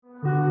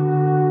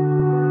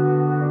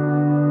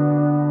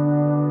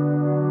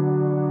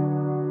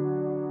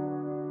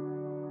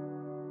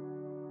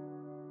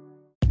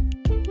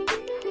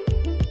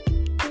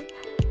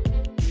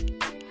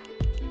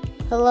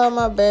Hello,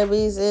 my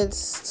babies.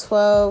 It's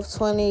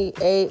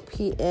 12:28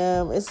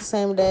 p.m. It's the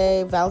same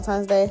day,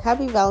 Valentine's Day.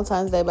 Happy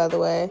Valentine's Day, by the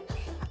way.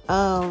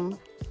 I'm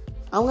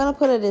going to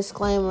put a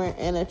disclaimer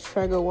and a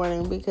trigger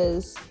warning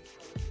because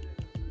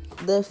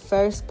the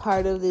first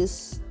part of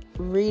this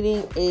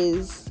reading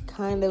is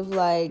kind of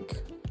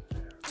like,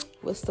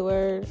 what's the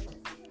word?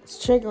 It's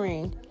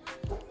triggering.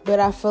 But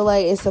I feel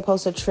like it's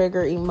supposed to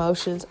trigger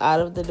emotions out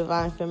of the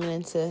divine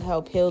feminine to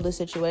help heal the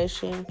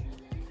situation.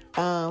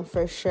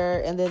 For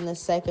sure. And then the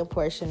second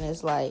portion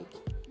is like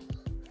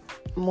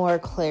more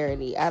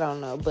clarity. I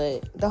don't know,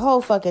 but the whole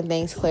fucking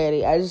thing's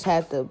clarity. I just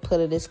had to put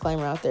a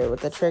disclaimer out there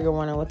with the trigger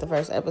warning with the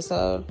first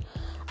episode.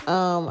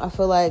 I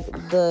feel like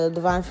the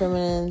divine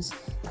feminines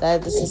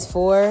that this is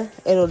for,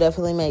 it'll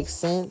definitely make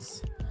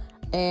sense.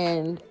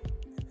 And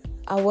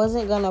I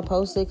wasn't gonna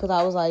post it because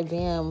I was like,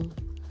 damn,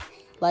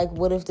 like,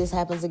 what if this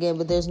happens again?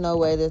 But there's no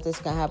way that this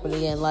can happen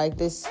again. Like,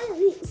 this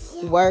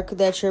work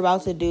that you're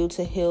about to do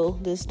to heal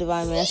this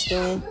divine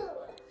masculine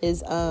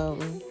is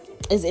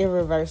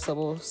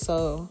irreversible.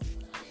 So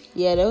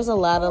yeah, there was a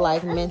lot of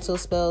like mental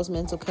spells,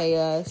 mental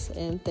chaos,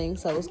 and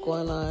things that was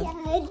going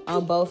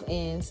on both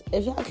ends.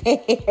 If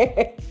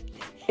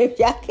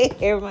y'all can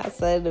hear my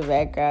son in the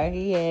background,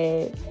 he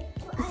had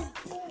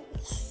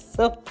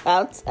some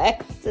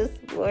contacts this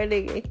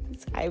morning and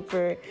he's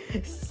hyper.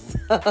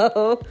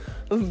 So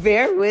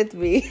bear with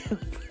me.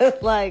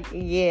 But like,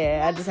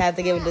 yeah, I just had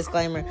to give a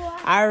disclaimer.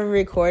 I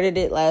recorded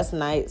it last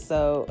night,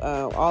 so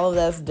all of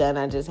that's done.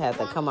 I just had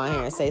to come on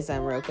here and say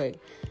something real quick.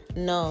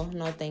 No,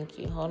 thank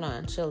you. Hold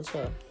on, chill.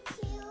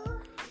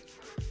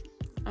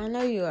 I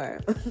know you are.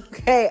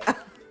 Okay,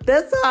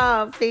 that's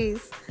all.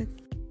 Peace.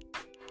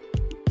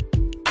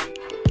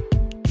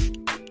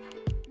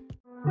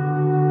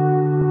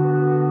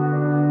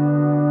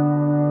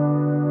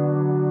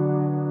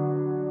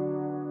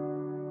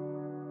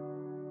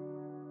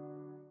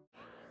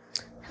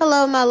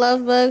 Hello, my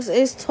love bugs.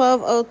 It's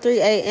 12:03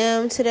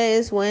 a.m. Today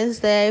is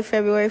Wednesday,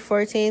 February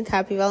 14th.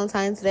 Happy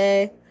Valentine's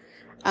Day.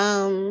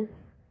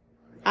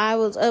 I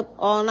was up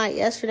all night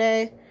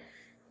yesterday,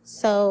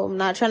 so I'm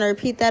not trying to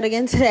repeat that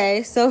again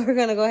today. So we're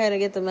going to go ahead and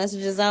get the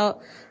messages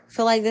out. I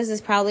feel like this is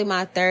probably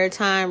my third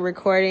time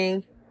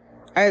recording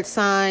Earth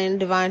Sign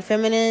Divine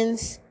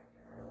Feminines.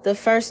 The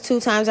first two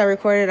times I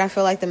recorded, I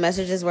feel like the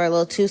messages were a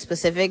little too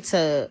specific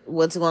to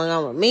what's going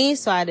on with me,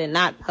 so I did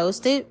not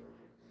post it.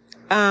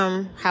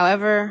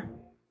 However,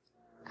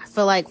 I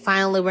feel like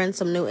finally we're in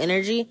some new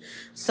energy,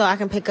 so I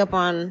can pick up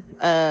on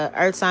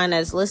Earth sign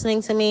that's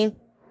listening to me.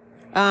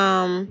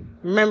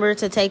 Remember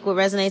to take what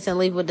resonates and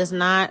leave what does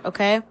not,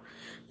 okay?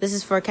 This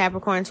is for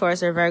Capricorn,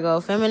 Taurus, or Virgo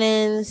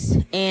feminines,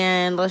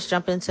 and let's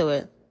jump into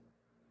it.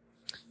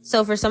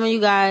 So for some of you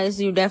guys,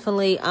 you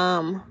definitely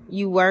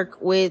you work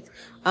with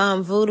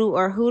voodoo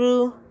or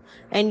hoodoo,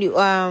 and you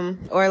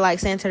or like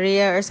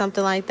Santeria or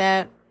something like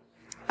that.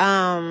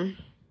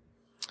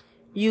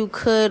 You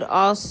could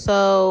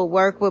also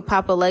work with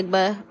Papa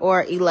Legba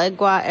or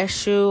Ilegua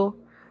Eshu,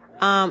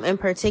 in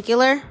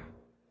particular.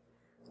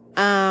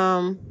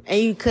 And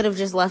you could have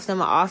just left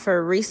them an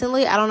offer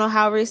recently. I don't know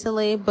how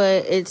recently,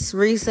 but it's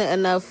recent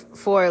enough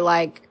for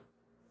like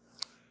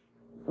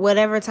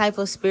whatever type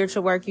of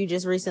spiritual work you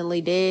just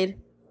recently did,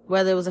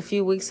 whether it was a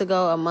few weeks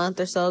ago, a month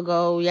or so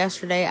ago,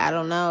 yesterday, I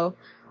don't know.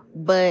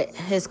 But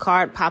his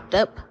card popped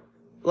up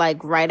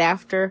like right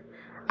after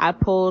I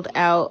pulled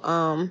out,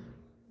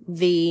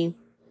 the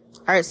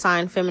Earth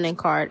sign feminine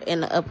card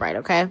in the upright,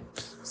 okay?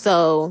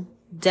 So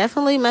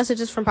definitely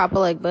messages from Papa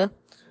Legba.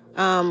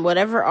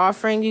 Whatever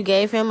offering you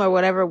gave him or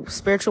whatever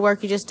spiritual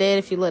work you just did,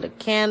 if you lit a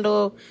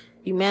candle,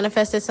 you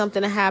manifested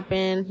something to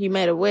happen, you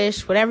made a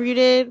wish, whatever you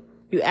did,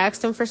 you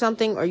asked him for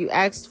something, or you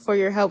asked for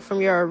your help from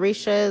your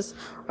Orishas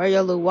or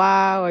your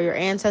Luwa or your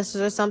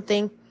ancestors or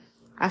something,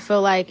 I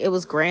feel like it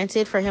was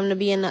granted for him to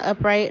be in the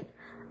upright.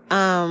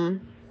 I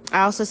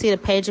also see the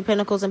Page of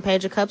Pentacles and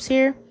Page of Cups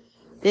here.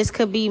 This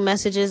could be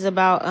messages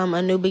about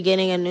a new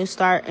beginning, a new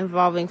start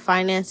involving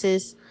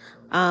finances,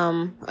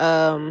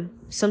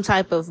 some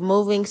type of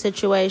moving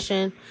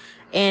situation,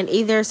 and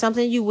either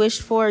something you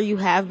wished for, you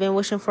have been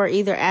wishing for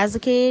either as a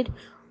kid,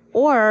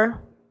 or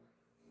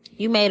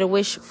you made a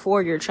wish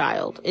for your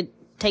child.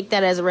 Take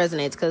that as it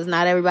resonates, because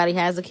not everybody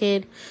has a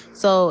kid.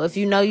 So if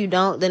you know you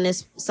don't, then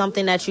it's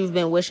something that you've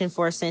been wishing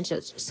for since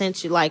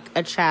you like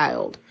a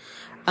child.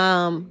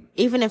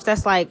 Even if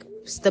that's like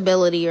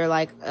stability or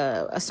like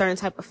a certain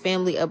type of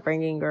family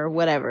upbringing or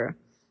whatever.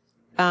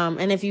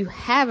 And if you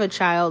have a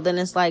child, then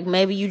it's like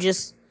maybe you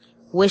just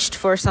wished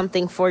for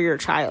something for your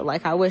child.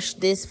 Like, I wish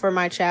this for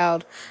my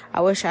child.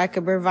 I wish I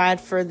could provide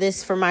for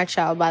this for my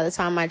child by the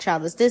time my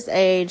child is this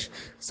age,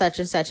 such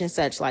and such and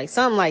such, like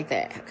something like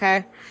that.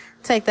 Okay.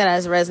 Take that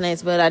as it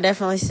resonates, but I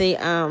definitely see,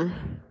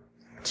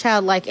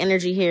 childlike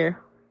energy here.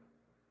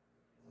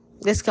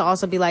 This could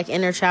also be like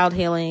inner child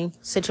healing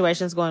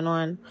situations going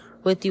on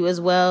with you as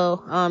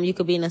well. You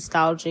could be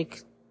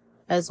nostalgic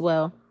as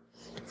well.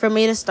 For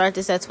me to start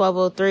this at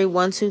 12:03,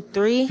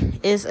 123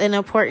 is an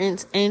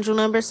important angel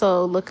number,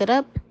 so look it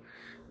up.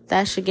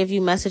 That should give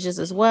you messages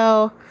as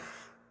well.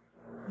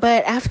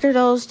 But after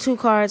those two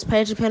cards,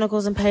 Page of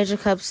Pentacles and Page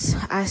of Cups,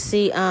 I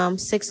see,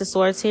 Six of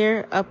Swords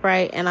here,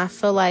 upright. And I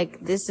feel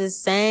like this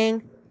is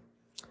saying,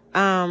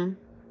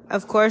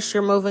 of course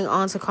you're moving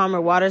on to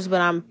calmer waters, but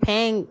I'm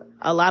paying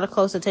a lot of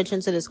close attention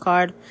to this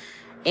card.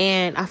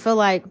 And I feel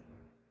like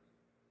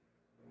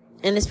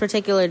in this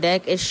particular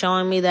deck, it's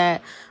showing me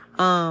that,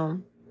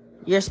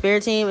 your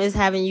spirit team is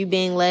having you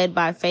being led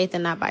by faith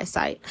and not by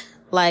sight.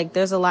 Like,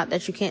 there's a lot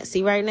that you can't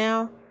see right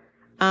now.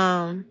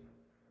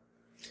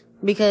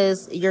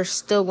 Because you're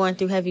still going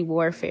through heavy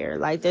warfare.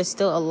 Like, there's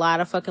still a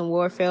lot of fucking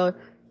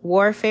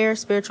warfare,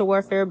 spiritual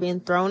warfare being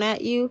thrown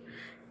at you.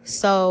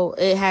 So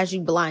it has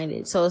you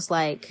blinded. So it's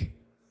like,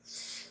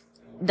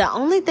 the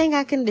only thing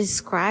I can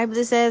describe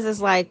this as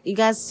is like, you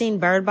guys seen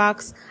Bird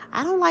Box?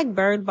 I don't like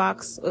Bird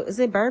Box. Is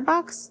it Bird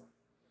Box?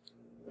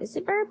 Is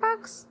it Bird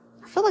Box?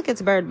 I feel like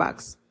it's Bird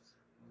Box.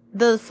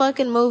 The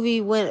fucking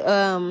movie with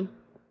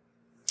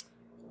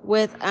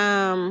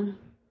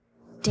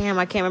damn,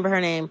 I can't remember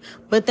her name.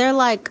 But they're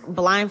like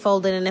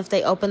blindfolded, and if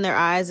they open their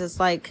eyes,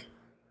 it's like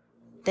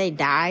they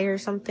die or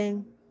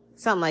something.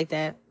 Something like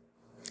that.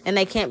 And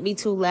they can't be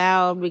too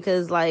loud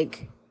because,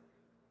 like,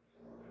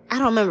 I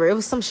don't remember. It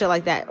was some shit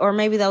like that. Or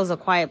maybe that was A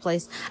Quiet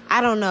Place.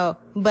 I don't know.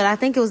 But I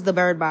think it was the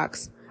Bird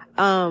Box.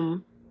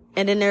 And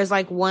then there's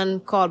like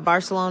one called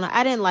Barcelona.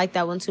 I didn't like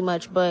that one too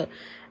much, but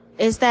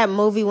it's that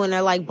movie when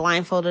they're like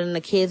blindfolded and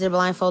the kids are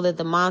blindfolded,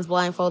 the mom's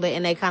blindfolded,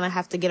 and they kind of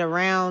have to get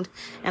around.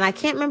 And I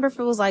can't remember if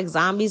it was like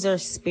zombies or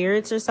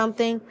spirits or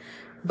something,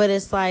 but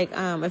it's like,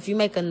 if you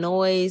make a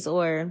noise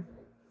or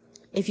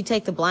if you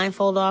take the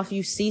blindfold off,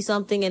 you see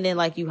something and then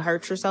like you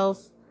hurt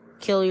yourself,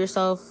 kill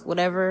yourself,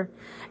 whatever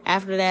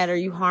after that, or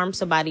you harm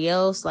somebody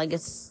else. Like,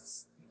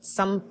 it's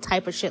some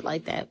type of shit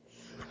like that.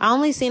 I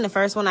only seen the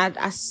first one.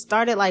 I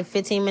started like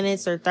 15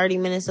 minutes or 30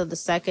 minutes of the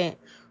second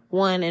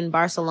one in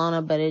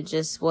Barcelona, but it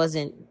just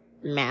wasn't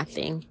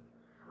mathing.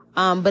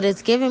 But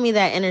it's giving me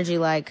that energy,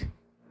 like,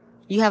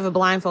 you have a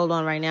blindfold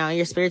on right now, and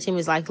your spirit team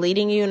is like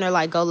leading you, and they're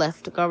like, go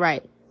left, go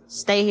right,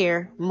 stay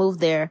here, move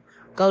there,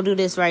 go do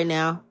this right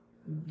now,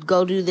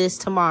 go do this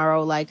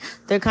tomorrow. Like,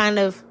 they're kind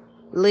of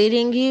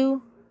leading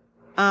you,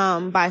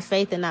 by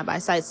faith and not by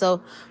sight.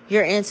 So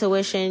your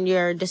intuition,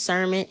 your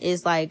discernment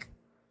is like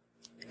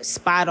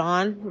spot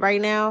on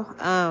right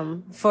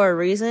now, for a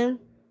reason.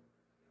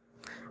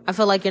 I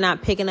feel like you're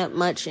not picking up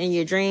much in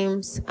your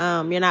dreams.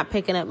 You're not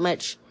picking up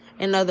much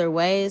in other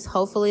ways.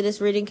 Hopefully this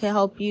reading can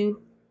help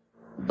you.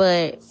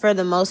 But for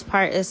the most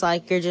part, it's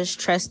like you're just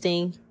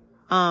trusting.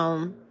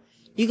 You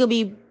could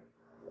be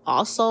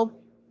also,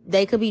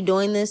 they could be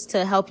doing this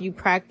to help you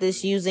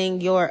practice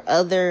using your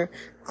other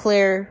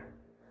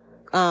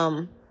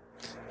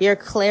your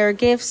clair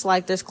gifts.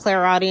 Like, there's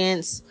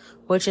clairaudience,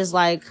 which is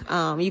like,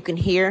 you can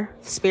hear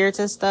spirits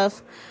and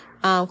stuff.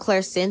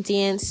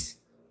 Clairsentience,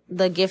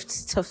 the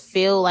gift to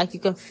feel, like you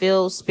can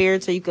feel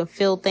spirits, or you can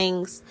feel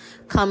things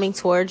coming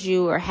towards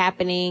you or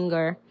happening,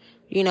 or,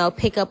 you know,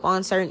 pick up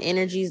on certain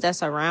energies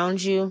that's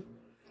around you.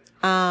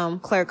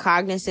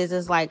 Claircognizance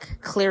is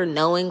like clear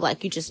knowing,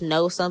 like you just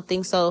know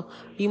something. So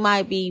you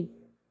might be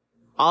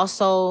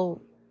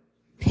also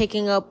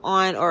picking up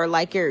on, or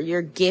like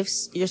your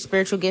gifts, your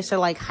spiritual gifts are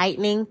like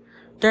heightening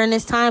during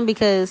this time,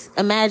 because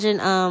imagine,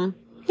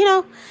 you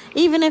know,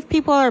 even if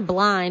people are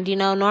blind, you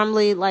know,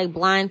 normally like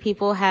blind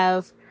people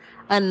have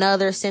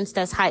another sense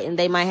that's heightened.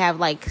 They might have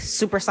like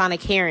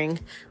supersonic hearing,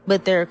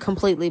 but they're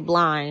completely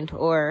blind,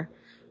 or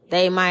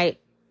they might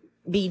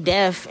be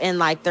deaf and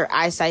like their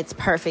eyesight's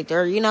perfect,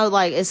 or, you know,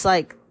 like, it's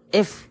like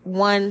if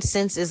one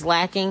sense is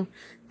lacking,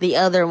 the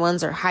other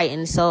ones are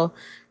heightened. So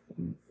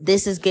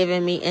this is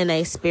giving me in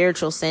a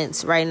spiritual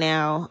sense right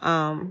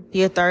now.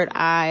 Your third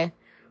eye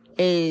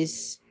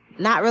is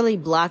not really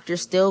blocked. You're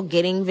still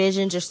getting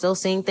visions. You're still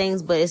seeing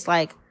things, but it's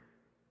like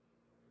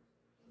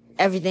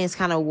everything's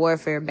kind of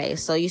warfare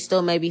based. So you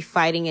still may be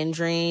fighting in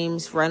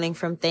dreams, running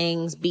from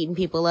things, beating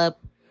people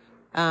up,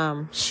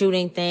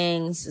 shooting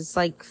things. It's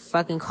like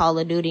fucking Call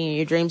of Duty in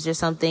your dreams or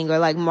something, or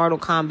like Mortal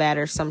Kombat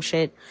or some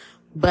shit.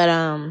 But,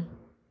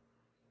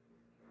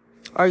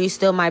 or you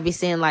still might be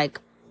seeing like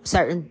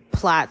certain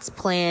plots,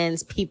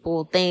 plans,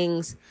 people,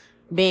 things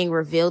being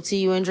revealed to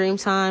you in dream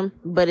time.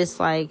 But it's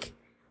like,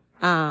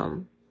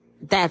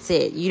 that's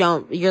it.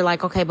 You're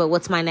like, okay, but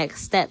what's my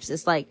next steps?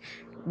 It's like,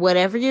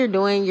 whatever you're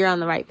doing, you're on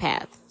the right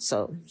path.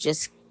 So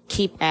just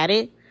keep at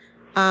it.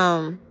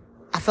 I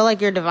feel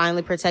like you're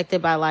divinely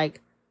protected by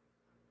like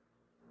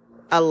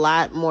a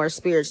lot more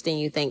spirits than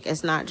you think.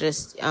 It's not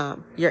just,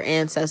 your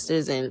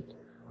ancestors and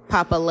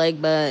Papa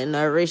Legba and the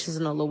Orishas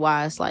and the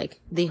Loa. It's like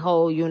the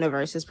whole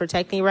universe is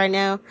protecting you right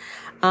now.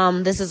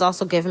 This is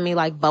also giving me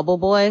like Bubble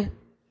Boy,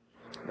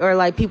 or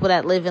like people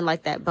that live in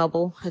like that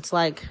bubble. It's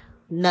like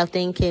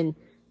nothing can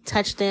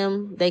touch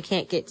them. They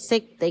can't get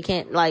sick. They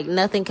can't, like,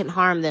 nothing can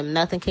harm them.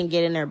 Nothing can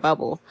get in their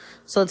bubble.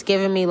 So it's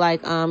giving me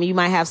like, you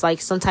might have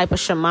like some type of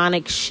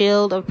shamanic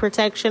shield of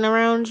protection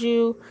around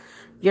you.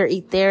 Your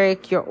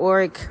etheric, your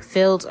auric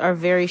fields are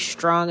very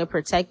strong and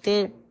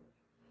protected.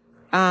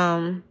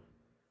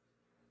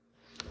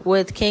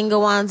 With King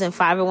of Wands and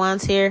Five of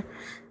Wands here,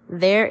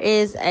 there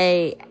is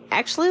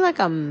actually like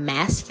a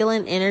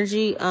masculine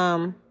energy,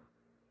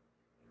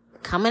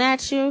 coming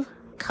at you.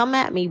 Come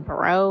at me,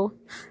 bro.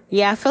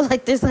 Yeah, I feel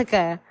like there's like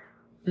a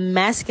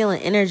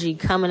masculine energy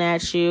coming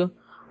at you.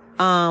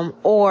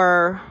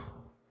 Or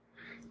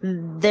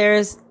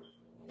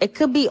it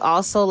could be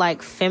also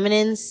like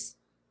feminines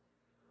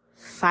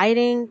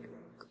fighting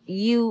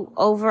you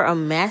over a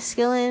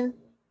masculine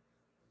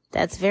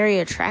that's very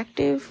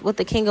attractive. With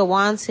the King of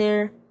Wands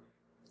here,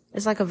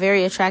 it's like a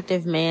very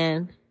attractive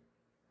man.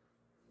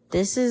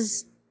 This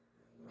is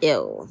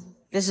ill.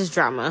 This is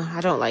drama. I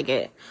don't like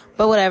it.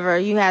 But whatever.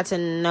 You had to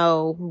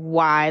know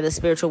why the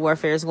spiritual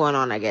warfare is going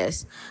on, I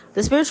guess.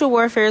 The spiritual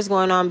warfare is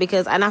going on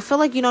because, and I feel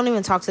like you don't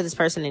even talk to this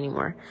person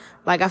anymore.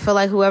 Like, I feel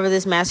like whoever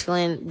this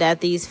masculine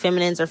that these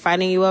feminines are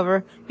fighting you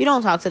over, you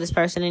don't talk to this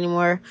person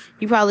anymore.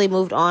 You probably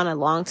moved on a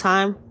long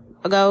time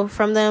ago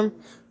from them.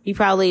 You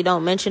probably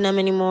don't mention them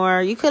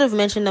anymore. You could have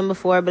mentioned them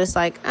before, but it's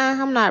like,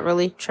 I'm not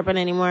really tripping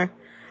anymore.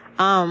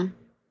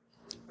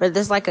 But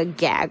there's like a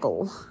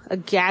gaggle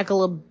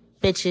of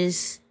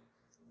bitches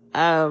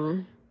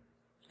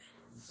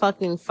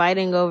fucking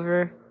fighting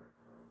over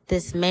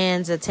this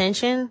man's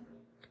attention.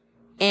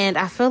 And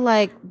I feel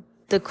like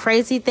the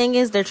crazy thing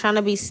is they're trying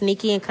to be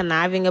sneaky and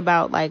conniving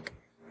about like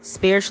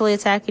spiritually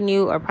attacking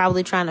you or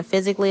probably trying to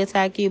physically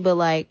attack you, but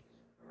like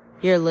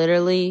you're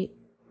literally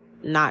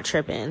not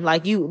tripping.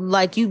 Like you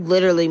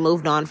literally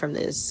moved on from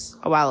this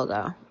a while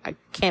ago. I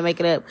can't make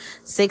it up.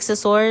 6 of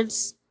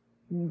Swords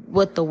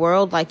with the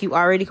World, like you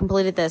already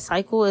completed that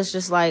cycle. It's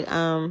just like,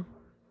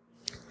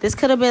 this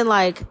could have been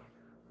like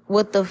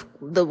with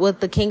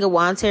the King of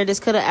Wands here. This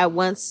could have at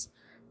once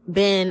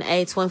been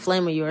a twin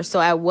flame of yours. So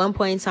at one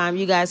point in time,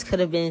 you guys could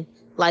have been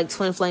like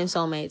twin flame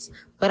soulmates.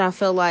 But I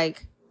feel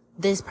like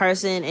this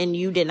person and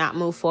you did not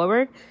move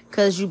forward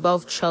because you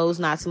both chose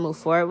not to move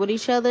forward with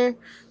each other.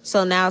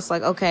 So now it's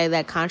like, okay,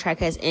 that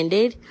contract has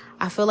ended.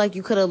 I feel like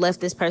you could have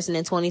left this person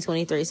in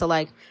 2023. So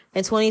like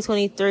in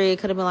 2023, it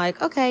could have been like,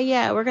 okay,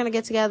 yeah, we're going to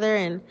get together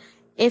and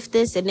if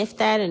this and if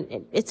that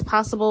and it's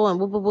possible and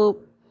whoop, whoop,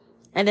 whoop.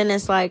 And then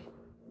it's like,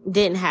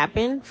 didn't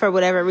happen for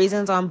whatever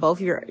reasons on both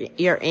your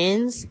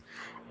ends.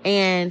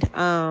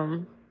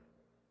 And,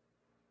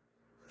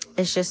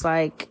 it's just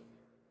like,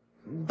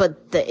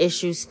 but the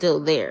issue's still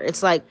there.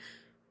 It's like,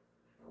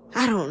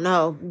 I don't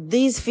know.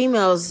 These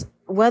females,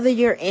 whether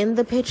you're in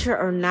the picture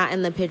or not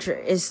in the picture,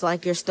 it's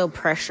like you're still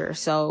pressure.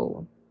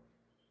 So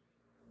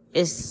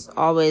it's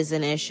always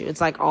an issue. It's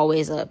like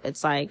always up.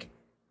 It's like,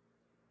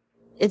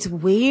 it's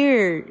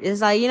weird. It's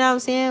like, you know what I'm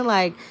saying?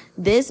 Like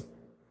this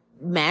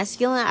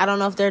masculine, I don't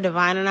know if they're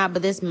divine or not,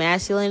 but this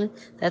masculine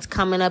that's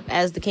coming up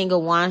as the King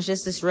of Wands,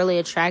 just this really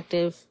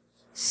attractive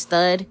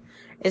stud.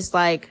 It's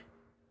like,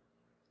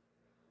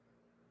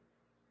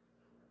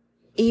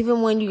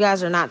 even when you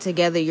guys are not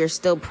together, you're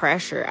still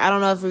pressure. I don't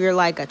know if you're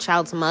like a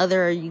child's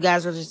mother or you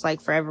guys are just like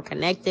forever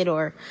connected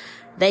or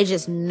they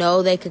just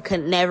know they could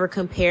never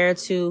compare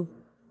to,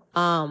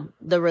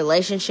 the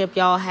relationship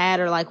y'all had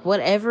or like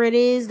whatever it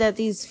is that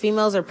these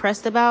females are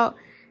pressed about.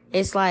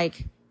 It's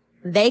like,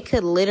 they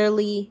could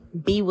literally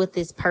be with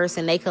this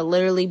person. They could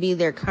literally be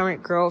their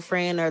current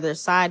girlfriend or their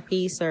side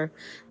piece, or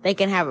they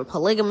can have a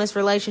polygamous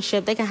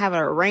relationship. They can have an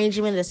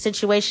arrangement, a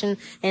situation,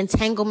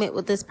 entanglement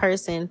with this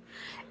person.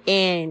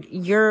 And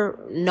you're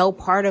no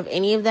part of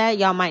any of that.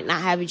 Y'all might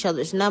not have each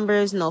other's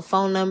numbers, no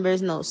phone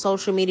numbers, no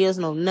social medias,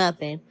 no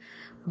nothing.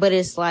 But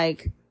it's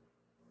like,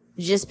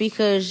 just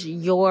because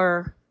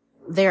you're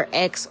their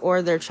ex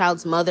or their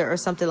child's mother or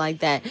something like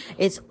that,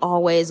 it's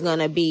always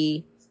gonna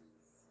be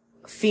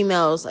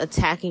females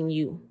attacking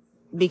you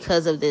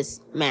because of this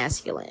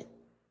masculine.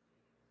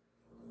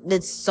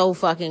 That's so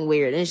fucking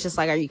weird. And it's just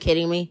like, are you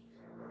kidding me?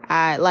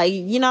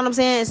 You know what I'm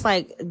saying? It's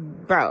like,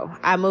 bro,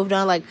 I moved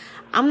on. Like,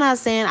 I'm not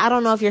saying, I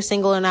don't know if you're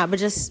single or not, but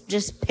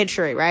just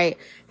picture it, right?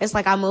 It's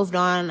like I moved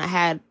on. I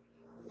had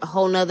a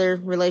whole nother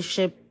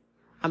relationship.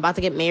 I'm about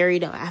to get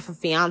married. I have a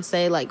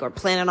fiance, like, we're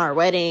planning our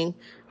wedding.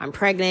 I'm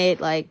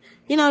pregnant. Like,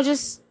 you know,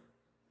 just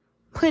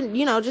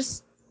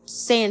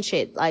saying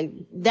shit. Like,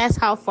 that's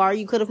how far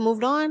you could have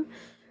moved on.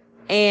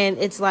 And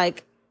it's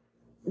like,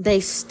 they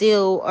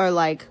still are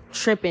like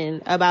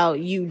tripping about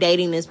you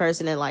dating this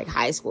person in like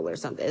high school or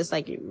something. It's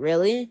like,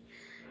 really?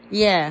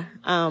 Yeah.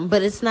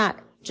 But it's not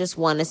just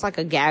one. It's like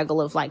a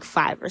gaggle of like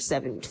 5 to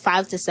 7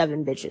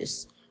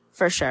 bitches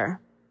for sure.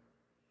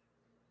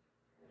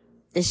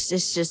 It's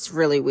just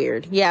really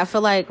weird. Yeah. I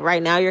feel like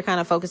right now you're kind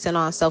of focusing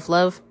on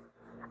self-love.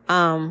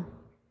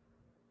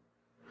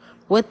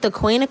 With the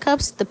Queen of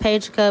Cups, the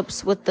Page of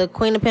Cups, with the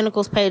Queen of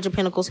Pentacles, Page of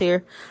Pentacles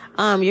here,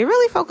 you're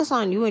really focused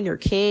on you and your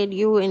kid,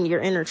 you and your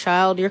inner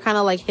child. You're kind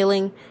of like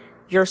healing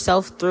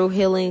yourself through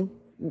healing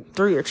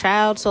through your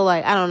child. So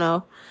like, I don't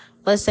know.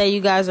 Let's say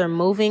you guys are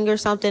moving or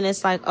something.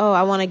 It's like, oh,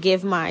 I want to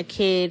give my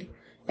kid,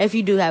 if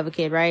you do have a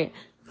kid, right?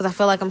 Because I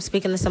feel like I'm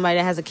speaking to somebody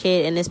that has a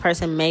kid and this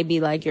person may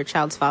be like your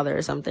child's father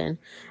or something.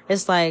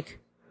 It's like,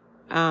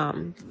 you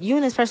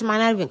and this person might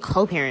not even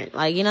co-parent.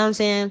 Like, you know what I'm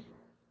saying?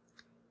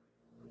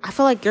 I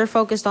feel like you're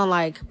focused on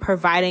like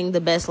providing the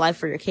best life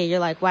for your kid. You're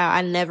like, wow,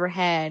 I never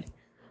had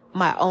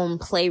my own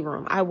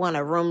playroom. I want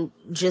a room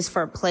just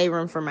for a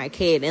playroom for my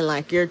kid. And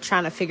like, you're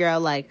trying to figure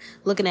out, like,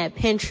 looking at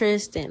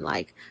Pinterest and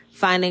like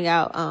finding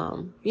out,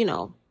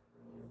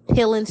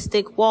 peel and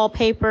stick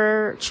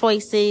wallpaper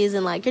choices.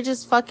 And like, you're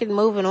just fucking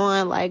moving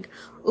on. Like,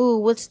 ooh,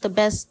 what's the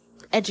best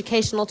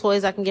educational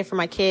toys I can get for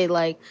my kid?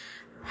 Like,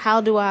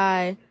 how do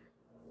I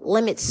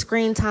limit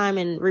screen time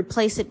and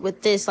replace it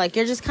with this? Like,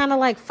 you're just kind of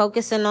like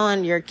focusing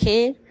on your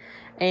kid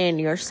and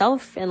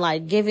yourself and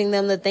like giving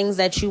them the things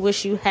that you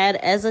wish you had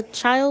as a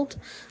child.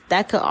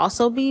 That could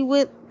also be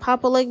what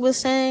Papa Leg was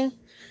saying.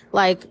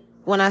 Like,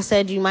 when I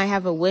said you might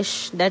have a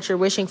wish that you're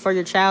wishing for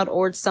your child,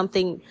 or it's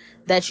something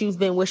that you've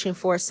been wishing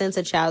for since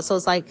a child. So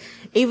it's like,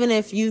 even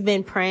if you've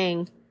been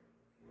praying,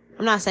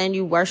 I'm not saying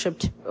you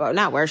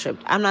not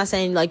worshipped. I'm not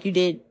saying like you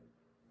did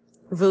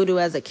voodoo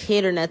as a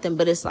kid or nothing,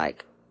 but it's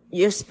like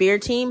your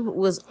spirit team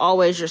was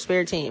always your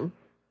spirit team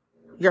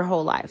your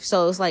whole life.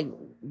 So it's like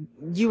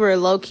you were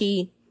low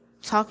key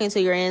talking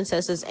to your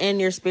ancestors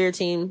and your spirit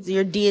teams,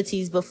 your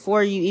deities,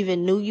 before you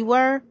even knew you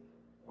were,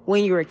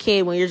 when you were a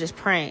kid, when you're just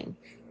praying.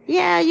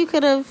 Yeah, you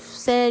could have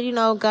said,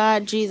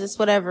 God, Jesus,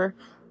 whatever.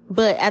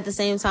 But at the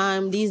same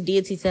time, these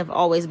deities have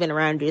always been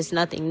around you. It's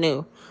nothing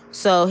new.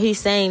 So he's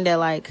saying that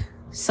like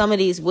some of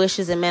these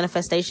wishes and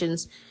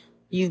manifestations,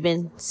 you've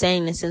been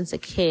saying this since a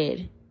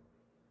kid.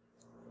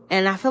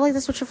 And I feel like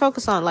that's what you're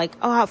focused on. Like,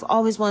 oh, I've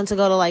always wanted to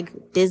go to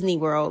like Disney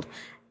World,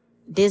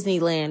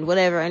 Disneyland,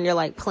 whatever. And you're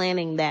like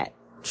planning that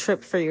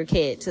trip for your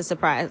kid to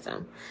surprise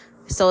them.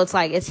 So it's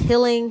like, it's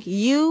healing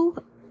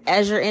you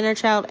as your inner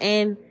child,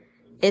 and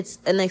it's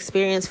an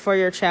experience for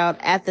your child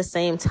at the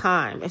same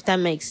time, if that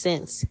makes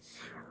sense.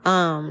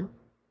 You're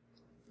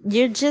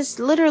just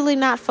literally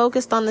not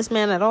focused on this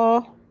man at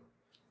all.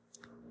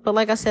 But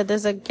like I said,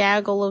 there's a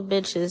gaggle of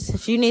bitches.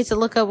 If you need to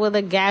look up with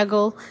a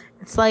gaggle,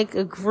 it's like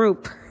a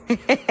group.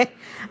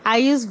 I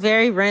use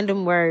very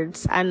random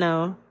words. I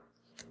know.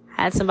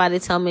 I had somebody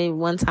tell me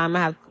one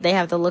time they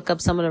have to look up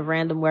some of the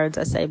random words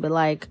I say, but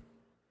like,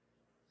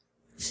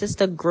 it's just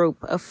a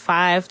group of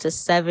 5 to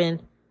 7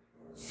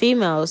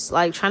 females,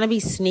 like trying to be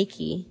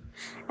sneaky.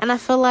 And I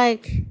feel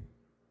like,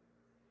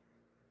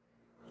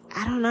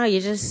 I don't know,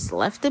 you just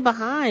left it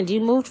behind.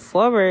 You moved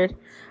forward.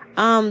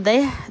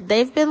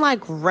 They've been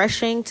like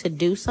rushing in to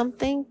do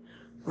something.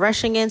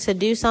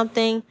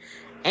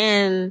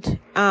 And,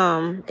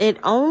 it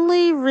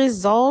only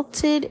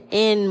resulted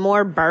in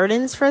more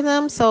burdens for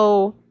them.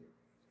 So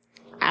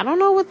I don't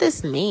know what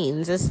this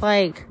means. It's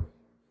like,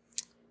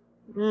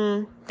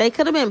 they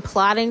could have been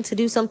plotting to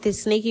do something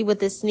sneaky with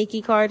this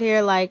sneaky card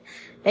here. Like,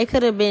 they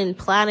could have been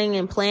plotting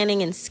and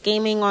planning and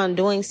scheming on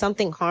doing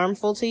something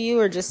harmful to you,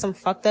 or just some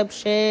fucked up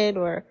shit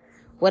or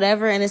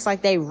whatever. And it's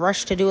like they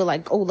rush to do it,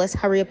 like, oh, let's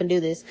hurry up and do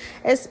this.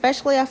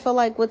 Especially, I feel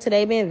like with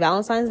today being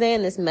Valentine's Day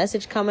and this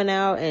message coming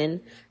out, and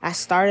I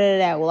started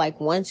it at like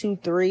 1, 2,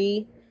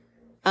 3.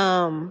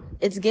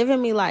 It's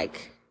giving me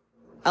like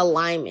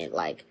alignment.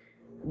 Like,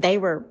 they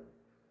were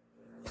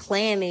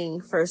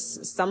planning for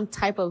some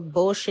type of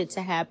bullshit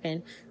to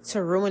happen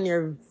to ruin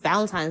your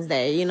Valentine's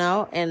Day,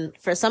 And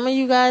for some of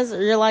you guys,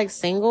 you're like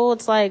single.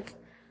 It's like,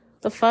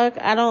 the fuck?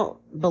 I don't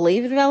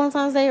believe in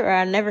Valentine's Day, or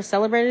I never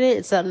celebrated it.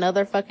 It's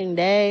another fucking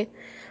day.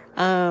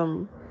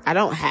 I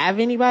don't have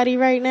anybody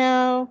right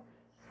now.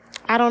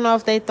 I don't know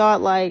if they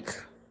thought like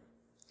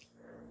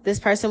this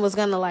person was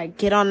gonna like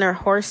get on their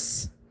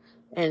horse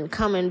and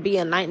come and be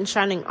a knight in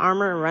shining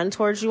armor and run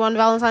towards you on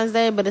Valentine's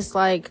Day, but it's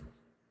like,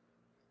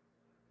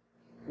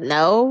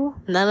 no,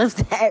 none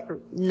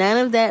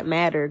of that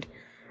mattered.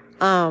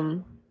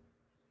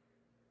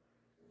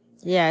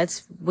 Yeah,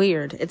 it's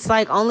weird. It's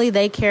like only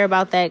they care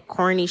about that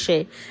corny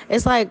shit.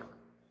 It's like,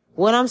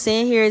 what I'm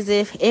saying here is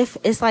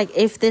if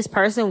this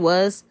person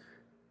was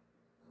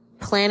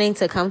planning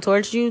to come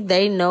towards you,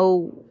 they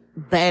know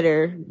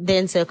better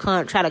than to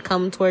try to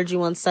come towards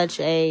you on such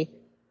a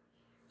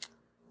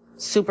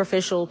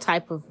superficial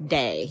type of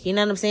day. You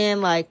know what I'm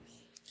saying? Like,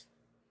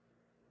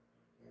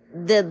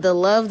 the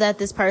love that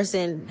this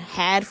person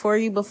had for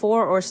you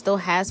before, or still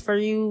has for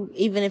you,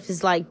 even if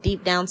it's like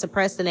deep down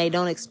suppressed and they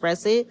don't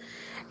express it,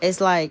 it's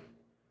like,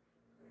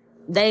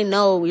 they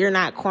know you're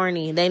not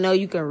corny. They know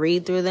you can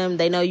read through them.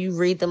 They know you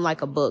read them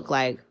like a book.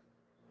 Like,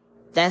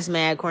 that's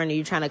mad corny.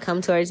 You trying to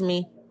come towards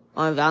me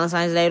on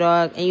Valentine's Day,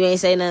 dog, and you ain't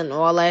say nothing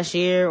all last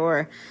year,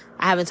 or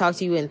I haven't talked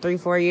to you in 3,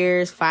 4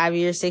 years, 5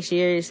 years, 6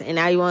 years, and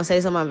now you want to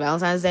say something on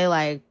Valentine's Day?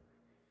 Like,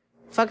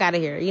 fuck out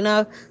of here,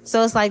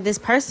 So it's like, this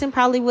person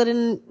probably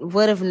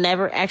would have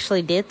never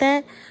actually did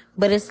that,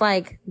 but it's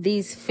like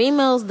these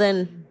females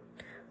then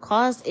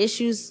caused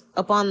issues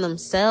upon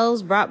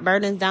themselves, brought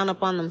burdens down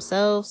upon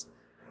themselves,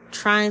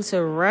 trying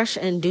to rush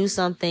and do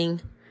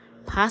something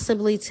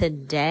possibly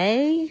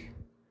today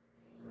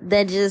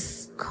that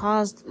just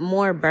caused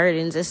more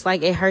burdens. It's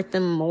like it hurt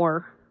them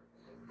more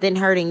than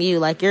hurting you.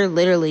 Like, you're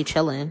literally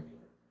chilling.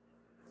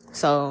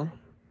 So,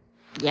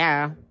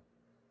 yeah.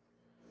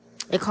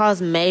 It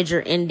caused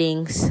major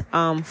endings,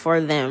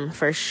 for them,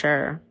 for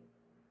sure.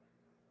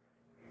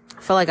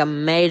 I feel like a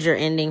major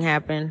ending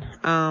happened.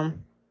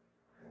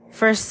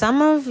 For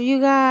some of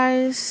you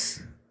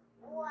guys,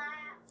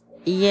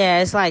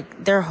 Yeah, it's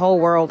like their whole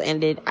world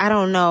ended. I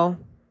don't know.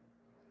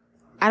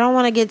 I don't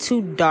want to get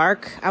too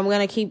dark. I'm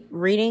going to keep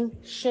reading.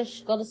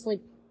 Shush, go to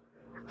sleep.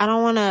 I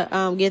don't want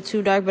to get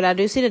too dark, but I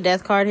do see the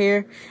death card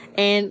here.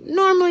 And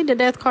normally the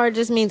death card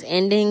just means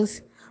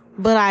endings.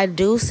 But I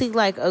do see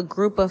like a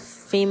group of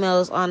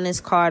females on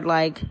this card,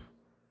 like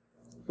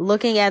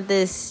looking at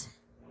this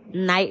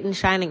knight in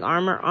shining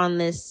armor on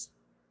this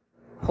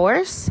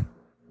horse.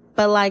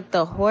 But like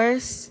the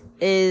horse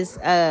is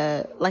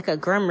like a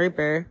Grim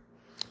Reaper.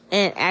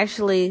 And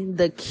actually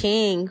the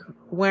king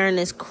wearing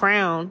this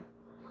crown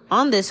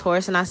on this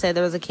horse, and I said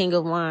there was a King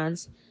of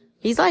Wands.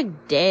 He's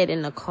like dead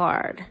in the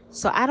card.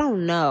 So I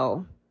don't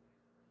know.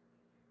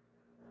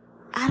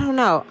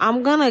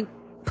 I'm gonna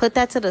put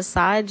that to the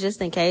side just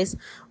in case,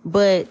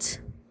 but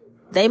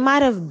they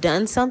might have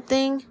done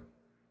something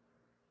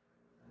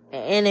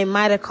and it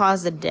might have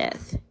caused a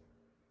death.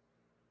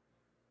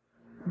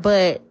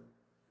 But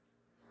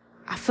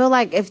I feel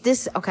like if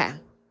this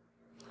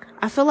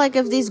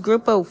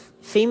group of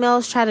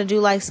females try to do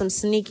like some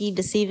sneaky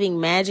deceiving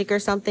magic or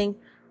something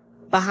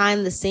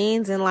behind the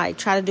scenes and like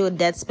try to do a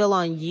death spell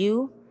on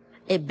you,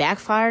 it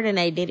backfired and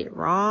they did it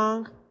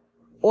wrong.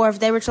 Or if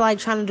they were trying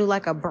to do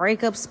like a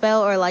breakup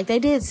spell or like they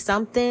did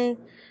something.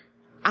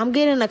 I'm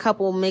getting a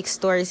couple mixed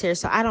stories here,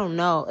 so I don't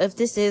know. If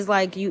this is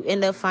like you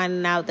end up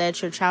finding out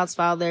that your child's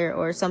father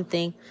or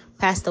something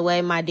passed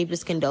away, my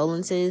deepest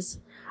condolences.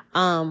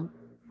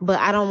 But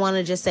I don't want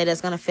to just say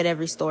that's going to fit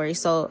every story.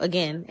 So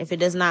again, if it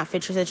does not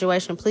fit your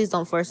situation, please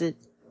don't force it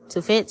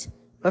to fit.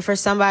 But for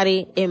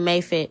somebody, it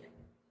may fit.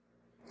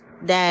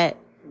 That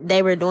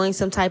they were doing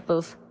some type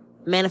of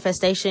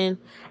manifestation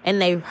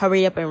and they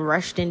hurried up and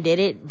rushed and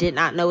did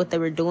not know what they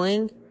were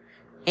doing.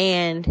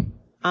 And,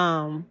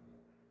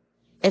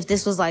 if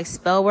this was like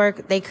spell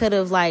work, they could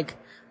have like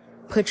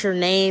put your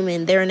name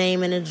and their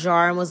name in a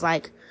jar and was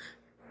like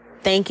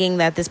thinking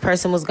that this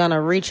person was going to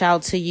reach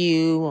out to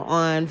you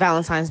on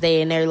Valentine's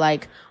Day and they're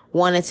like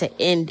wanted to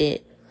end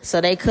it.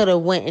 So they could have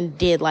went and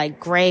did like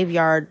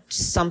graveyard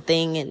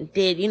something and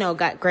did,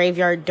 got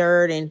graveyard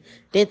dirt and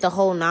did the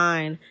whole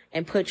nine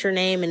and put your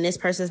name and this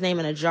person's name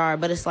in a jar.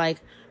 But it's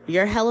like,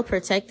 you're hella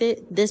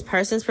protected. This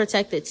person's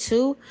protected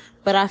too.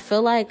 But I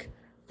feel like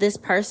this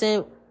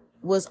person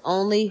was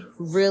only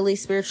really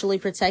spiritually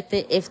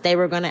protected if they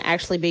were going to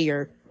actually be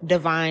your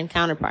divine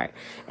counterpart.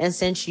 And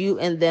since you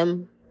and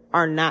them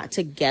are not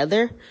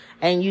together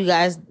and you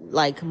guys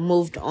like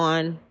moved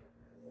on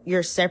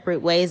your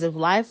separate ways of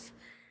life,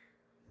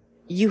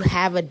 you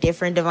have a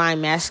different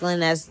divine masculine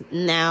that's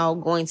now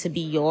going to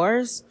be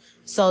yours.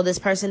 So this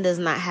person does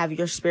not have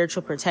your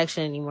spiritual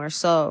protection anymore.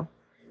 So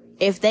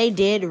if they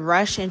did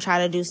rush and try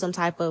to do some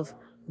type of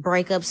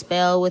breakup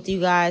spell with you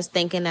guys,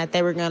 thinking that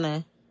they were going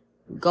to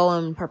go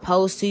and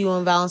propose to you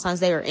on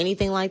Valentine's Day or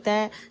anything like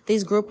that,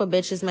 these group of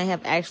bitches may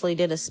have actually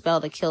did a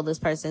spell to kill this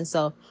person.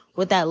 So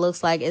what that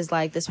looks like is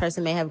like this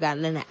person may have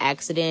gotten in an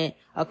accident,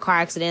 a car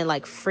accident,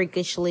 like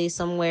freakishly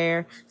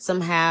somewhere,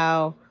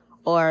 somehow,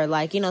 or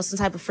like, some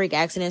type of freak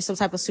accident, some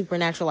type of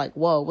supernatural, like,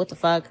 whoa, what the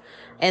fuck?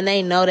 And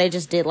they know they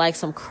just did like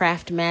some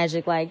craft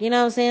magic, like, you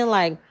know what I'm saying?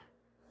 Like,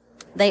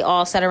 they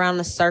all sat around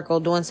in a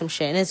circle doing some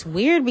shit. And it's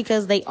weird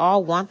because they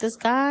all want this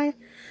guy,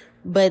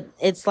 but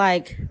it's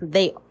like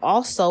they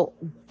also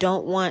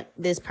don't want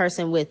this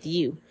person with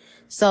you.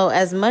 So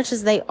as much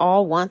as they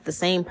all want the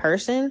same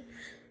person,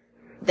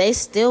 they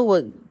still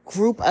would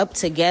group up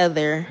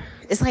together.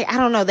 It's like, I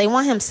don't know, they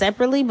want him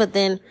separately, but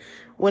then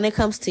when it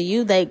comes to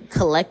you, they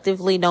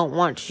collectively don't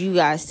want you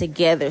guys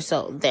together.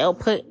 So they'll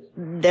put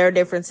their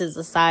differences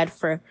aside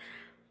for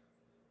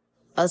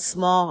a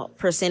small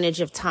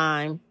percentage of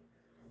time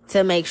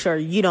to make sure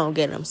you don't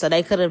get them. So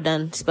they could have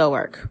done spell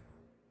work.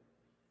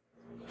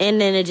 And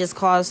then it just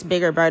caused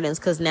bigger burdens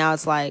because now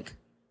it's like,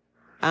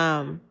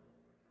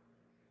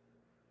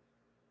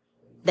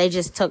 they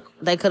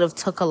could have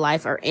took a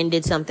life or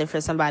ended something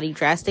for somebody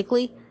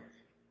drastically,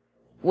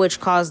 which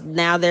caused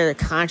now their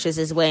conscience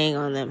is weighing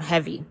on them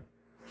heavy.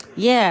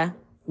 Yeah.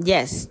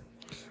 Yes.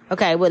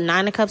 Okay. With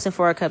 9 of Cups and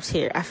 4 of Cups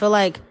here, I feel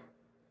like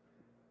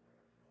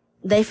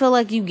they feel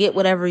like you get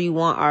whatever you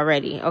want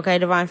already. Okay.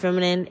 Divine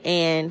Feminine.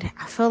 And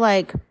I feel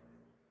like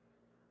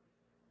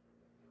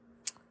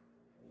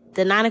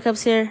the 9 of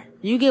Cups here,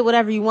 you get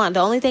whatever you want. The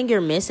only thing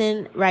you're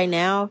missing right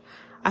now,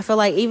 I feel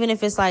like even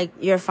if it's like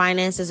your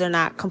finances are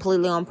not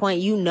completely on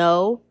point, you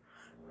know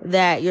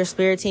that your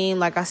spirit team,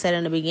 like I said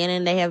in the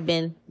beginning, they have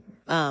been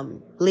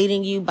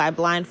leading you by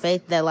blind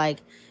faith that like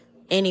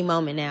any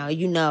moment now,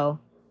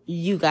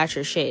 you got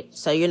your shit.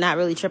 So you're not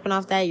really tripping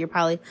off that. You're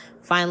probably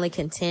finally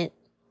content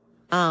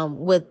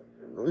with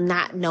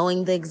not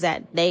knowing the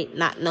exact date,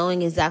 not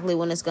knowing exactly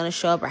when it's going to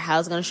show up or how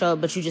it's going to show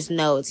up, but you just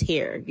know it's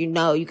here. You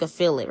can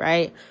feel it,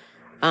 right?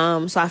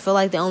 So I feel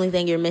like the only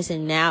thing you're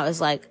missing now is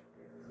like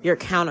your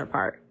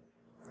counterpart.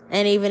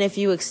 And even if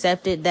you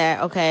accepted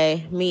that,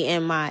 okay, me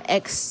and my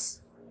ex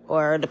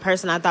or the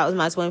person I thought was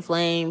my twin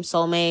flame,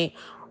 soulmate,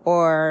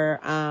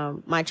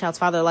 or my child's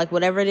father, like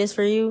whatever it is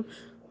for you,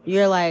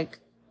 you're like,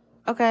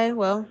 okay,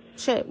 well,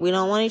 shit, we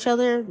don't want each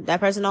other. That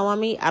person don't want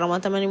me. I don't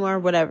want them anymore,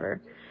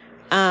 whatever.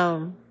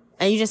 And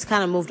and you just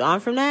kind of moved on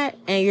from that,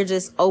 and you're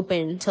just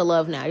open to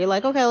love now. You're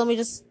like, okay, let me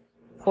just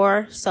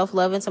pour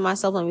self-love into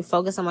myself. Let me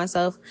focus on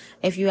myself.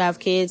 If you have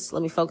kids,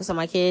 let me focus on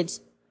my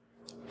kids.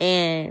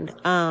 And,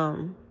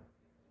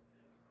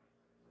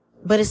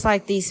 but it's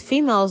like these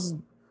females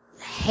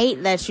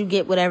hate that you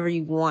get whatever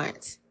you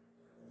want.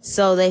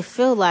 So they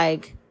feel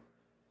like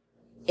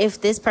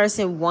if this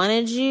person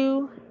wanted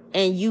you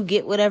and you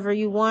get whatever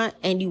you want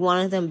and you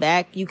wanted them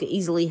back, you could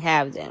easily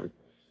have them.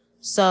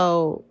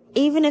 So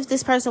even if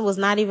this person was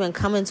not even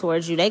coming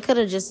towards you, they could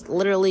have just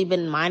literally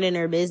been minding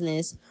their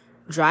business,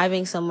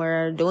 driving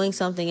somewhere, doing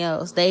something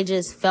else. They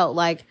just felt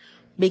like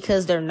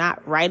because they're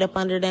not right up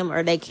under them,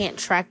 or they can't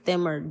track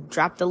them or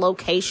drop the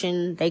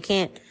location, they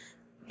can't,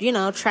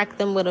 track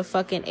them with a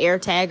fucking air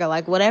tag or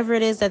like whatever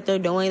it is that they're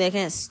doing, they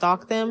can't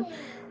stalk them,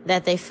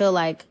 that they feel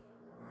like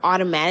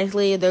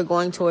automatically they're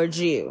going towards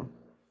you.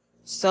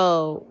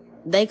 So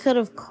they could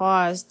have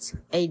caused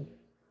a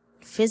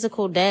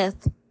physical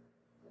death.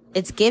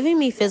 It's giving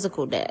me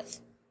physical death.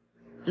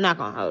 I'm not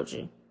gonna hold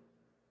you.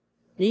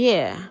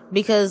 Yeah,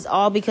 because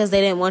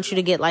they didn't want you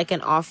to get like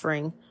an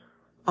offering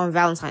on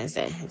Valentine's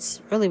Day. It's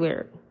really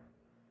weird.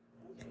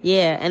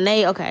 Yeah,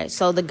 and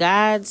so the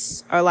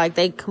gods are like,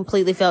 they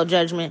completely felt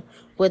judgment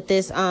with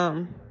this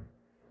judgment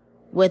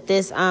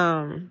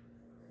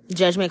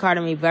card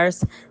in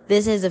reverse.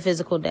 This is a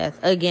physical death.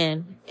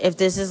 Again, if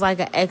this is like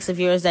an ex of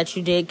yours that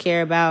you did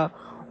care about,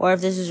 or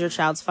if this is your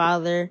child's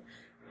father,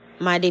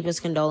 my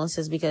deepest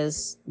condolences,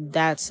 because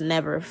that's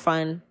never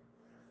fun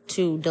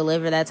to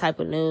deliver that type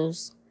of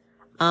news.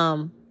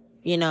 I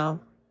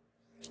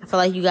feel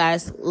like you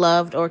guys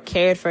loved or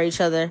cared for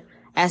each other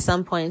at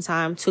some point in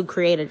time to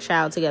create a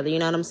child together. You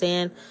know what I'm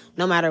saying?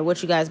 No matter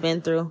what you guys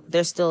been through,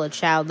 there's still a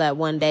child that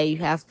one day you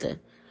have to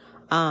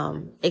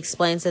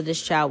explain to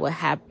this child what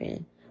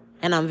happened.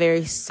 And I'm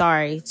very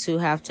sorry to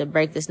have to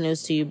break this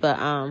news to you, but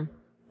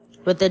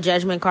with the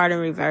judgment card in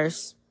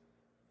reverse,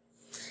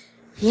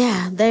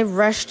 yeah, they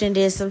rushed and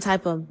did some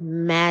type of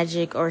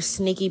magic or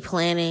sneaky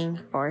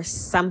planning or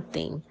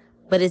something.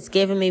 But it's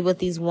giving me, with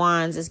these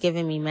wands, it's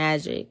giving me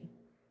magic.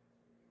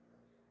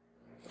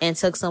 And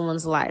took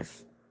someone's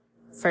life.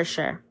 For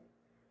sure.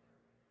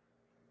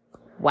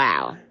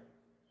 Wow.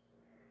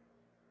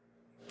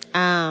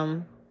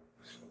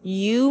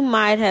 You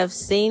might have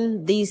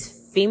seen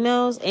these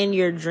females in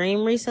your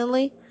dream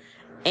recently,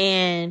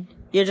 and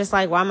you're just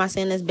like, why am I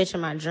seeing this bitch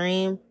in my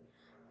dream?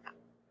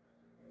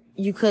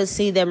 You could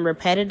see them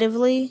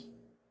repetitively.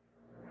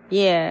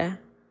 Yeah.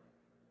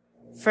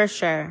 For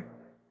sure.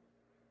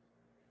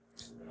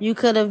 You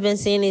could have been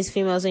seeing these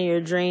females in your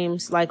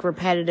dreams, like,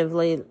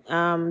 repetitively.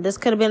 This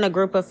could have been a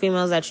group of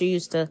females that you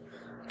used to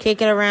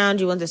kick it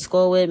around. You went to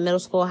school with, middle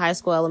school, high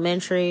school,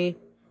 elementary,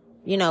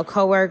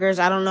 coworkers.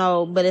 I don't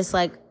know, but it's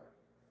like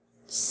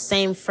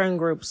same friend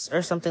groups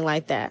or something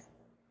like that.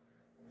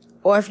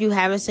 Or if you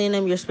haven't seen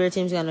them, your spirit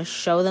team's going to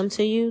show them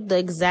to you. The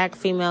exact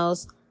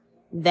females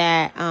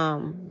that,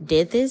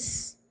 did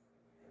this,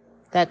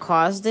 that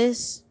caused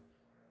this.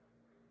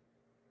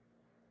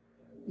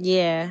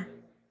 Yeah.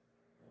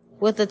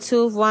 With the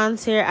Two of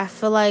Wands here, I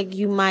feel like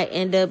you might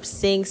end up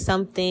seeing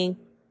something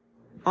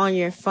on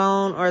your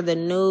phone or the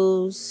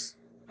news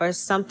or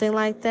something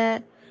like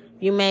that.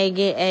 You may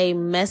get a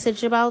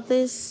message about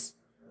this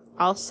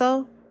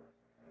also.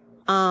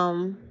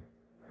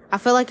 I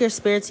feel like your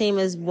spirit team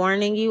is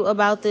warning you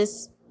about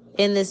this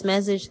in this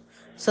message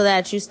so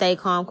that you stay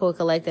calm, cool,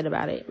 collected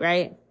about it,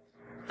 right?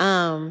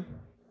 But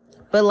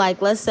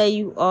like, let's say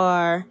you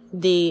are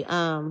the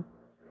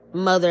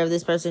mother of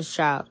this person's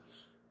child.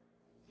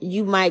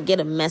 You might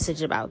get a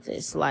message about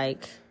this.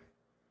 Like,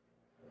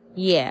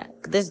 yeah,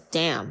 there's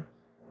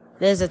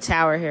a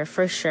tower here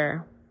for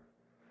sure.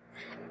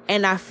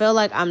 And I feel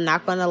like, I'm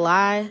not gonna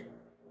lie,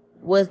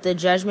 with the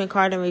judgment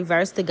card in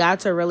reverse, the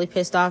gods are really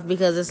pissed off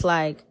because it's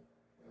like,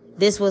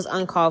 this was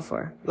uncalled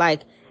for.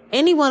 Like,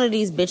 any one of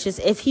these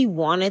bitches, if he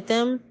wanted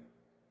them,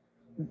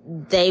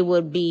 they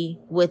would be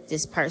with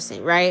this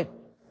person, right?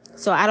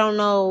 So I don't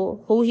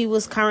know who he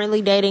was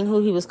currently dating,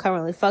 who he was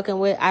currently fucking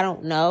with. I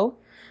don't know.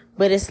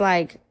 But it's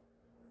like,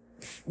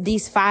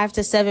 these 5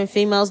 to 7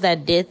 females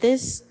that did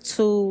this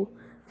to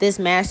this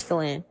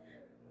masculine,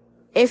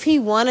 if he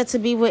wanted to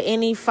be with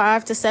any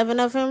 5 to 7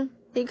 of them,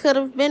 he could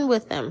have been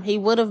with them. He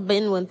would have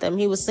been with them.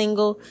 He was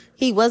single.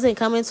 He wasn't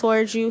coming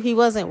towards you. He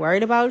wasn't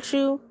worried about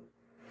you.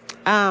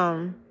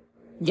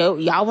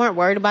 Y'all weren't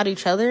worried about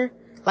each other.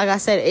 Like I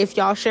said, if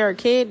y'all share a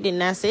kid, then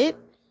that's it.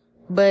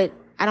 But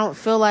I don't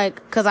feel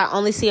like, cause I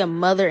only see a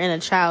mother and a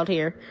child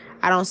here.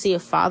 I don't see a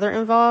father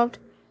involved.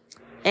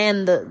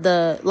 And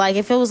like,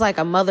 if it was like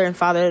a mother and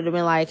father, it would have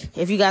been like,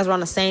 if you guys were on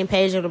the same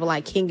page, it would have been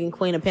like King and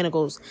Queen of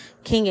Pentacles,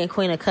 King and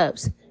Queen of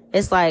Cups.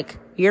 It's like,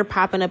 you're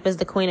popping up as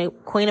the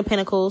Queen of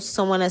Pentacles,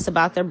 someone that's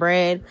about their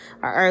bread,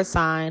 or earth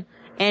sign,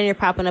 and you're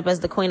popping up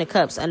as the Queen of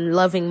Cups, a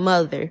loving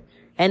mother.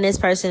 And this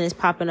person is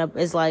popping up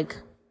as like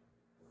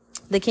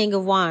the King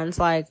of Wands,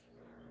 like,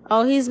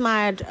 oh, he's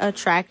my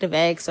attractive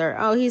ex, or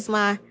oh, he's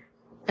my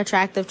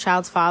attractive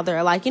child's father,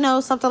 or like,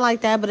 something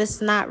like that. But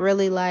it's not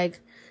really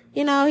like,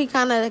 you know, he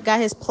kind of got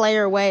his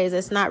player ways.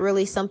 It's not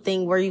really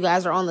something where you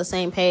guys are on the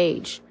same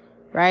page,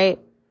 right?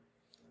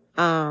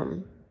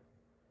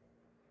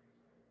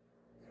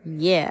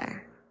 Yeah.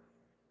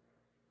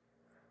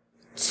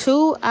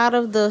 2 out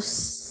of the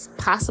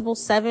possible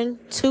 7,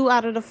 2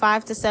 out of the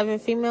 5 to 7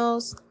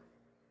 females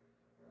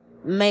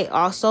may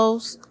also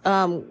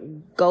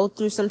go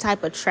through some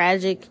type of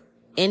tragic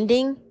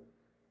ending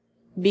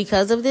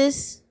because of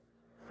this.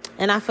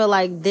 And I feel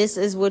like this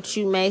is what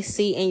you may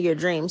see in your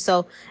dreams.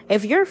 So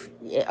if you're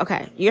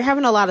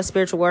having a lot of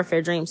spiritual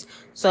warfare dreams.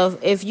 So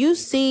if you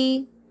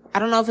see, I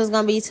don't know if it's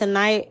going to be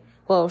tonight.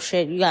 Well,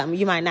 shit,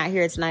 you might not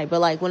hear it tonight,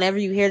 but like whenever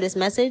you hear this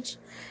message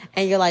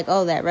and you're like,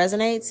 oh, that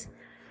resonates.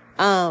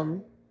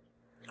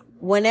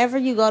 Whenever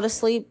you go to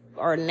sleep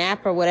or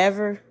nap or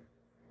whatever,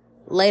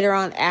 later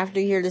on after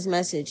you hear this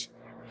message,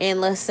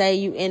 and let's say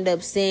you end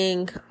up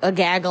seeing a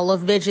gaggle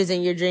of bitches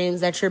in your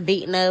dreams that you're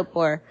beating up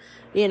or,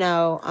 you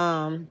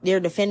know,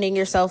 you're defending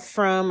yourself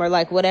from or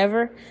like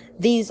whatever,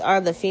 these are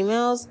the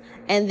females.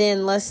 And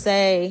then let's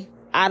say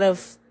out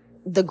of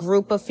the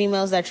group of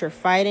females that you're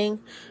fighting,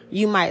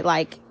 you might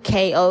like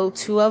KO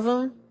 2 of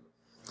them,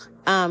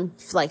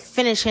 like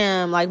finish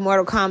him, like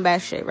Mortal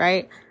Kombat shit,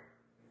 right?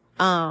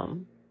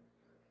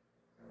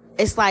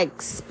 It's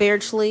like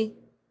spiritually,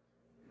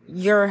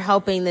 you're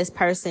helping this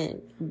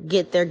person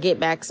get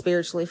back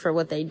spiritually for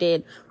what they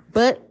did.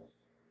 But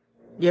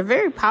you're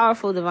very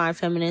powerful, divine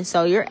feminine.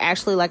 So you're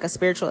actually like a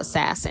spiritual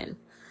assassin.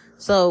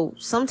 So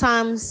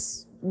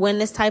sometimes when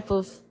this type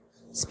of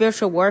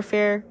spiritual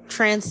warfare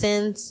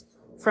transcends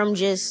from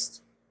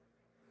just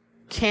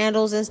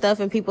candles and stuff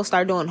and people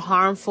start doing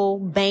harmful,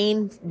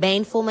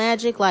 baneful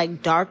magic,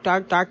 like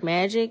dark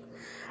magic,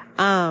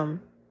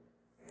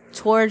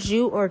 towards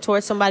you or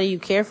towards somebody you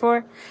care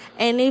for.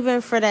 And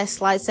even for that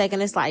slight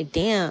second, it's like,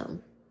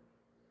 damn,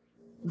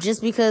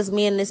 just because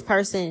me and this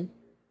person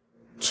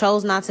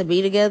chose not to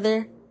be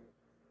together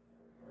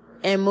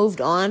and moved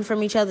on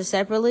from each other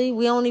separately,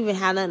 we don't even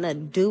have nothing to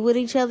do with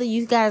each other.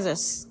 You guys are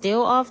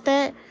still off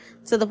that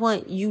to the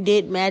point you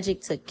did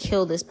magic to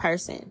kill this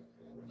person.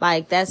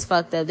 Like, that's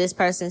fucked up. This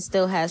person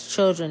still has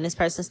children. This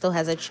person still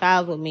has a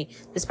child with me.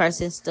 This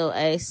person's still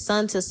a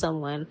son to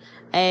someone,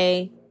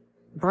 a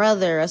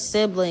brother, a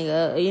sibling,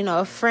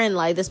 a friend.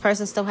 Like, this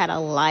person still had a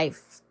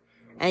life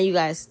and you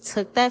guys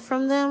took that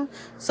from them.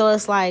 So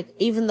it's like,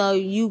 even though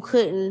you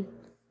couldn't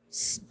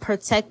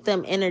protect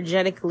them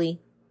energetically,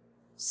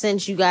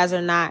 since you guys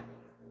are not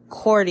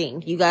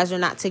courting, you guys are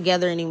not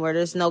together anymore,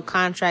 there's no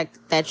contract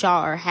that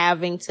y'all are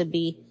having to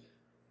be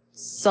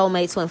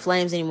soulmate twin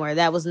flames anymore.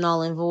 That was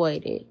null and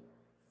voided.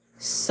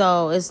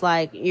 So it's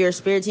like your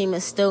spirit team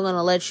is still going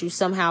to let you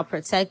somehow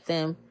protect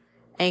them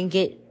and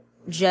get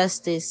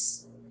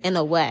justice in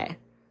a way.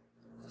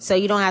 So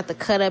you don't have to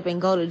cut up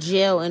and go to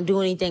jail and do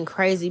anything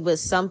crazy, but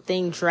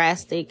something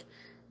drastic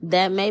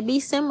that may be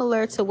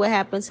similar to what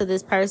happened to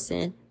this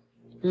person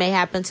may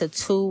happen to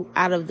 2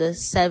 out of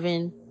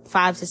the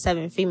 5 to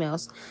 7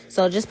 females.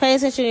 So just pay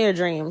attention to your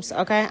dreams.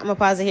 Okay. I'm going to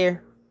pause it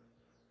here.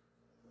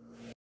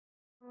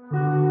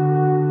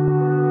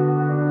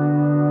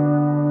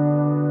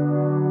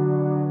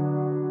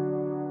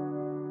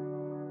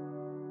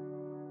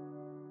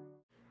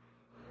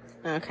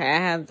 Okay, I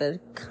have to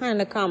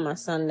kind of calm my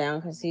son down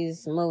because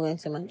he's moving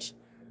too much,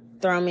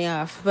 throwing me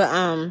off.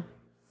 But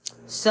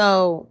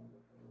so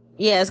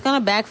yeah, it's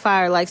gonna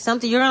backfire. Like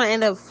something, you're gonna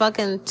end up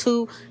fucking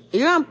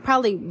you're gonna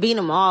probably beat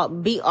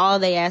all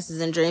they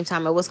asses in dream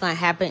time. And what's gonna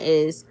happen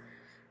is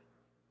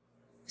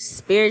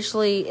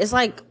spiritually, it's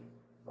like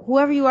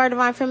whoever you are,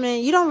 divine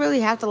feminine, you don't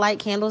really have to light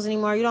candles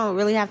anymore. You don't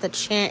really have to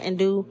chant and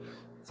do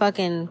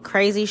fucking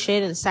crazy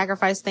shit and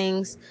sacrifice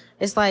things.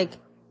 It's like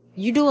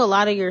you do a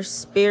lot of your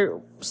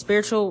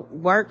spiritual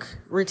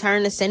work,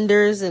 return to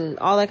senders and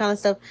all that kind of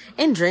stuff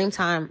in dream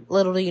time.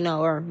 Little do you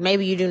know, or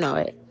maybe you do know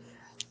it.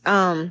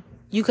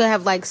 You could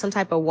have like some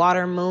type of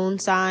water moon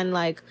sign,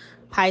 like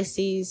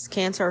Pisces,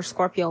 Cancer, or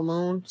Scorpio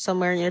moon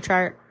somewhere in your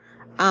chart,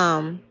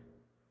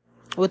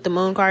 with the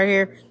moon card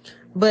here.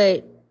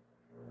 But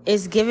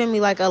it's giving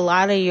me like a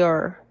lot of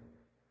your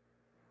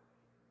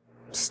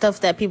stuff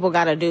that people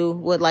gotta do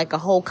with like a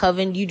whole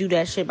coven. You do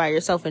that shit by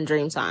yourself in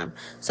dream time.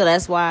 So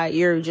that's why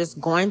you're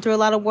just going through a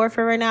lot of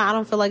warfare right now. I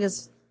don't feel like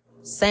it's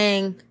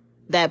saying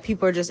that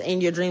people are just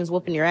in your dreams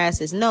whooping your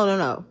asses.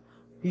 No.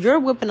 You're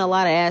whipping a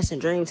lot of ass in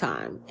dream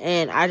time.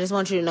 And I just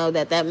want you to know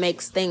that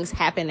makes things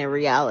happen in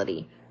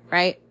reality,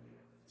 right?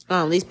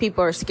 These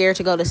people are scared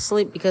to go to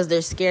sleep because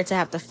they're scared to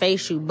have to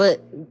face you.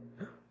 But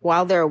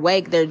while they're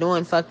awake, they're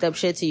doing fucked up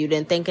shit to you,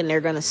 then thinking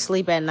they're gonna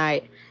sleep at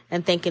night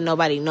and thinking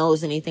nobody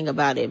knows anything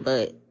about it.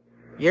 But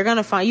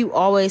you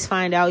always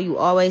find out, you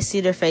always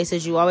see their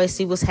faces, you always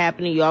see what's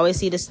happening, you always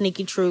see the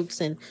sneaky troops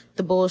and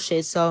the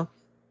bullshit. So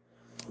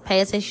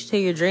pay attention to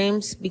your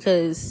dreams,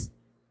 because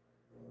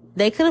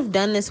they could have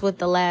done this with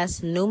the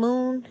last new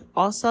moon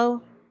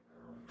also,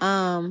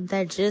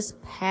 that just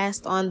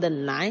passed on the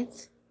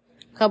 9th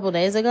a couple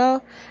days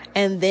ago.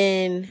 And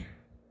then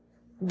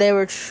they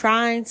were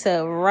trying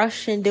to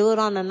rush and do it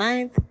on the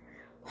 9th,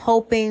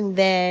 hoping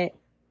that,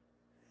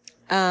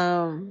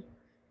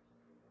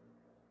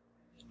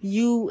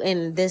 you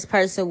and this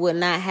person would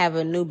not have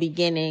a new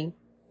beginning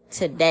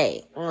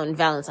today on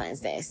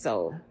Valentine's Day.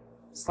 So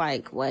it's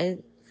like, what?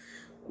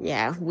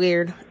 Yeah,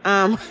 weird.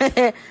 I'm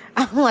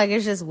like,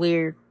 it's just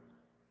weird.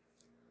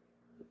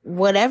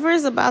 Whatever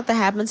is about to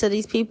happen to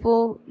these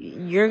people,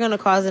 you're going to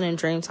cause it in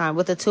dream time.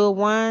 With the Two of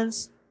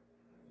Wands,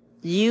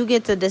 you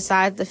get to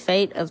decide the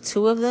fate of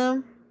two of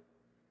them,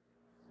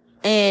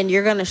 and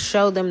you're going to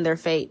show them their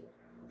fate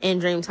in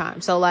dream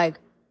time. So like,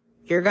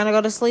 you're going to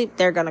go to sleep,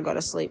 they're going to go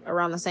to sleep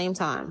around the same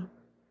time.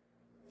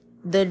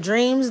 The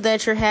dreams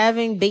that you're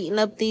having beating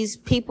up these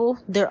people,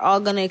 they're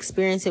all going to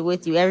experience it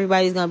with you.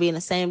 Everybody's going to be in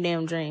the same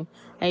damn dream.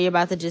 And you're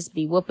about to just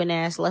be whooping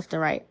ass left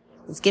and right.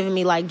 It's giving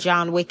me like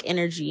John Wick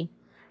energy.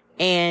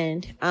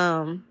 And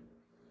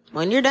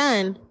when you're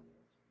done,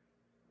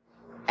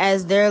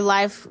 as their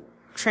life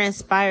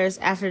transpires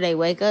after they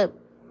wake up,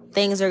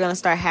 things are going to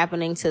start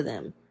happening to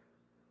them.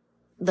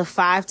 The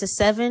 5 to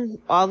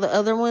 7, all the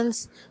other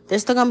ones, they're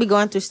still going to be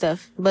going through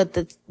stuff.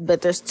 But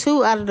there's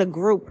 2 out of the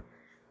group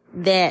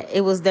that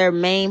it was their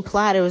main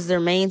plot, it was their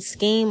main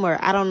scheme, or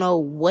I don't know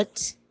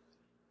what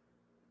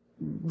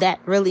that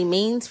really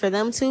means for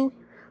them to,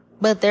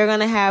 but they're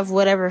gonna have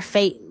whatever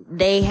fate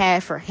they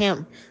had for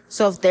him.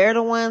 So if they're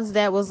the ones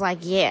that was like,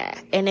 yeah,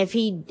 and if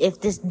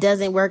this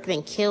doesn't work,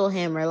 then kill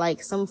him, or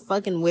like some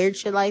fucking weird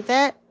shit like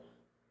that,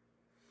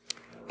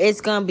 it's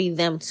gonna be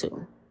them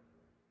too.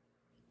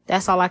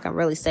 That's all I can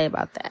really say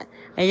about that.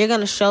 And you're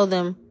gonna show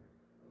them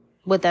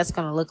what that's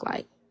gonna look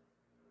like.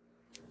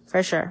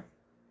 For sure.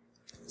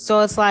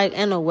 So it's like,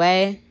 in a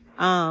way,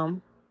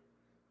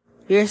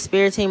 your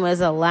spirit team is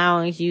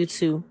allowing you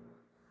to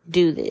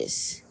do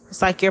this.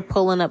 It's like you're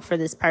pulling up for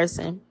this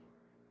person.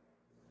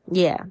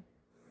 Yeah.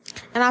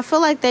 And I feel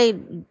like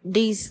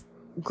these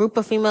group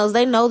of females,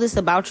 they know this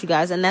about you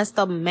guys. And that's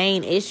the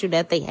main issue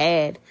that they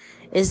had.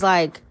 It's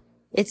like,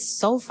 it's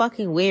so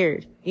fucking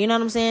weird. You know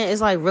what I'm saying?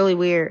 It's like really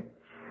weird.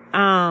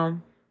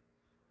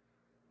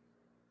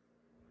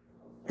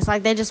 It's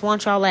like they just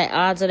want y'all at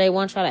odds, or they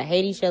want y'all to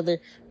hate each other.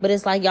 But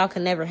it's like y'all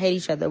can never hate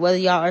each other. Whether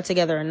y'all are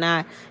together or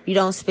not, you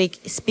don't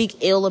speak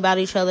ill about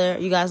each other.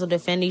 You guys will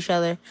defend each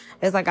other.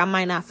 It's like, I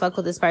might not fuck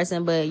with this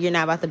person, but you're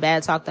not about to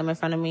bad talk them in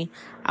front of me.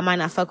 I might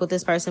not fuck with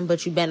this person,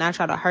 but you better not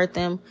try to hurt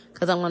them,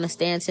 because I'm going to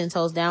stand 10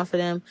 toes down for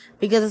them.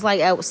 Because it's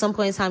like, at some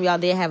point in time, y'all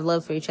did have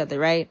love for each other,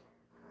 right?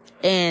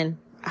 And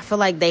I feel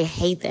like they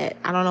hate that.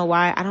 I don't know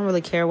why. I don't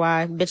really care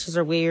why. Bitches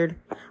are weird.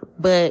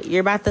 But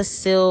you're about to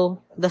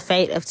seal the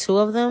fate of 2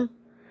 of them.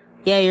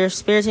 Yeah, your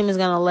spirit team is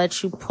going to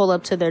let you pull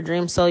up to their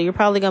dreams. So you're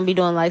probably going to be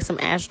doing like some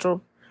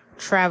astral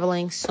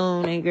traveling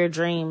soon in your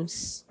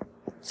dreams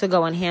to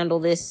go and handle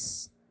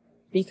this,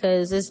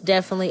 because it's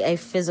definitely a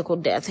physical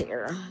death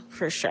here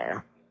for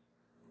sure.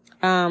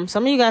 Some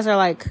of you guys are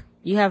like,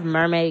 you have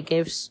mermaid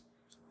gifts.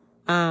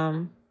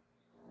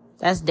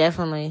 That's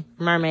definitely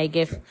mermaid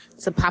gift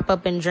to pop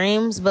up in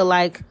dreams, but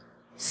like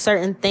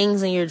certain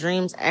things in your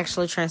dreams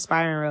actually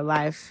transpire in real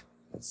life.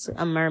 It's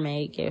a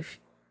mermaid gift.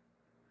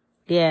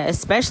 Yeah,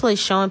 especially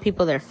showing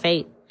people their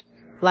fate.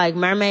 Like,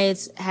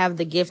 mermaids have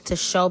the gift to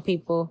show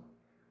people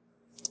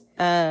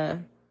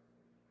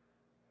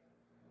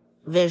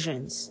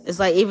visions. It's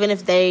like, even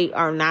if they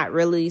are not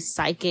really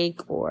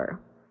psychic or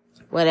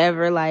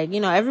whatever, like, you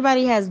know,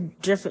 everybody has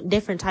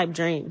different type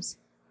dreams.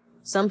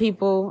 Some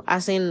people, I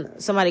seen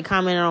somebody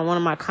commented on one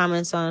of my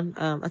comments on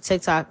a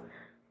TikTok,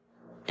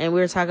 and we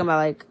were talking about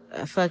like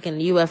a fucking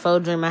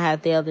UFO dream I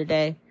had the other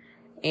day,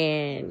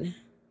 and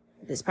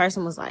this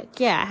person was like,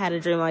 yeah, I had a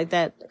dream like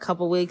that a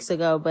couple weeks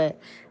ago, but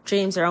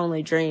dreams are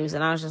only dreams.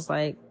 And I was just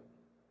like,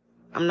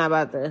 I'm not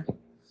about to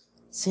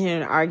sit here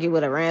and argue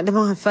with a random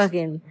on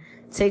fucking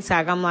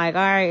TikTok. I'm like,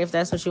 all right, if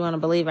that's what you want to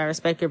believe, I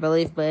respect your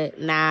belief,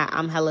 but nah,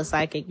 I'm hella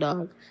psychic,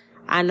 dog.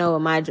 I know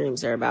what my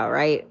dreams are about,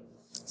 right?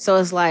 So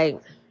it's like,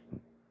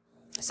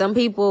 some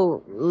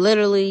people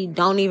literally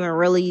don't even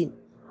really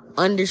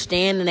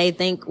understand, and they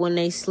think when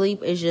they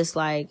sleep, it's just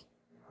like,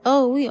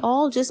 oh, we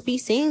all just be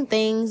seeing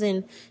things,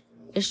 and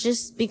it's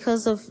just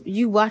because of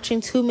you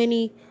watching too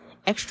many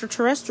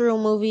extraterrestrial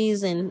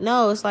movies. And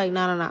no, it's like,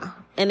 no.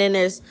 And then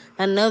there's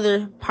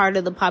another part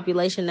of the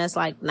population that's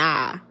like,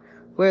 nah,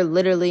 we're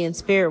literally in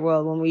spirit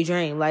world when we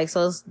dream. Like,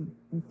 so it's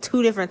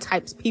 2 different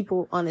types of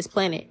people on this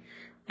planet.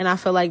 And I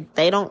feel like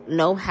they don't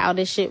know how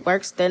this shit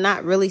works. They're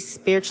not really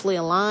spiritually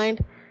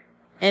aligned,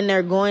 and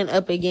they're going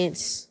up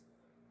against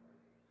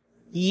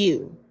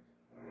you.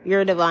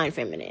 You're a divine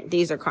feminine.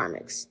 These are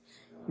karmics.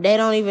 They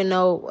don't even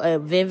know a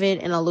vivid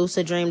and a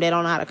lucid dream. They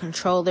don't know how to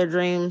control their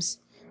dreams.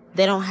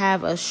 They don't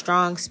have a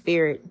strong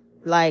spirit.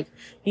 Like,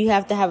 you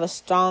have to have a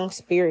strong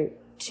spirit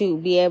to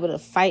be able to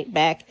fight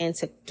back and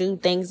to do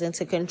things and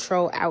to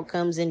control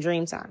outcomes in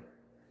dream time.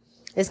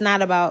 It's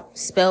not about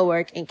spell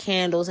work and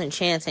candles and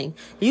chanting.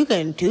 You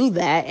can do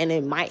that, and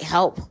it might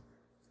help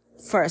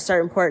for a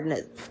certain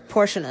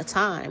portion of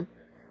time.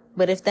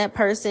 But if that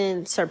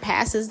person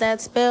surpasses that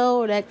spell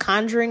or that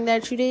conjuring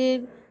that you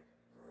did,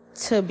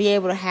 to be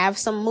able to have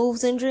some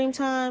moves in dream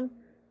time,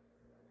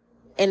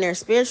 and their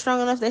spirit strong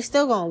enough, they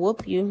still gonna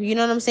whoop you. You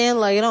know what I'm saying?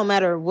 Like, it don't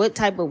matter what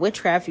type of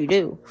witchcraft you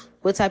do,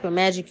 what type of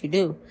magic you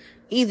do.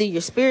 either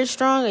you're spirit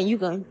strong and you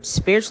can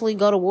spiritually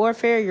go to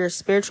warfare, you're a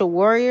spiritual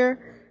warrior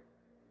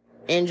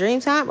in dream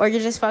time, or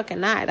you're just fucking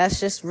not. That's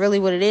just really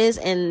what it is.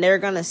 And they're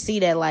gonna see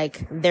that,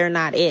 like, they're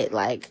not it.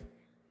 Like,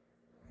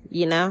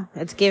 you know,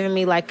 it's giving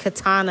me like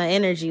katana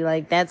energy.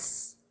 Like,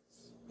 that's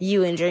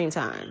you in dream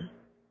time.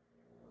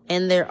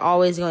 And they're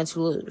always going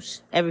to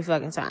lose every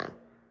fucking time.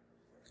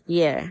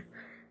 Yeah.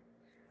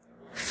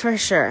 For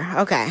sure.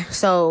 Okay.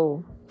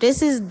 So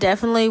this is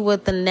definitely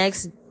what the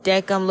next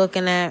deck I'm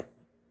looking at.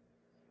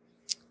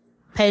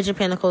 Page of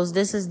Pentacles.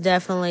 This is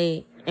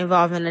definitely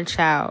involving a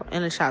child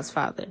and a child's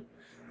father.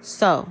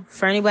 So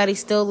for anybody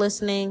still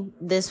listening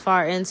this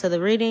far into the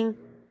reading,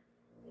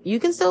 you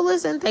can still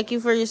listen. Thank you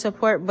for your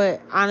support.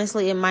 But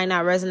honestly, it might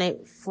not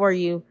resonate for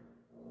you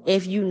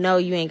if you know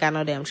you ain't got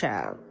no damn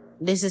child.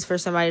 This is for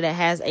somebody that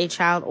has a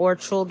child or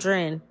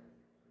children.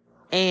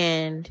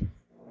 And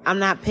I'm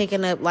not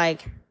picking up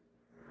like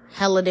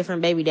hella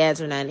different baby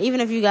dads or nothing. Even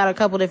if you got a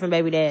couple different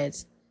baby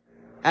dads.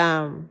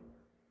 I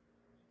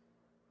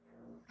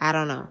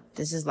don't know.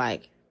 This is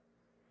like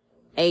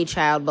a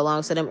child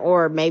belongs to them,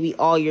 or maybe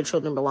all your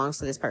children belongs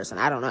to this person.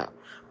 I don't know.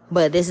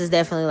 But this is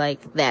definitely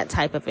like that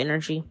type of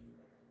energy.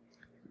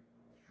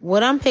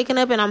 What I'm picking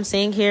up and I'm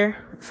seeing here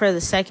for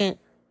the second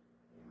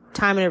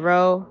time in a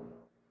row,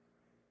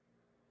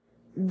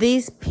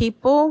 these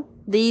people,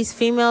 these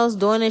females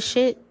doing this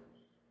shit,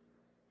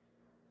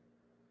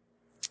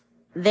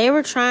 they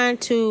were trying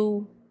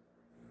to,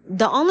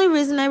 the only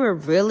reason they were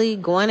really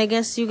going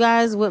against you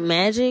guys with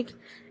magic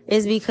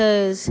is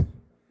because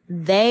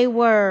they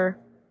were,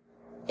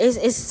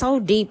 it's so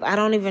deep. I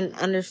don't even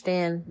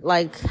understand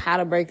like how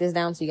to break this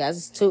down to you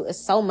guys.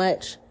 It's so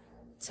much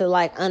to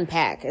like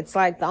unpack. It's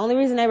like the only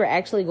reason they were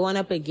actually going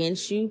up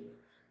against you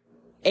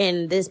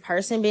and this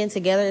person being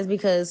together is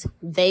because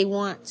they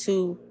want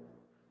to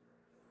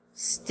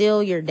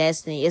steal your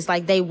destiny. It's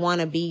like they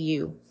want to be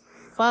you.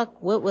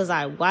 Fuck, what was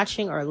I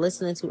watching or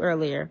listening to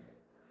earlier?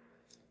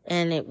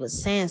 And it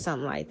was saying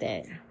something like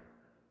that.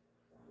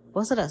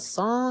 Was it a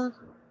song?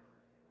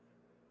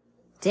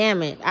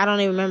 Damn it, I don't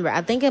even remember.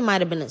 I think it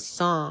might have been a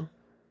song.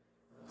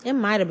 It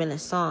might have been a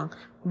song.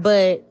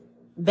 But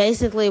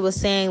basically it was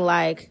saying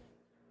like,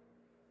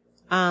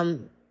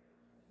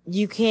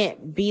 you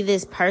can't be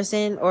this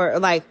person, or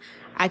like,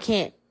 I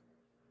can't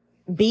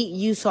beat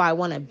you, so I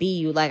want to be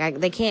you. Like,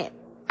 they can't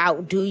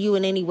outdo you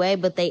in any way,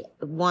 but they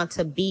want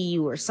to be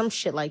you, or some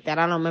shit like that.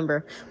 I don't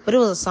remember, but it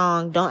was a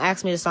song. Don't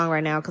ask me the song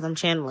right now because I'm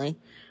channeling.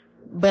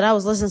 But I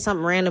was listening to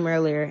something random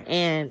earlier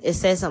and it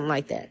said something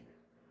like that.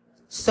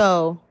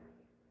 So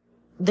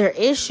their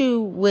issue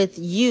with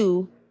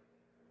you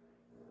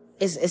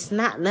is it's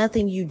not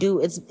nothing you do.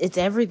 It's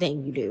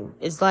everything you do.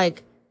 It's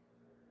like,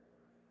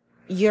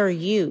 you're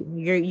you.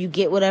 You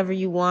get whatever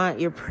you want.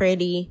 You're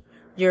pretty.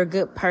 You're a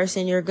good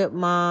person. You're a good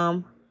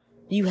mom.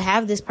 You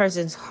have this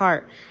person's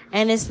heart.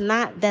 And it's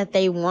not that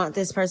they want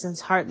this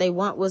person's heart. They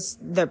want what's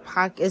their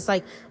pocket. It's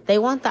like they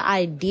want the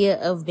idea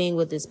of being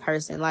with this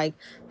person. Like,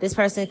 this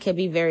person could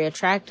be very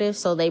attractive,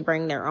 so they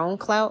bring their own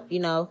clout. You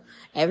know,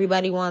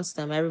 everybody wants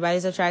them.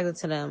 Everybody's attracted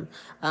to them.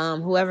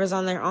 Whoever's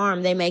on their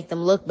arm, they make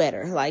them look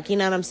better. Like, you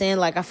know what I'm saying?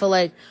 Like, I feel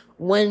like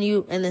when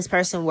you and this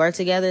person work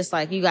together, it's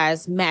like you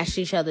guys matched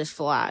each other's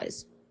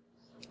flaws.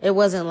 It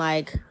wasn't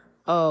like,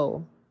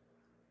 oh,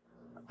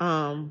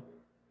 I'm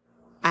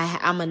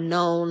a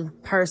known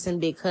person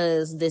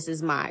because this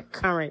is my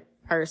current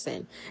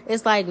person.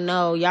 It's like,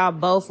 no, y'all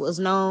both was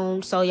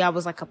known, so y'all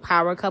was like a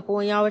power couple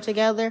when y'all were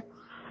together.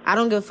 I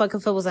don't give a fuck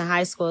if it was in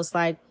high school. It's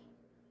like,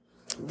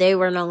 they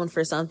were known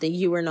for something,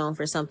 you were known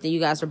for something. You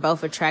guys were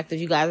both attractive,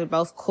 you guys were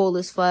both cool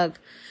as fuck,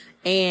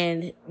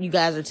 and you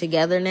guys are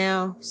together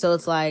now. So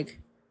it's like,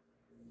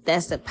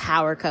 that's a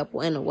power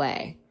couple in a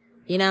way,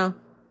 you know?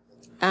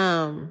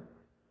 And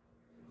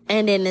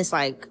then it's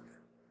like,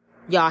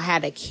 y'all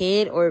had a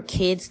kid or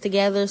kids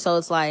together. So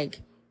it's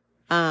like,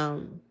 now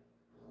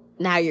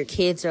your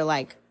kids are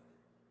like,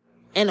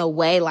 in a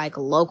way, like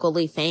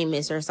locally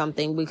famous or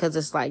something, because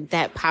it's like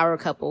that power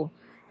couple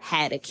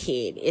had a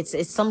kid.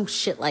 It's some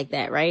shit like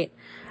that, right?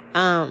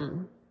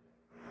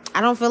 I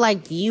don't feel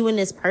like you and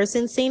this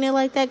person seen it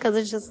like that, cause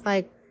it's just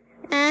like,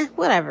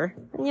 whatever.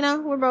 You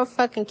know, we're both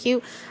fucking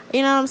cute.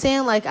 You know what I'm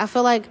saying? Like, I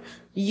feel like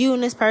you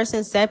and this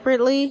person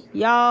separately,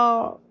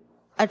 y'all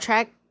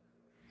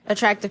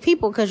attractive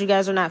people because you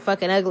guys are not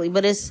fucking ugly,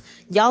 but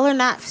y'all are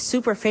not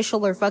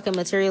superficial or fucking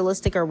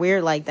materialistic or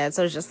weird like that.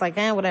 So it's just like,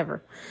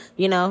 whatever.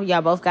 You know,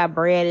 y'all both got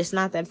bread. It's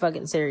not that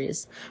fucking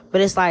serious.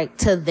 But it's like,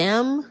 to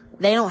them,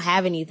 they don't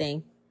have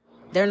anything.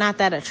 They're not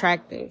that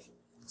attractive.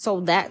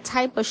 So that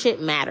type of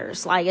shit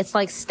matters. Like, it's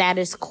like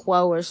status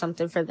quo or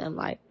something for them.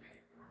 Like,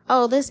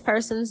 oh, this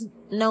person's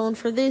known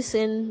for this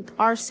in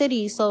our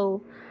city,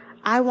 so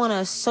I want to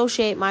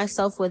associate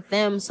myself with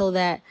them so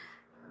that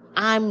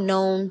I'm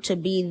known to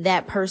be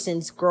that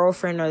person's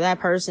girlfriend or that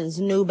person's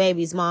new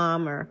baby's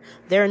mom or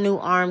their new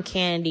arm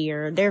candy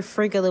or their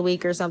freak of the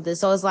week or something.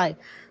 So it's like,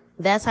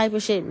 that type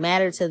of shit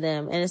mattered to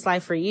them. And it's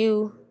like, for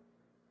you,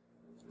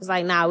 it's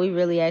like, nah, we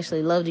really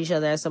actually loved each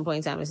other at some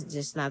point in time. It's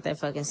just not that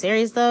fucking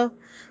serious though.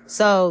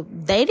 So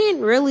they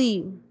didn't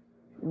really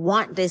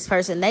want this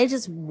person. They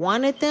just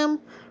wanted them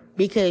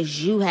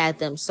because you had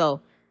them.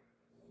 So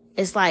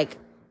it's like,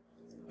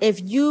 if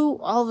you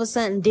all of a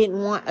sudden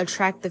didn't want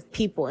attractive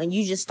people and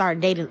you just start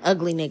dating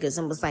ugly niggas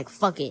and was like,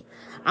 fuck it,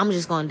 I'm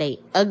just gonna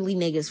date ugly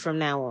niggas from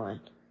now on.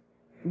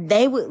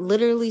 They would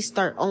literally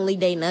start only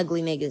dating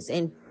ugly niggas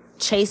and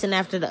chasing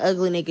after the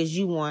ugly niggas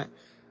you want.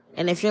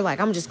 And if you're like,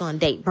 I'm just gonna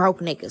date broke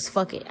niggas,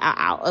 fuck it,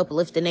 I'll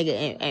uplift the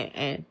nigga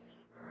and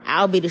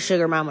I'll be the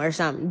sugar mama or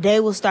something. They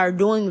will start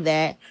doing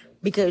that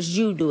because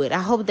you do it. I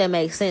hope that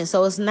makes sense.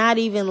 So it's not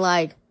even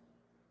like,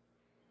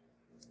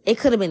 it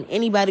could have been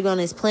anybody on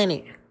this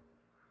planet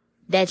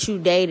that you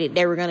dated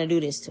they were gonna do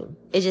this to.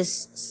 It's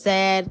just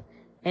sad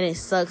and it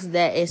sucks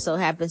that it so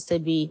happens to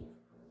be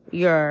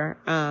your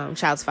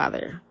child's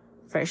father,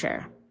 for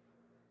sure.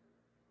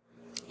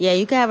 Yeah,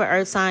 you could have an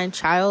earth sign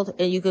child,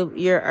 and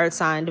your earth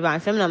sign divine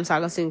feminine, I'm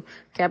talking to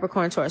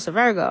Capricorn, Taurus, or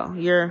Virgo.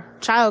 Your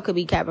child could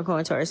be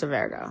Capricorn, Taurus, or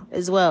Virgo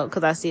as well,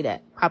 because I see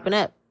that popping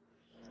up.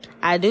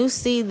 I do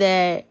see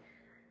that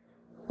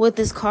with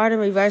this card in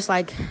reverse,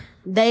 like,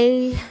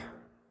 they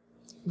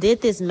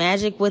did this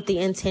magic with the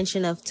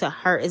intention of to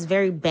hurt. It's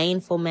very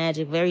baneful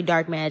magic, very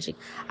dark magic.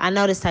 I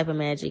know this type of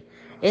magic.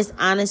 It's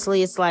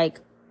honestly, it's like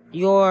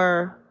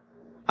that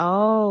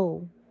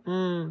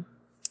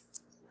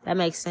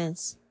makes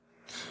sense.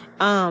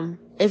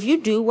 If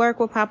you do work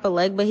with Papa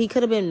Legba, he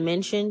could have been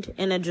mentioned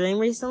in a dream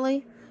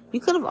recently. You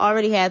could have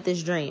already had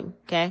this dream,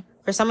 okay?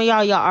 For some of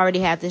y'all already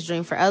had this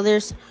dream. For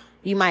others,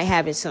 you might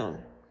have it soon.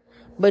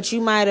 But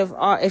you might have,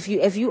 if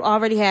you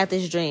already had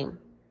this dream,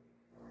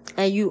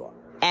 and you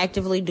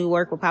actively do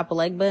work with Papa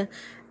Legba,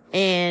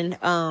 and,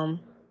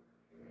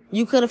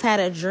 you could have had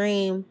a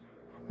dream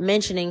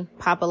mentioning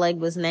Papa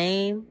Legba's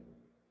name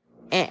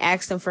and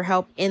asked him for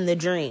help in the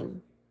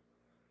dream.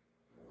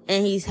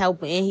 And he's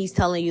helping, and he's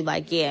telling you,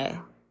 like,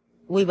 yeah,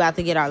 we about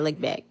to get our lick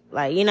back.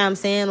 Like, you know what I'm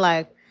saying?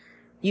 Like,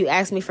 you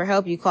asked me for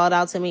help, you called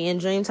out to me in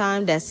dream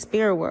time, that's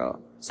spirit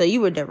world. So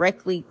you were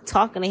directly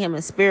talking to him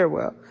in spirit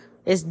world.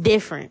 It's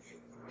different.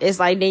 It's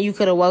like, then you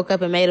could have woke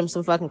up and made him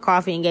some fucking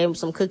coffee and gave him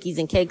some cookies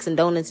and cakes and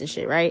donuts and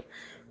shit, right?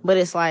 But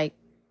it's like,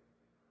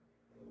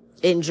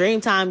 in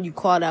dream time, you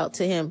called out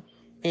to him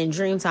in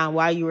dream time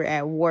while you were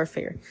at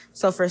warfare.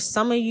 So for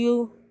some of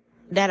you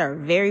that are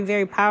very,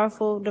 very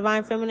powerful,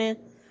 divine feminine,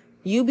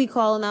 you be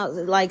calling out,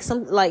 like,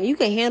 you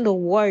can handle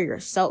war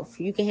yourself.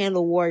 You can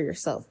handle war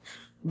yourself.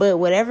 But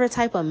whatever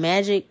type of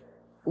magic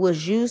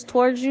was used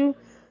towards you,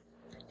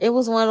 it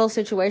was one of those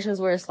situations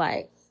where it's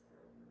like,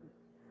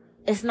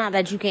 it's not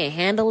that you can't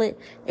handle it.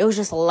 It was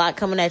just a lot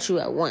coming at you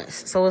at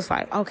once. So it's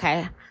like,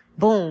 okay,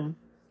 boom.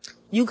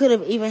 You could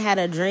have even had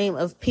a dream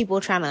of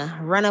people trying to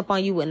run up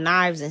on you with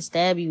knives and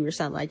stab you or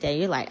something like that.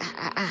 You're like,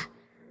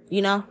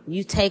 you know,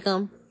 you take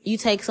some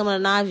of the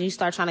knives, you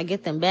start trying to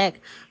get them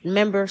back.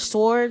 Remember,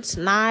 swords,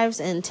 knives,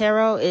 and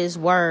tarot is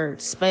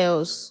words,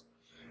 spells.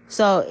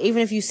 So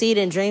even if you see it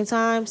in dream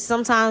time,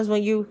 sometimes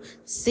when you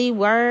see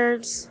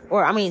words,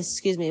 when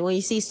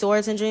you see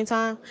swords in dream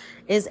time,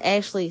 it's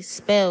actually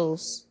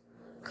spells.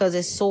 Cause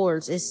it's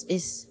swords,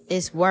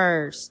 it's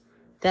words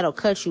that'll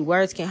cut you.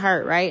 Words can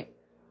hurt, right?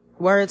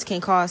 Words can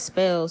cause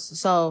spells.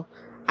 So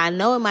I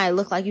know it might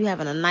look like you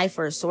having a knife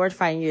or a sword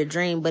fight in your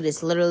dream, but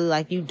it's literally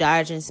like you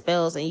dodging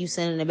spells and you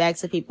sending it back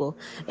to people.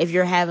 If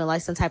you're having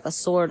like some type of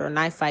sword or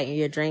knife fight in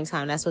your dream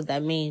time, that's what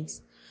that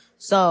means.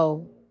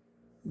 So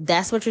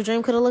that's what your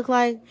dream could have looked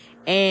like.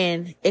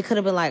 And it could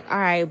have been like, all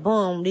right,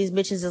 boom, these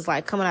bitches is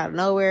like coming out of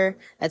nowhere,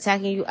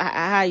 attacking you.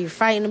 How you're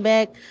fighting them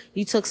back.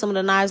 You took some of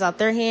the knives out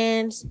their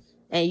hands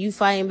and you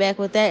fighting back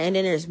with that. And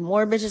then there's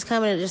more bitches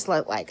coming and just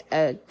like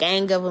a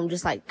gang of them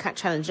just like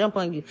trying to jump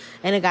on you.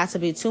 And it got to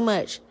be too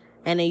much.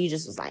 And then you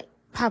just was like,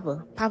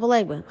 Papa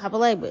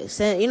Legba.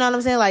 So, you know what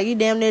I'm saying? Like, you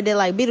damn near did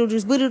like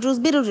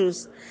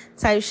Beetlejuice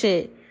type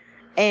shit.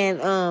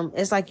 And,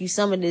 it's like you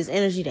summoned this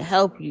energy to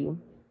help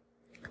you.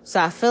 So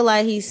I feel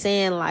like he's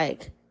saying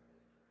like,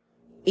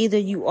 either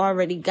you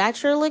already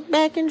got your lick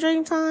back in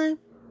dream time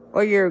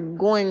or you're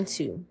going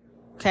to.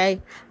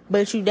 Okay.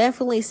 But you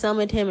definitely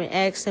summoned him and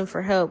asked him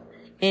for help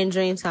in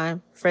dream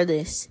time for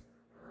this.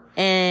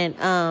 And,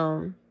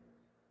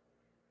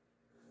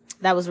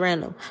 that was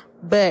random,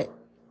 but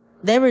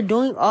they were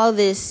doing all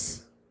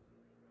this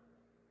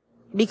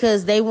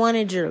because they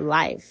wanted your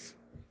life.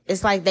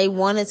 It's like they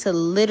wanted to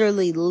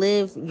literally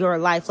live your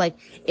life. Like,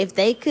 if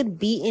they could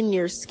be in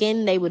your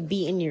skin, they would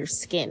be in your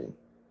skin.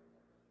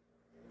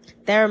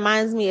 That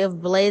reminds me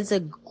of Blades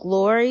of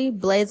Glory,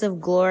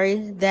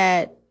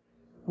 that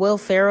Will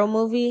Ferrell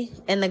movie,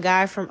 and the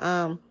guy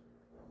from,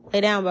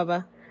 Lay Down,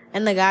 Bubba,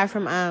 and the guy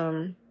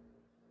from,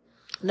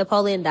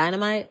 Napoleon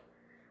Dynamite.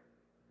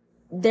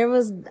 I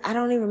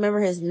don't even remember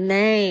his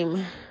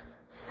name.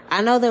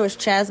 I know there was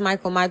Chaz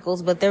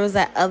Michaels, but there was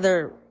that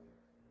other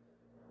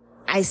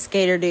ice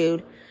skater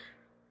dude.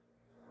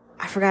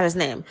 I forgot his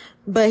name,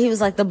 but he was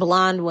like the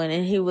blonde one,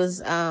 and he was,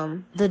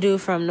 the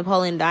dude from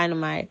Napoleon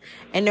Dynamite.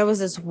 And there was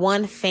this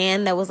one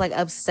fan that was like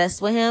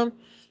obsessed with him.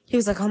 He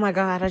was like, oh my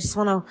God, I just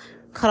want to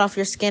cut off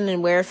your skin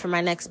and wear it for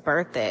my next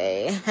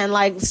birthday. And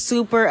like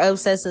super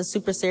obsessed and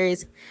super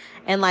serious.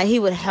 And like he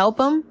would help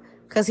him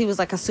cause he was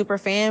like a super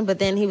fan, but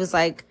then he was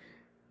like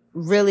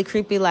really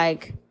creepy.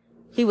 Like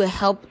he would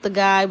help the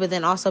guy, but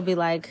then also be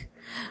like,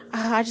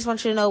 I just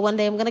want you to know one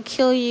day I'm going to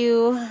kill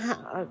you.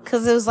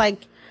 Cause it was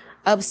like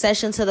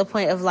obsession to the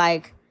point of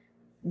like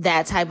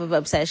that type of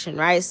obsession.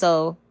 Right.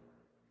 So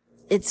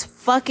it's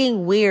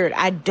fucking weird.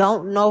 I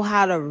don't know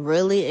how to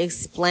really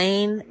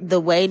explain the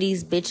way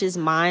these bitches'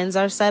 minds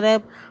are set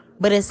up,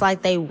 but it's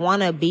like they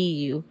want to be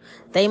you.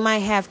 They might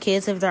have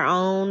kids of their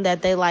own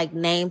that they like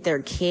named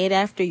their kid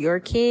after your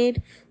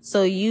kid.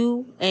 So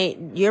you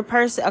and your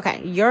person,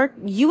 okay,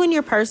 you and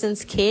your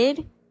person's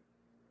kid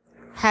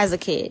has a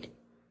kid.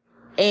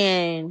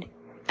 And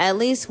at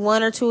least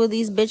one or two of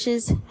these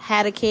bitches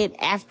had a kid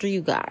after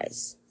you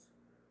guys.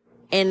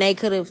 And they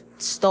could have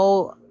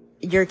stole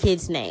your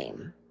kid's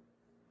name.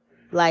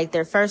 Like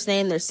their first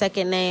name, their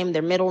second name,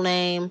 their middle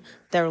name,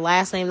 their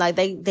last name. Like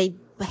they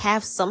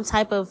have some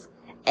type of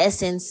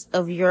essence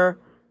of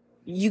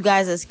you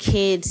guys as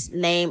kids'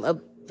 name.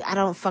 I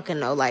don't fucking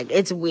know. Like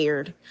it's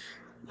weird.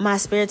 My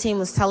spirit team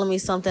was telling me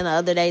something the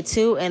other day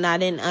too, and I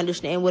didn't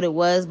understand what it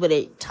was, but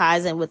it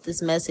ties in with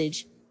this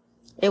message.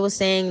 It was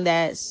saying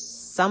that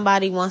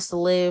somebody wants to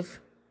live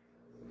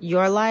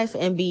your life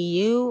and be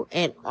you,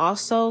 and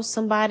also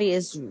somebody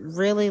is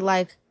really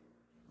like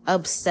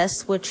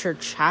obsessed with your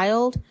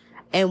child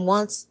and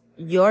wants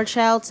your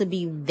child to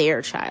be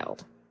their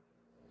child.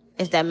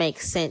 If that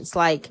makes sense.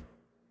 Like,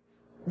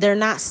 they're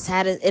not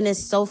satisfied, and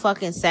it's so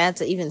fucking sad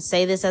to even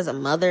say this as a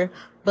mother,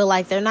 but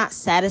like, they're not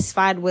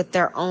satisfied with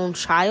their own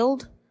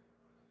child.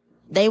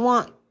 They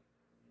want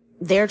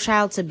their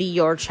child to be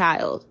your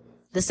child.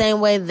 The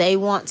same way they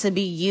want to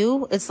be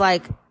you. It's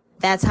like,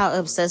 that's how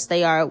obsessed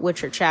they are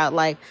with your child.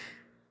 Like,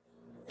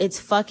 it's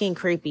fucking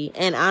creepy.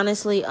 And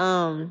honestly,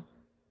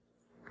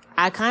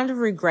 I kind of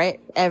regret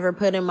ever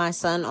putting my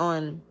son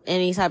on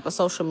any type of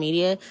social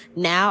media.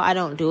 Now I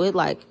don't do it.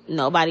 Like,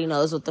 nobody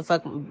knows what the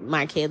fuck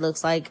my kid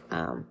looks like.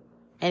 And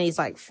he's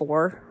like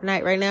 4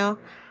 right now.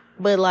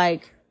 But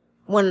like,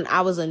 when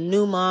I was a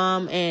new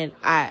mom and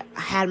I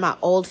had my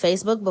old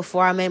Facebook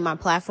before I made my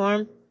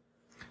platform,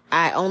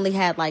 I only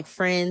had like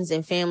friends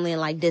and family and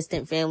like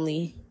distant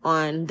family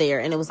on there.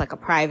 And it was like a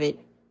private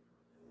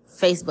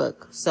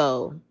Facebook.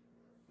 So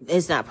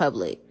it's not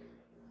public.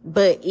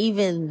 But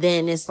even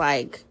then, it's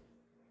like,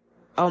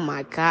 oh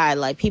my God,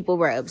 like people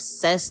were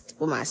obsessed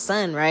with my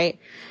son, right?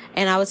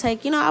 And I would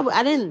take,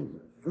 I didn't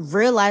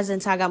realize it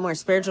until I got more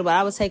spiritual, but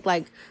I would take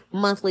like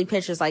monthly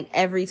pictures, like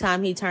every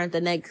time he turned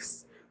the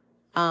next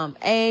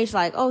age,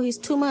 like, oh, he's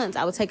 2 months,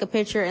 I would take a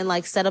picture and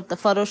like set up the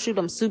photo shoot.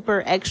 I'm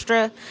super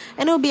extra,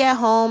 and it would be at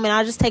home, and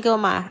I'll just take it with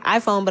my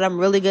iPhone, but I'm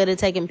really good at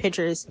taking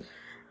pictures.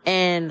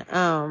 And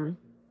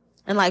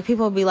like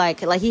people would be like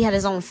he had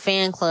his own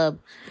fan club,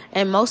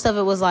 and most of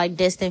it was like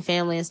distant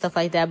family and stuff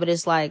like that. But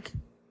it's like,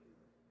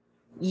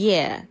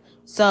 yeah.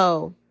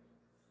 So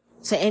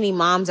to any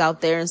moms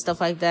out there and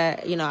stuff like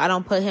that, I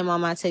don't put him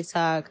on my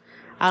TikTok.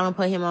 I don't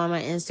put him on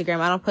my Instagram.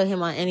 I don't put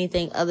him on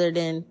anything other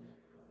than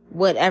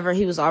whatever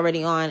he was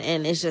already on.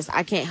 And it's just,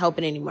 I can't help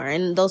it anymore.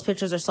 And those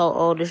pictures are so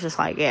old. It's just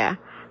like, yeah.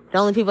 The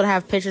only people that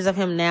have pictures of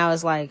him now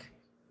is like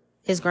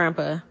his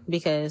grandpa,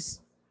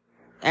 because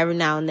every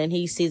now and then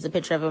he sees a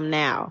picture of him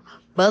now.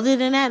 But other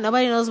than that,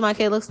 nobody knows what my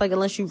kid looks like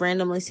unless you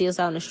randomly see us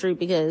out in the street,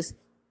 because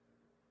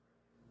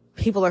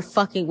people are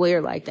fucking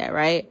weird like that,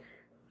 right?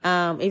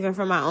 Even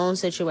from my own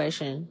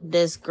situation,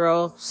 this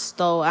girl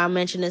stole, I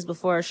mentioned this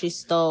before, she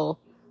stole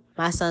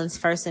my son's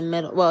first and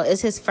middle, well,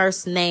 it's his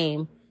first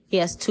name. He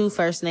has 2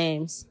 first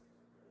names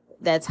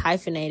that's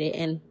hyphenated,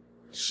 and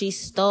she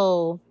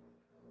stole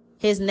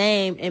his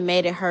name and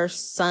made it her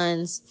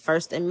son's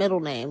first and middle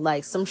name,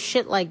 like some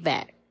shit like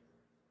that.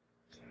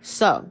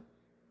 So,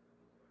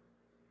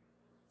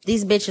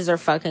 these bitches are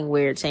fucking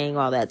weird, saying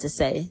all that to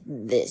say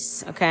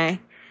this, okay?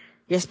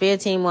 Your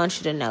spirit team wants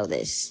you to know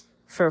this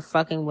for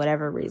fucking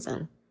whatever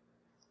reason.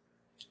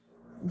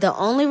 The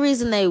only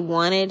reason they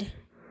wanted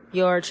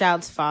your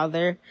child's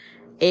father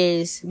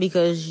is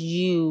because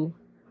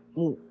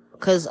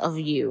of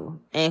you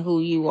and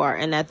who you are,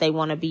 and that they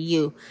want to be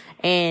you.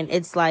 And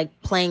it's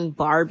like playing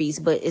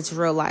Barbies, but it's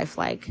real life.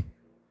 Like,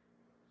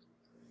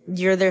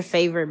 you're their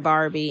favorite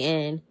Barbie,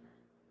 and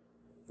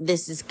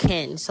this is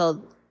Ken.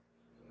 So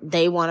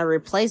they want to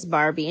replace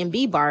Barbie and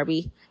be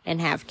Barbie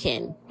and have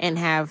Ken and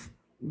have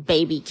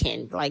baby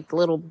Ken, like the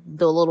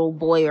little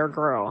boy or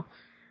girl.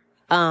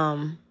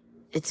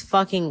 It's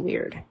fucking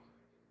weird.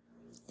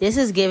 This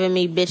is giving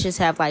me bitches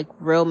have like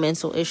real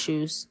mental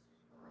issues.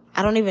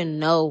 I don't even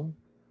know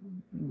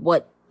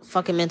what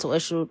fucking mental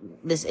issue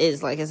this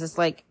is. Like, is this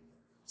like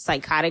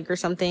psychotic or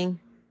something?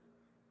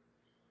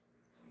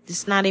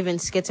 It's not even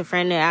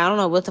schizophrenic. I don't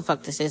know what the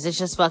fuck this is. It's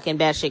just fucking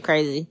batshit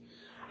crazy.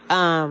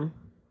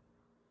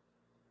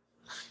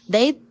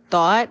 They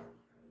thought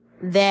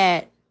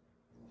that,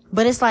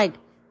 but it's like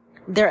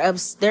they're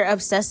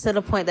obsessed to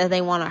the point that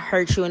they want to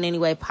hurt you in any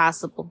way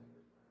possible.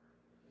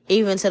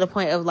 Even to the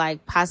point of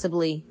like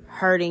possibly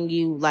hurting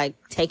you, like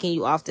taking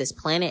you off this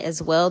planet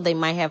as well. They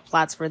might have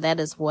plots for that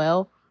as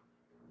well.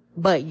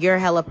 But you're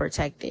hella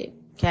protected,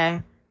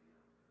 okay?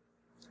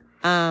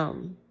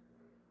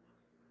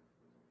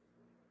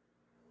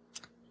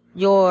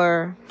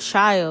 your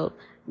child.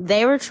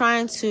 They were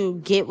trying to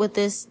get with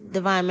this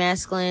divine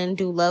masculine,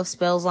 do love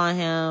spells on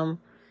him,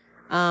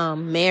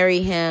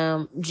 marry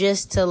him,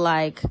 just to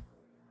like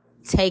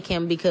take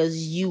him because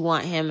you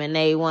want him and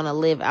they want to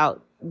live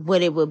out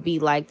what it would be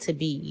like to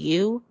be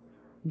you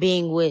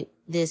being with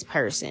this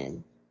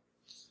person.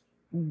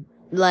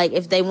 Like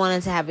if they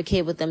wanted to have a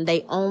kid with them,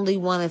 they only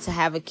wanted to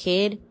have a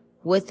kid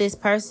with this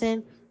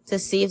person to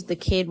see if the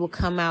kid will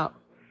come out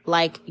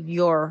like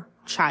your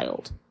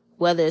child,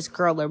 whether it's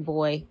girl or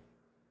boy.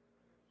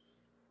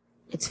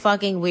 It's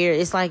fucking weird.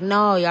 It's like,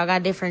 no, y'all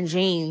got different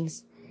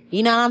genes.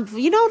 You know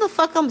what the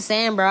fuck I'm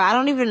saying, bro? I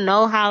don't even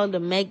know how to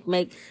make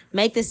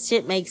this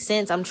shit make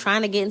sense. I'm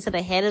trying to get into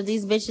the head of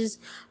these bitches,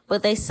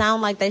 but they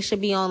sound like they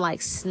should be on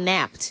like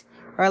Snapped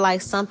or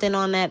like something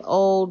on that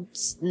old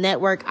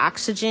network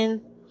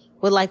Oxygen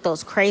with like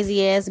those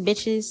crazy ass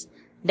bitches.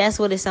 That's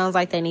what it sounds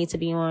like they need to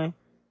be on.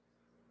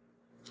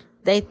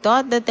 They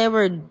thought that they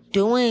were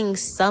doing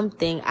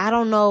something. I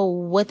don't know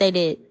what they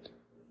did,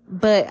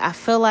 but I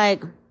feel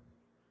like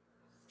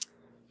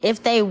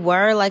if they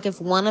were, like if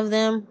one of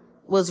them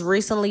was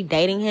recently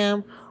dating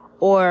him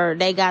or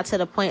they got to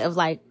the point of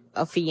like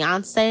a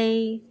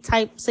fiance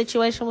type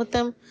situation with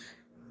them,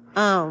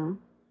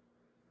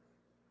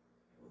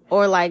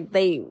 or like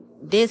they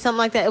did something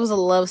like that, it was a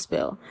love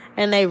spell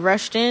and they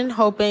rushed in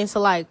hoping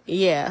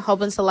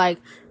to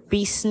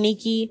be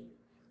sneaky,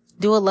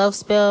 do a love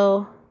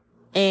spell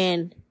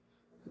and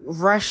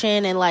rush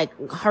in and like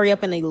hurry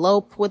up and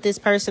elope with this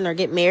person or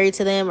get married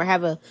to them or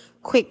have a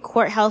quick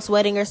courthouse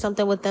wedding or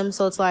something with them.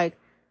 So it's like,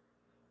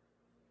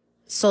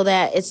 so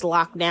that it's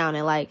locked down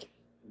and like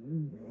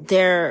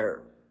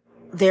they're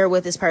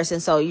with this person.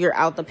 So you're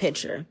out the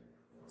picture.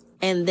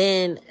 And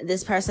then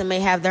this person may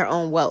have their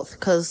own wealth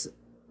because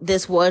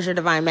this was your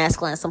divine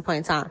masculine at some point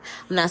in time.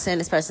 I'm not saying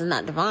this person's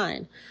not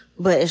divine,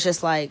 but it's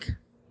just like,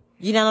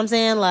 you know what I'm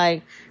saying?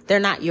 Like they're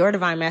not your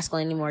divine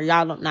masculine anymore.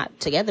 Y'all not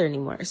together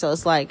anymore. So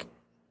it's like,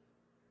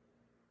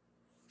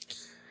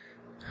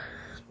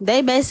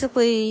 they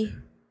basically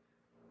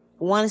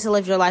wanted to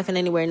live your life in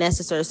any way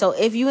necessary. So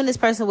if you and this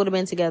person would have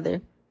been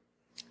together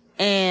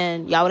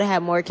and y'all would have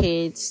had more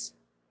kids,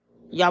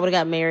 y'all would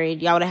have got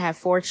married, y'all would have had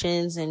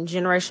fortunes and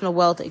generational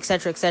wealth,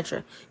 etc.,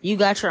 etc. You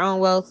got your own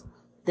wealth.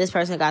 This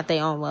person got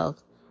their own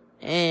wealth.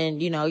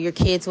 And, your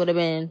kids would have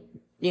been,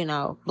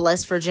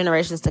 blessed for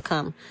generations to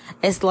come.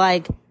 It's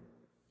like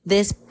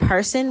this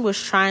person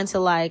was trying to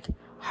like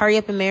hurry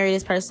up and marry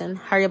this person,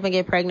 hurry up and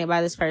get pregnant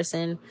by this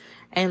person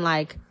and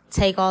like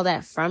take all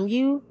that from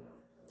you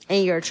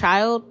and your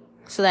child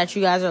so that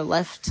you guys are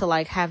left to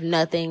like have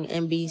nothing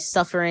and be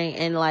suffering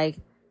and like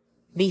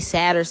be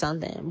sad or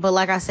something. But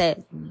like I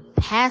said,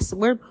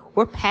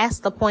 we're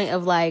past the point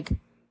of like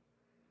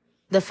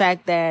the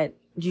fact that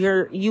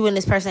you and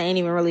this person ain't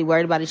even really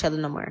worried about each other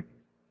no more.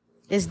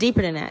 It's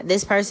deeper than that.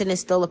 This person is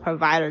still a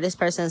provider. This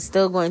person is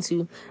still going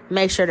to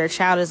make sure their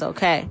child is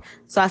okay.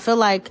 So I feel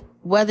like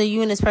whether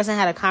you and this person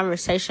had a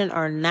conversation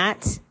or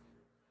not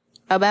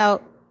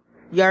about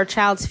your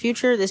child's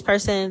future, this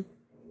person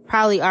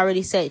probably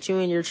already set you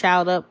and your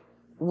child up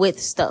with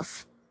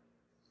stuff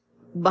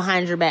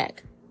behind your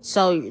back.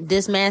 So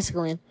this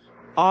masculine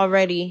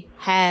already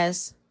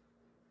has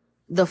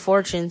the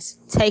fortunes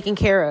taken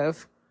care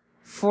of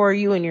for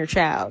you and your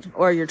child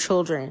or your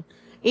children.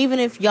 Even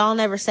if y'all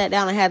never sat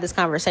down and had this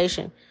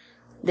conversation,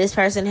 this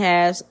person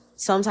has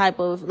some type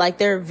of, like,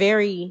 they're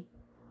very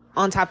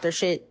on top of their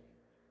shit.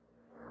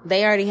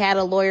 They already had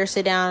a lawyer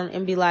sit down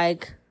and be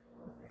like,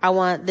 I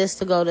want this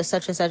to go to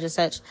such and such and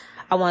such.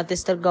 I want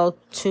this to go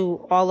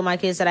to all of my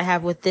kids that I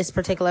have with this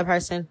particular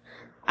person.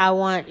 I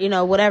want,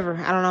 whatever.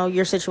 I don't know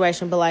your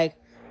situation, but like,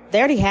 they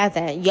already had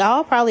that.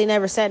 Y'all probably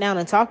never sat down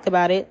and talked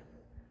about it,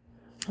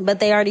 but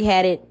they already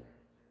had it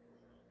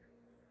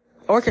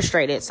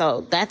orchestrated.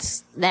 So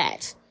that's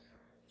that.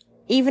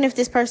 Even if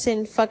this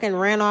person fucking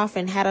ran off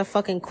and had a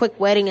fucking quick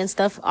wedding and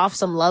stuff off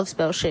some love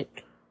spell shit,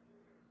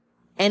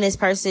 and this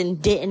person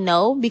didn't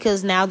know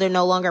because now they're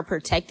no longer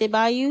protected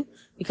by you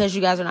because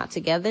you guys are not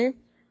together,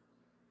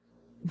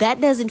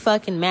 that doesn't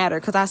fucking matter.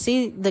 Cause I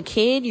see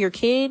your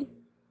kid,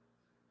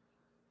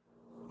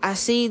 I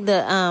see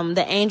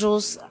the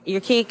angels. Your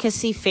kid can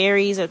see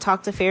fairies or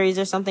talk to fairies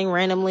or something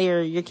randomly,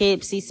 or your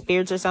kid sees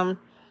spirits or something.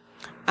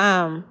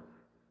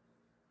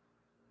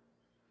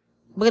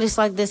 But it's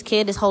like this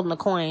kid is holding a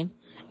coin,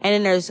 and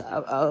then there's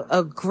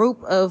a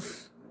group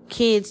of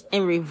kids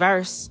in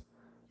reverse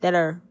that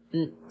are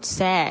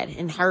sad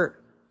and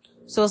hurt.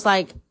 So it's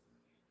like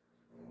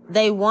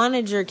they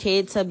wanted your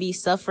kid to be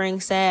suffering,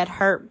 sad,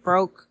 hurt,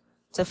 broke,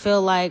 to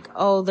feel like,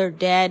 oh, their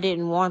dad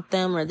didn't want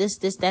them or this,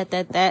 that.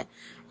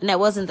 And that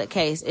wasn't the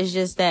case. It's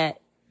just that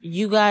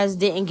you guys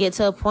didn't get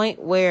to a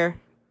point where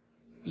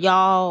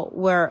y'all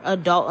were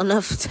adult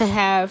enough to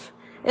have,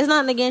 it's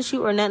nothing against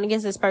you or nothing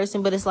against this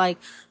person, but it's like,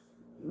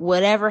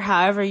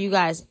 however you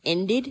guys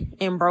ended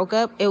and broke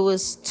up, it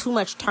was too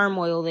much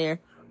turmoil there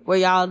where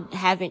y'all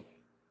haven't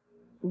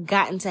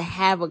gotten to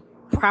have a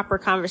proper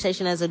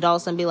conversation as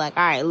adults and be like,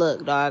 all right,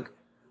 look, dog,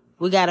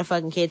 we got a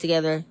fucking kid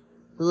together.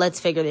 Let's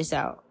figure this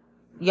out.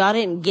 y'all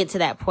didn't get to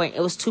that point.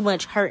 It was too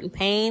much hurt and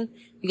pain.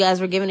 You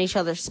guys were giving each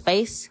other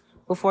space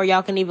before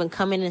y'all can even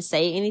come in and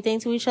say anything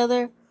to each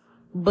other.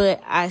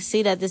 But I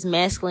see that this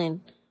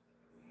masculine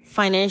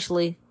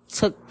financially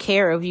took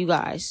care of you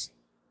guys.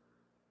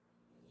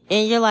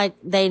 And you're like,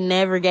 they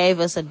never gave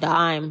us a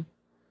dime,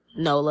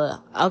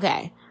 Nola.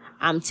 Okay.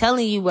 I'm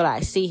telling you what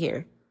I see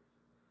here.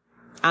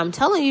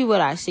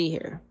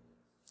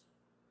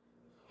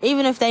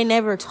 Even if they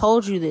never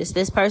told you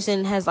this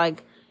person has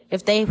like,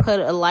 if they put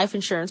a life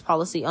insurance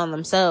policy on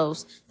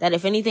themselves, that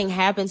if anything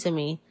happened to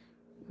me,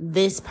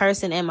 this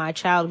person and my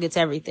child gets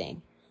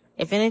everything.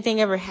 If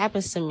anything ever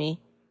happens to me,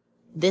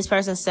 this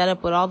person set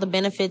up with all the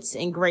benefits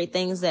and great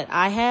things that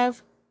I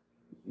have,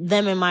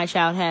 them and my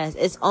child has.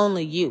 It's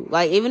only you.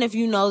 Like, even if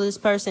you know this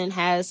person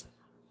has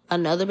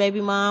another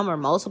baby mom or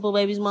multiple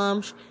baby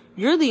moms,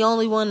 you're the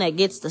only one that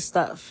gets the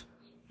stuff.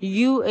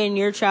 You and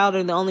your child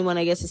are the only one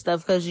that gets the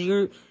stuff because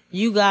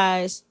you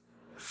guys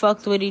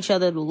fucked with each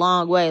other the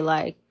long way.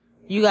 Like,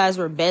 you guys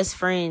were best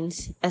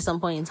friends at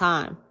some point in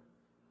time.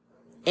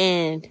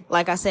 And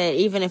like I said,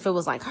 even if it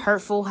was like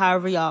hurtful,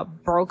 however y'all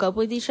broke up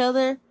with each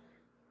other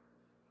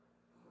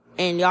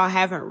and y'all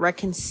haven't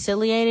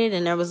reconciliated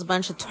and there was a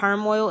bunch of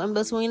turmoil in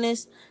between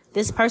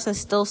this person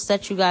still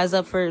set you guys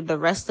up for the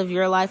rest of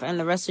your life and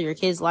the rest of your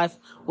kids' life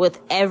with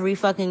every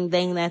fucking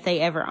thing that they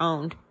ever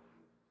owned.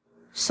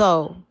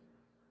 So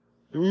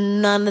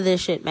none of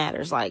this shit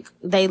matters. Like,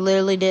 they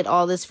literally did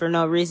all this for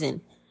no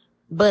reason.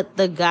 But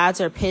the gods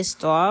are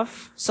pissed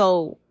off.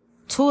 So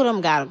 2 of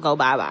them gotta go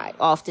bye-bye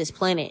off this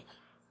planet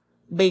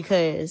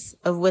because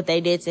of what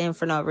they did to him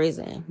for no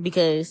reason.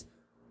 Because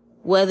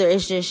whether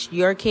it's just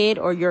your kid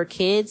or your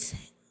kids,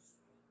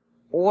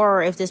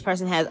 or if this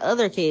person has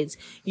other kids,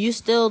 you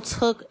still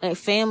took a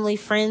family,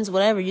 friends,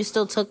 whatever. You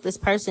still took this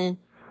person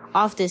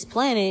off this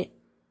planet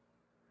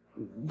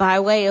by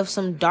way of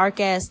some dark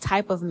ass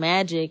type of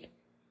magic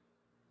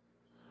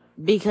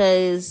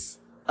because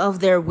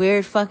of their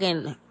weird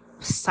fucking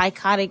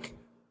psychotic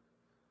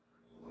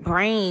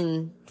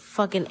brain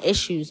fucking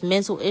issues,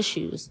 mental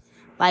issues.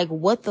 Like,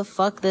 what the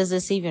fuck does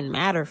this even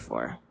matter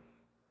for?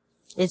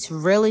 It's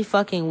really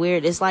fucking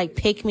weird. It's like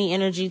pick me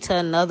energy to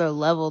another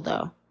level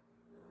though.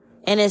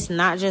 And it's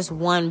not just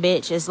one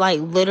bitch. It's like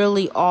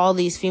literally all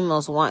these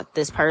females want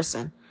this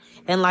person.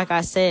 And like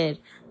I said,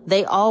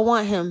 they all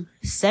want him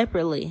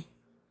separately.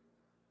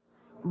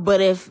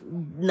 But if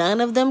none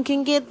of them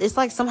can get, it's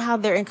like somehow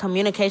they're in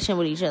communication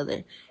with each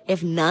other.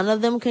 If none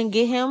of them can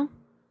get him,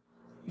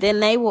 then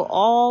they will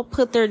all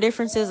put their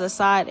differences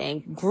aside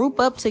and group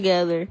up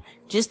together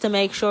just to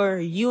make sure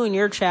you and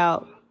your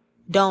child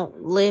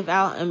don't live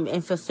out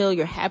and fulfill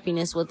your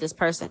happiness with this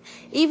person.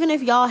 Even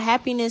if y'all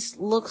happiness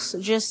looks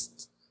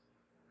just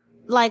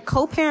like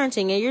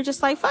co-parenting and you're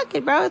just like, fuck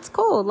it, bro, it's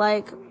cool.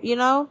 Like, you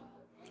know,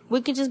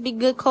 we could just be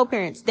good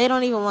co-parents. They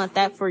don't even want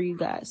that for you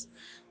guys.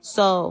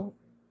 So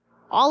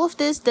all of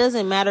this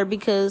doesn't matter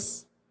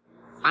because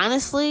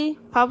honestly,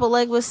 Papa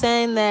Leg was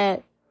saying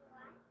that,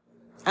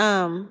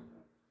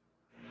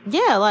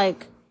 yeah,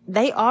 like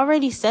they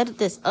already set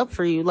this up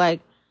for you. Like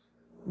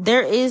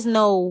there is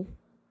no,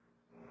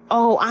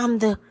 oh, I'm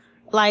the,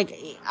 like,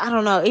 I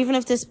don't know. Even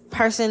if this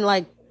person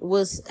like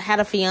had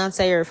a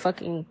fiance or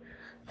fucking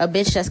a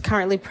bitch that's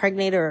currently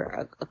pregnant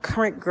or a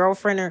current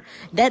girlfriend or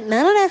that,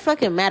 none of that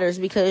fucking matters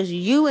because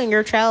you and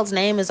your child's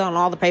name is on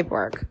all the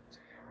paperwork.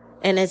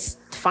 And it's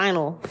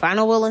final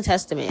will and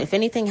testament. If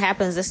anything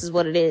happens, this is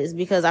what it is.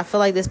 Because I feel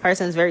like this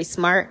person is very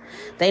smart.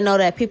 They know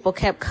that people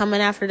kept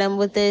coming after them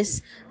with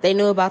this. They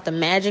knew about the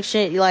magic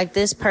shit. Like,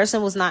 this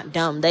person was not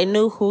dumb. They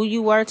knew who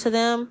you were to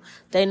them.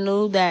 They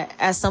knew that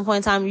at some point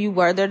in time you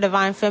were their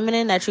divine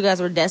feminine, that you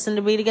guys were destined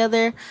to be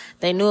together.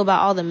 They knew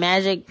about all the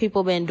magic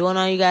people been doing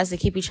on you guys to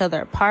keep each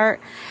other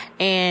apart.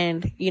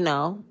 And, you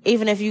know,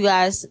 even if you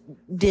guys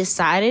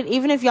decided,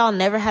 even if y'all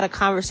never had a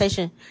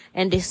conversation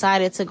and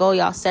decided to go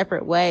y'all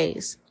separate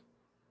ways,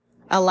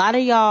 a lot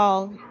of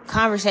y'all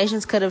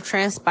conversations could have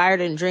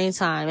transpired in dream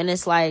time. And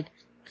it's like,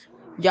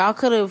 y'all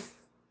could have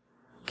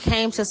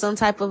came to some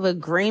type of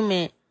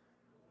agreement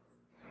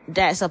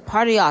that's a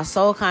part of y'all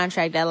soul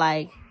contract that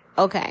like,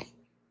 okay,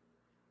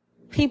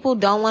 people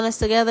don't want us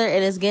together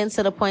and it's getting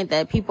to the point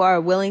that people are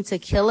willing to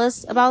kill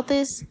us about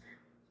this.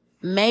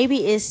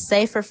 Maybe it's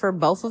safer for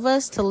both of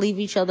us to leave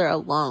each other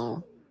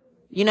alone.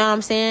 You know what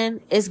I'm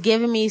saying? It's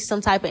giving me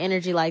some type of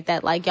energy like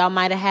that. Like y'all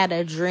might have had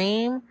a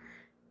dream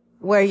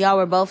where y'all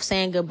were both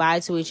saying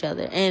goodbye to each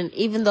other. And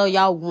even though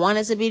y'all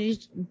wanted to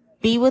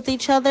be with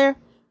each other,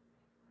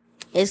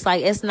 it's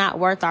like, it's not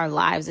worth our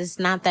lives. It's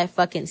not that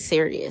fucking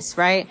serious,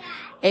 right?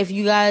 If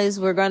you guys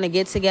were going to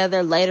get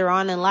together later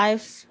on in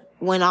life,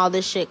 when all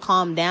this shit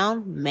calmed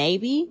down,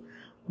 maybe.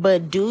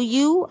 But do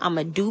you?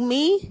 I'ma do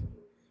me.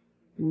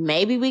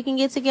 Maybe we can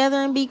get together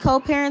and be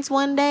co-parents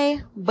one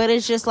day. But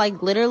it's just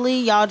like, literally,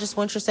 y'all just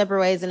went your separate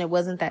ways and it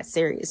wasn't that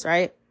serious,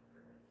 right?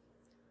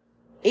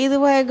 Either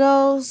way it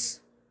goes,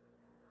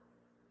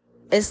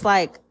 it's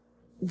like,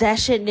 that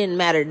shit didn't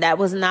matter. That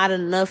was not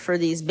enough for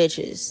these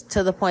bitches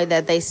to the point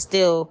that they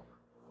still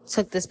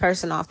took this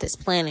person off this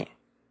planet.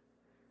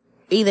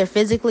 either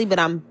physically, but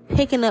I'm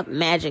picking up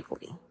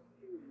magically.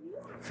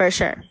 For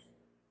sure.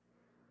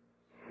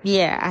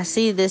 Yeah, I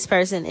see this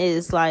person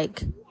is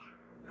like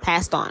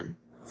passed on.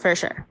 For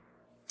sure.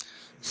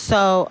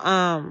 So,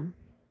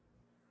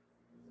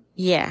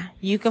 yeah,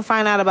 you can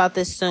find out about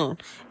this soon.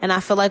 And I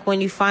feel like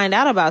when you find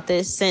out about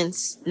this,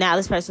 since now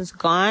this person's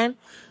gone,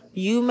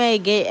 you may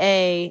get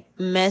a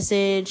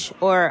message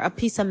or a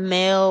piece of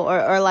mail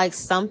or like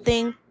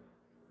something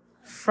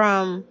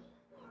from,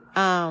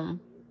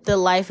 the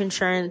life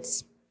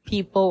insurance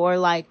people, or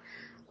like,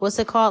 what's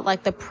it called?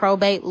 Like the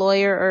probate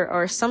lawyer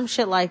or some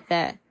shit like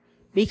that.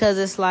 Because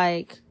it's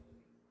like,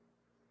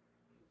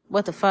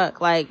 what the fuck?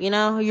 Like, you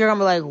know, you're gonna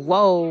be like,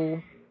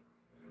 whoa.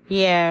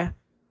 Yeah.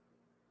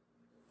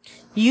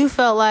 You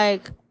felt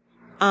like,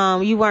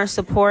 you weren't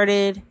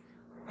supported,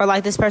 or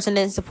like this person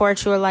didn't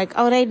support you, or like,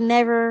 oh, they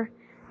never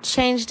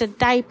changed a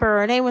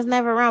diaper, or they was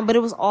never around, but it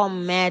was all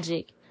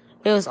magic.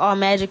 It was all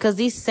magic. Cause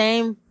these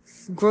same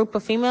group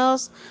of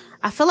females,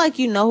 I feel like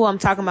you know who I'm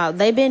talking about.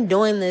 They've been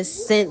doing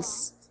this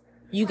since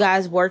you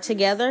guys were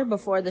together,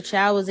 before the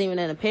child was even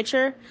in a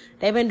picture.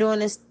 They've been doing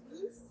this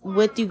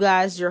with you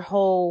guys your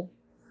whole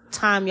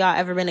time y'all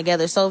ever been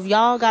together. So if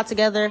y'all got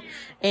together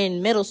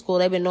in middle school,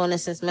 they've been doing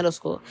this since middle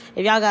school.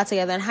 If y'all got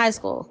together in high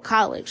school,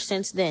 college,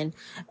 since then,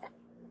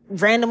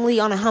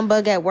 randomly on a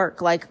humbug at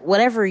work, like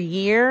whatever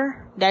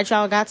year that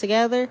y'all got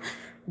together,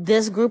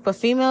 this group of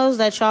females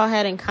that y'all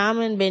had in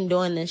common been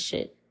doing this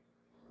shit.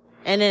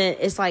 And then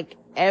it's like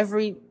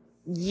every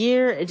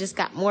year it just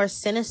got more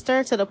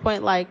sinister, to the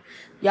point like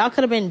y'all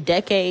could have been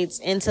decades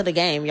into the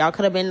game. Y'all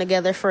could have been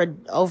together for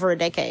over a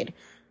decade.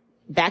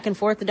 Back and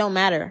forth, it don't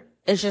matter.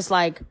 It's just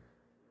like,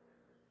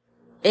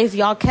 if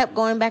y'all kept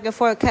going back and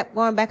forth,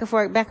 back and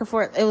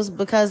forth, it was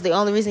because the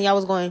only reason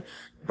y'all was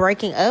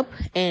breaking up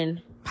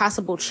and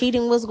possible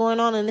cheating was going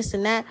on and this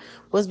and that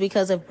was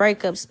because of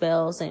breakup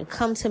spells and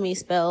come to me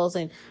spells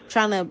and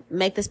trying to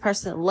make this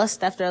person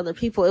lust after other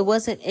people. It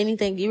wasn't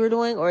anything you were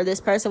doing or this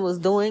person was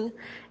doing.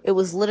 It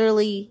was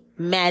literally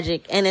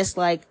magic. And it's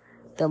like,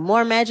 the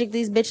more magic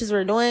these bitches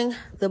were doing,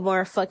 the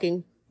more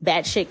fucking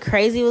batshit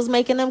crazy was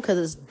making them, because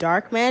it's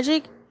dark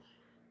magic.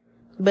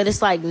 But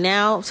it's like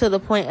now to the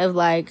point of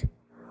like,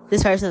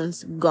 this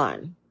person's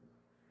gone.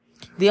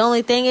 The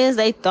only thing is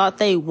they thought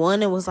they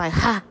won and was like,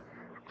 ha,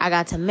 I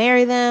got to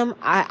marry them.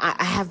 I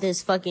have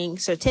this fucking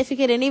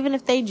certificate. And even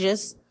if they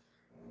just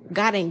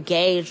got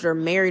engaged or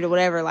married or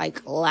whatever,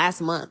 like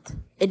last month,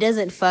 it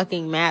doesn't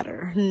fucking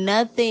matter.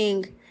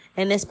 Nothing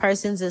in this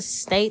person's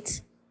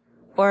estate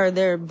or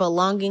their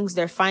belongings,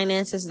 their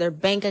finances, their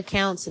bank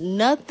accounts,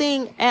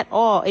 nothing at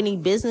all. Any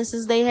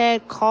businesses they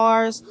had,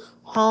 cars,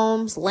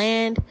 homes,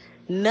 land,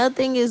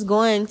 nothing is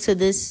going to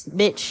this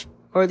bitch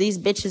or these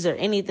bitches or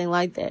anything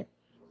like that.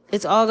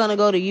 It's all gonna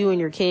go to you and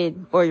your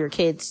kid or your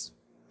kids.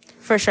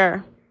 For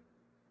sure.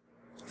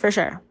 For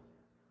sure.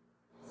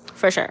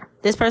 For sure.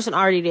 This person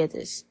already did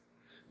this.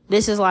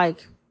 This is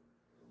like,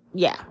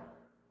 yeah.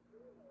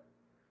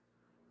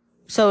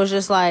 So it's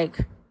just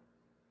like,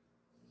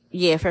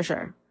 yeah, for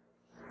sure.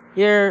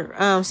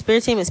 Your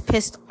spirit team is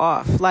pissed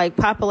off. Like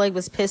Papa Leg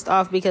was pissed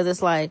off because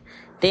it's like,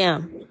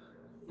 damn,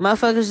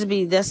 motherfuckers should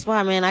be, that's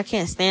why, man, I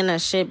can't stand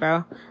that shit,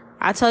 bro.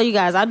 I tell you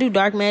guys, I do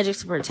dark magic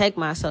to protect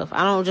myself.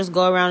 I don't just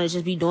go around and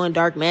just be doing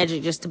dark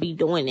magic just to be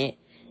doing it.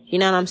 You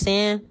know what I'm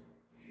saying?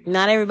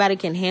 Not everybody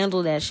can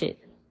handle that shit.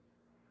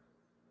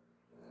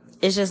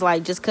 It's just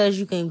like, just cause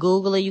you can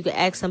Google it, you can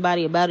ask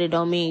somebody about it,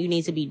 don't mean you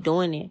need to be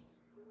doing it.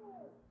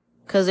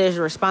 Cause there's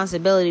a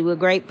responsibility. With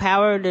great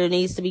power, there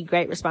needs to be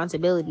great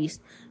responsibilities.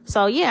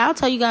 So yeah, I'll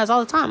tell you guys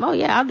all the time, oh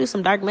yeah, I'll do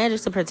some dark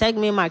magic to protect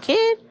me and my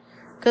kid.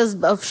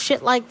 Cause of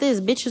shit like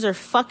this, bitches are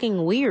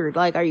fucking weird.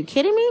 Like, are you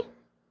kidding me?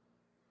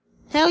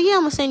 Hell yeah,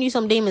 I'm gonna send you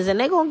some demons and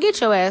they gonna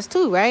get your ass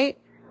too, right?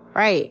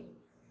 Right.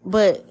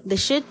 But the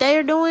shit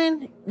they're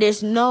doing,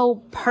 there's no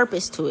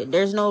purpose to it.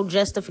 There's no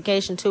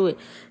justification to it.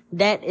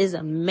 That is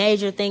a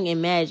major thing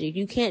in magic.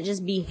 You can't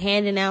just be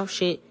handing out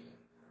shit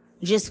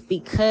just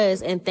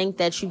because and think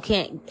that you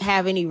can't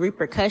have any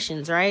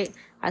repercussions, right?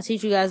 I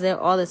teach you guys that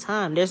all the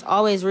time. There's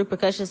always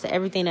repercussions to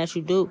everything that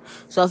you do.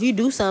 So if you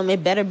do something,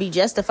 it better be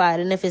justified.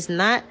 And if it's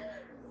not,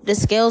 the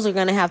scales are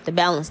going to have to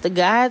balance. The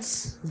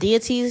gods,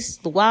 deities,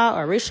 the Wa,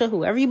 Orisha,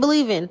 whoever you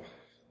believe in,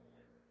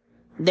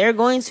 they're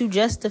going to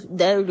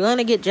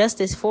get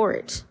justice for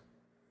it.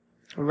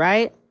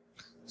 Right?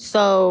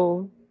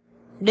 So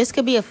this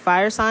could be a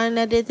fire sign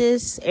that did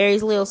this.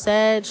 Aries, Leo,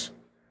 Sag.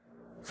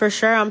 For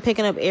sure, I'm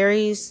picking up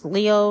Aries,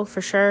 Leo,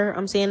 for sure.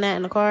 I'm seeing that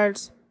in the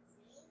cards.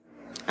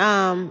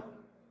 And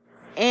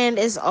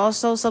it's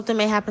also something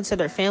may happen to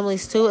their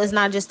families too. It's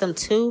not just them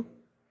two.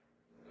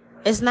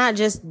 It's not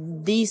just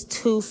these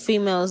two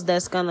females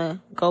that's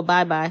gonna go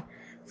bye-bye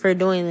for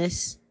doing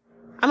this.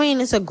 I mean,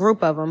 it's a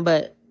group of them,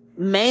 but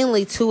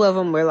mainly two of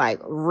them were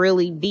like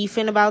really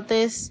beefing about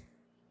this.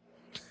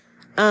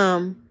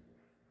 And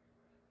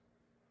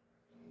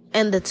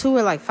the two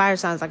are like fire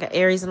signs, like an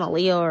Aries and a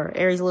Leo, or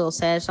Aries, Leo,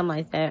 Sag, something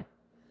like that.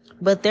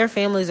 But their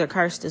families are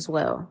cursed as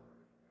well.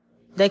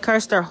 They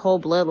cursed their whole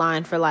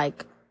bloodline for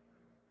like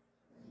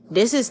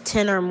this is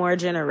 10 or more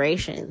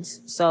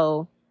generations.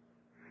 So,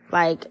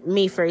 like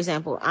me, for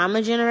example, I'm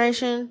a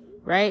generation,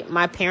 right?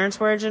 My parents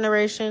were a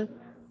generation.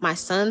 My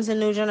son's a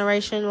new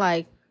generation.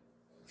 Like,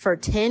 for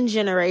 10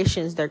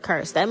 generations, they're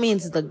cursed. That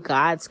means the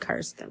gods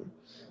cursed them.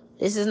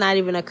 This is not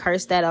even a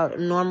curse that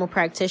a normal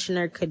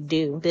practitioner could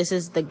do. This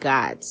is the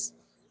gods,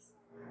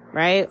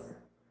 right?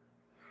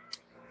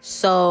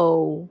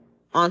 So,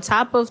 on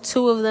top of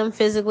 2 of them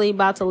physically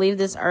about to leave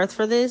this earth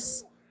for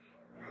this,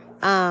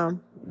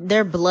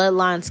 their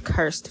bloodline's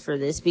cursed for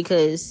this,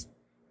 because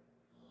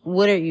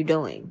what are you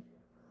doing?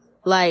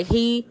 Like,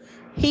 he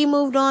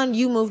moved on,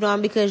 you moved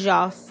on because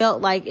y'all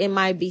felt like it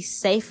might be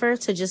safer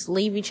to just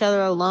leave each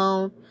other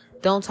alone.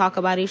 Don't talk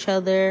about each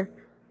other.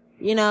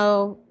 You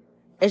know,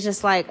 it's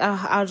just like,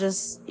 oh, I'll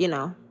just,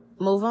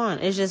 move on.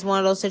 It's just one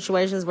of those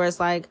situations where it's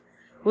like,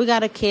 we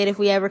got a kid. If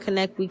we ever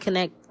connect, we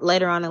connect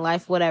later on in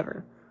life,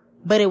 whatever.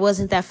 But it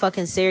wasn't that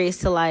fucking serious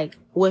to like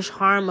wish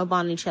harm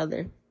upon each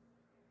other.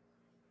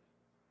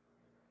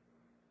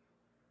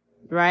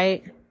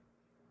 Right?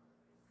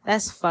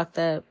 That's fucked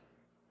up.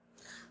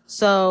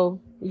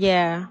 So,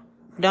 yeah.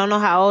 Don't know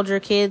how old your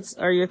kids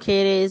or your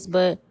kid is,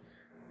 but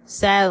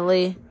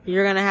sadly,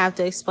 you're gonna have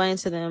to explain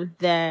to them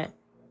that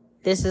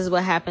this is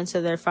what happened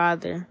to their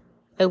father.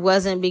 It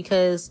wasn't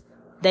because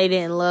they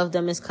didn't love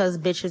them. It's because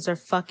bitches are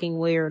fucking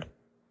weird.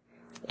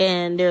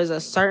 And there's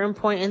a certain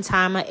point in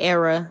time, an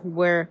era,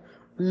 where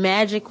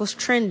magic was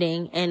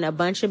trending and a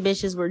bunch of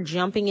bitches were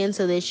jumping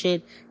into this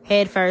shit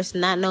head first,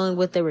 not knowing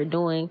what they were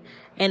doing.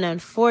 And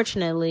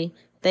unfortunately,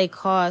 they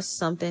caused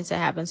something to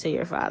happen to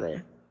your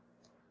father.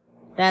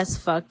 That's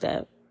fucked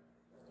up.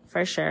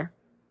 For sure.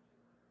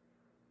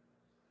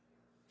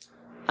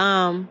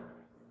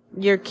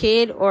 Your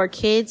kid or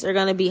kids are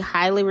going to be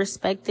highly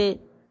respected.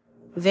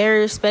 Very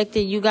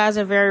respected. You guys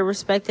are very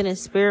respected in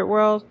spirit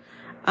world.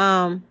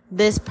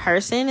 This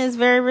person is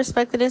very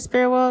respected in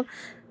spirit world.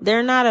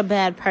 They're not a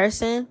bad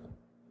person.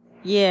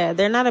 Yeah,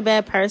 they're not a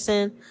bad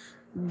person.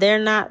 They're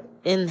not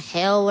in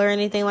hell or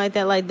anything like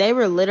that. Like, they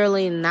were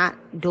literally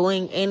not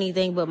doing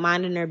anything but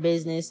minding their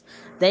business.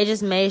 They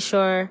just made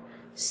sure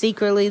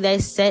secretly they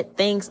set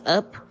things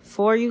up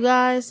for you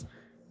guys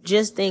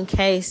just in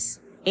case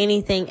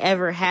anything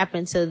ever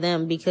happened to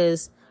them,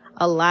 because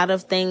a lot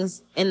of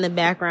things in the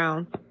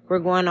background were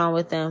going on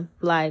with them.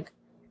 Like,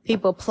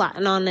 people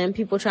plotting on them,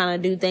 people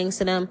trying to do things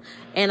to them.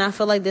 And I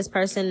feel like this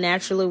person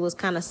naturally was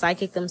kind of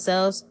psychic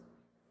themselves.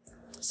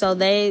 So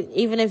they,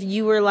 even if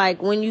you were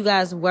like, when you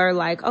guys were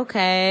like,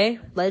 okay,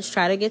 let's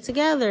try to get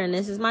together and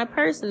this is my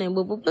person and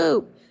boop,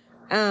 boop,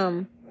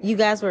 boop. You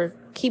guys were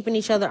keeping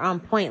each other on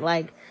point,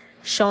 like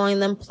showing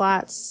them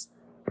plots,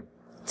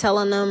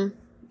 telling them,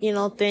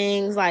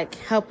 things, like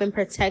helping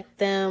protect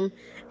them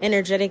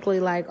energetically,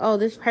 like, oh,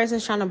 this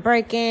person's trying to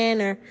break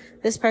in, or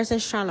this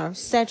person's trying to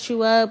set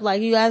you up. Like,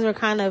 you guys were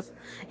kind of,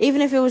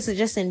 even if it was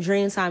just in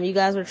dream time, you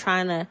guys were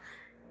trying to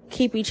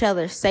keep each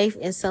other safe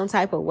in some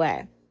type of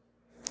way.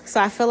 So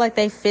I feel like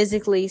they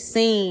physically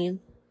seen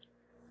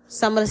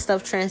some of the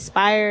stuff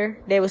transpire.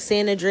 They were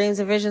seeing the dreams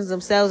and visions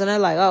themselves, and they're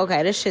like, oh,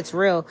 okay, this shit's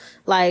real.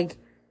 Like,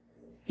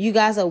 you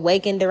guys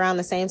awakened around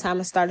the same time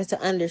and started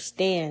to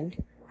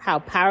understand how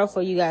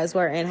powerful you guys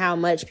were and how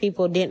much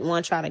people didn't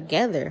want y'all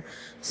together.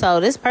 So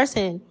this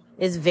person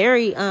is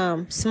very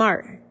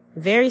smart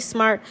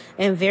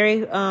and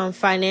very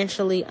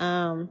financially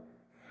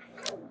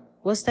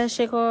what's that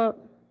shit called?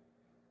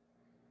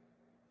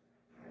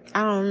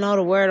 I don't know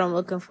the word I'm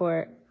looking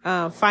for.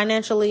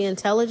 Financially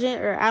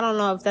intelligent, or I don't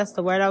know if that's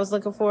the word I was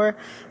looking for,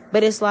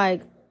 but it's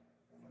like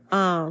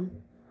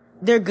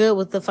they're good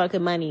with the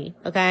fucking money,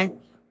 okay?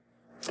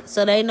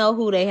 So they know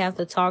who they have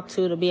to talk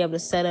to be able to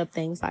set up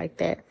things like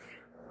that.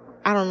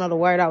 I don't know the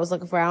word I was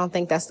looking for. I don't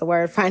think that's the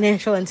word,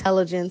 financial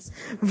intelligence,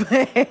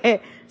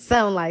 but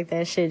something like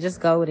that shit.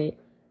 Just go with it.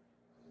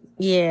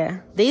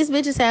 Yeah. These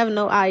bitches have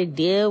no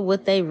idea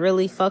what they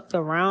really fucked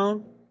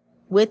around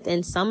with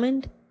and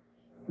summoned.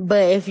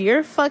 But if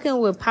you're fucking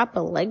with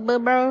Papa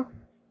Legba, bro,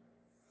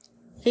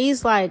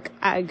 he's like,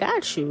 I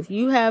got you.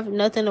 You have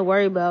nothing to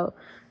worry about.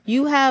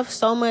 You have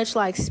so much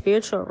like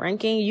spiritual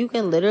ranking. You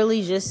can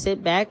literally just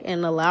sit back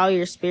and allow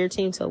your spirit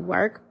team to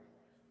work.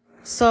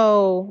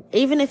 So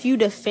even if you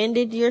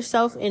defended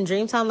yourself in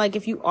dream time, like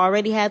if you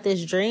already had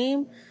this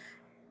dream,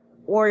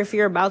 or if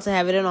you're about to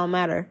have it, it don't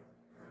matter.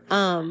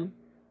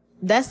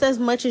 That's as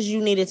much as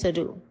you needed to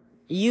do.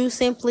 You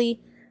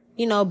simply,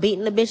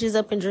 beating the bitches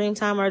up in dream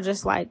time, or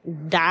just like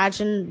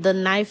dodging the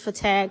knife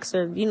attacks,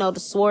 or, the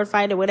sword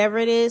fight, or whatever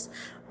it is.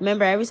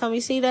 Remember, every time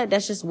you see that,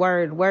 that's just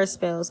word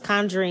spells,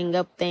 conjuring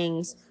up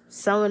things,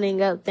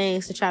 summoning up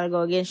things to try to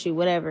go against you,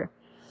 whatever.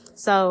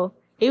 So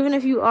even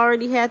if you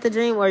already had the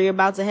dream or you're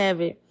about to have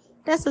it,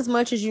 that's as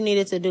much as you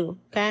needed to do.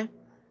 Okay.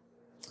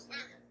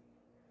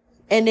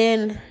 And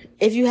then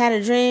if you had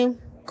a dream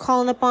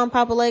calling upon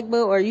Papa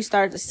Legba, or you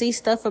start to see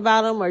stuff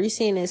about him, or you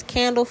seeing his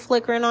candle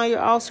flickering on your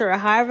altar, or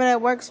however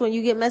that works when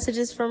you get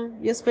messages from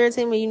your spirit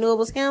team and you knew it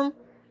was him,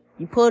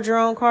 you pulled your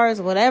own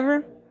cards,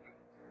 whatever.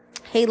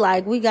 He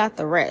like, we got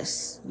the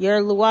rest.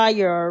 Your Lua,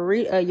 your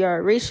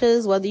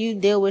Orishas, whether you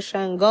deal with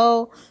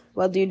Shango,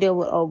 whether you deal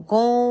with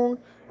Ogun,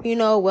 you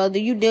know, whether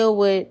you deal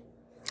with,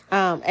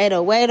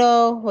 Edo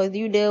Wedo, whether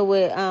you deal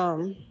with,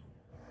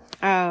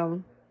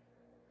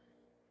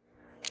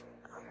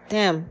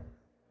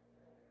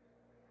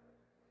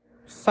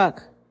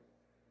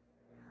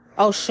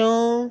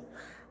 Oshun,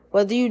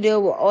 whether you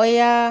deal with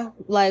Oya,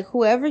 like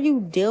whoever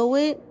you deal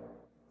with,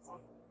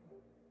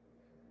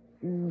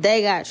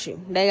 they got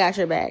you. They got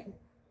your back.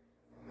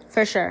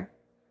 For sure.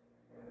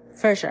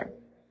 For sure.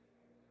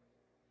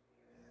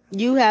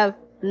 You have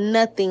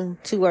nothing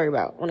to worry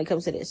about when it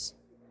comes to this.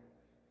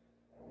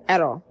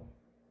 At all.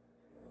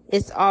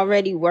 It's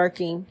already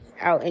working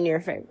out in your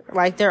favor.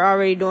 Like they're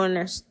already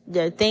doing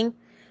their thing.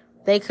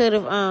 They could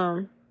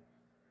have,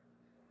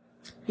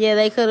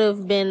 they could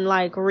have been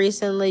like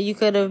recently, you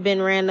could have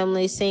been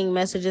randomly seeing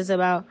messages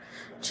about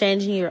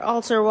changing your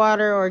altar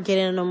water or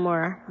getting them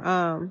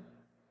more,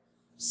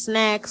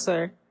 snacks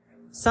or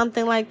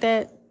something like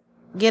that.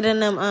 Getting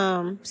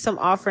them, some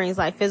offerings,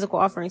 like physical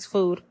offerings,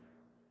 food.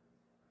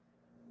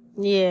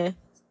 Yeah.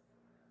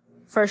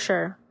 For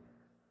sure.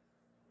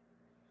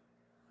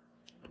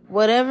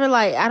 Whatever,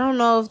 like, I don't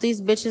know if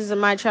these bitches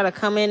might try to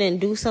come in and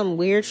do some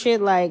weird shit,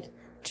 like,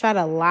 try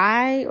to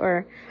lie,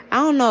 or, I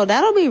don't know,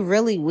 that'll be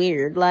really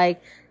weird, like,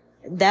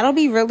 that'll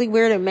be really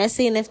weird and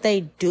messy, and if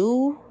they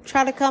do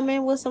try to come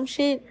in with some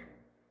shit,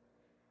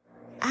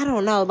 I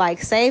don't know,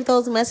 like, save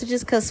those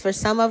messages, cause for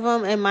some of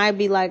them, it might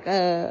be like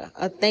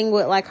a thing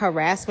with, like,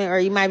 harassment, or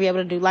you might be able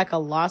to do, like, a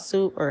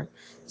lawsuit, or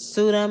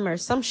sue them, or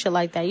some shit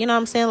like that, you know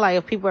what I'm saying, like,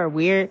 if people are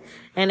weird,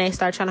 and they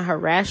start trying to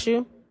harass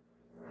you,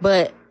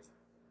 but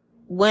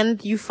when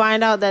you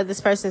find out that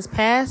this person's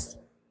passed,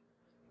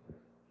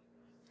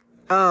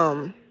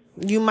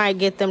 you might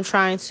get them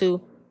trying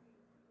to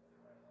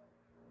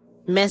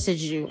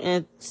message you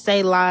and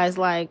say lies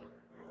like,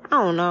 I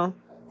don't know,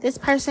 this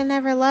person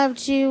never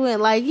loved you,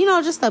 and like, you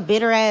know, just a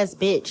bitter ass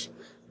bitch.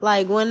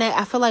 Like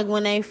I feel like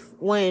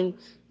when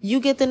you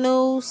get the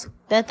news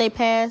that they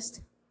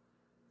passed,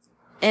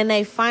 and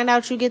they find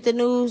out you get the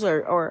news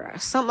or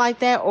something like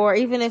that, or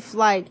even if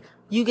like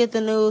you get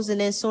the news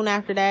and then soon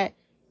after that,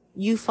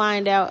 you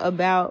find out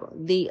about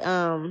the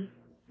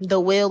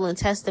will and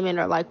testament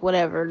or like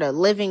whatever, the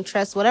living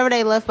trust, whatever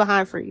they left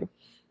behind for you.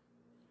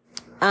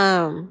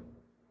 I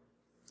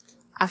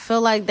feel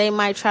like they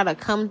might try to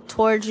come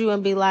towards you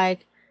and be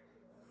like,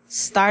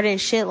 starting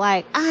shit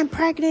like, I'm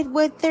pregnant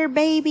with their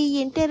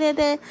baby and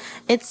da-da-da.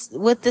 It's,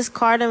 with this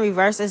card in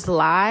reverse, it's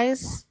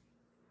lies.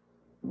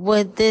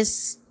 With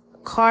this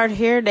card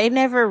here, they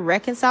never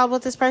reconciled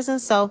with this person,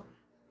 so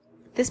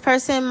this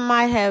person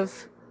might have,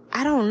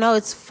 I don't know,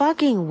 it's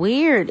fucking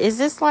weird. Is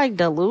this like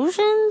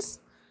delusions?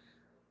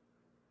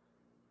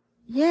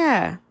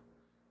 Yeah.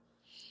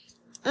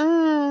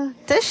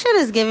 This shit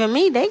is giving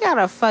me, they got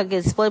a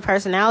fucking split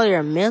personality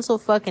or mental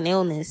fucking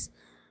illness.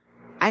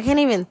 I can't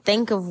even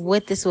think of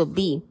what this would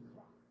be.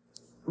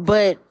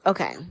 But,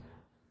 okay.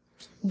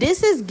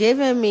 This is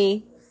giving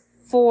me,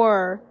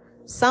 for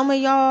some of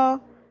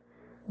y'all,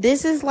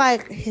 this is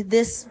like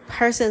this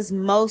person's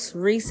most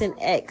recent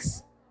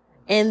ex.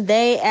 And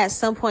they, at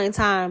some point in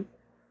time,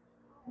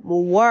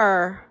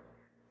 were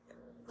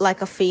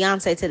like a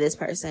fiance to this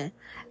person.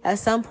 At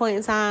some point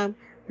in time,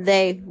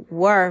 they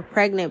were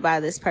pregnant by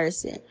this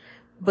person,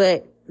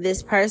 but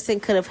this person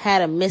could have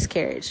had a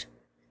miscarriage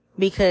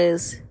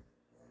because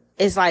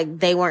it's like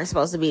they weren't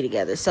supposed to be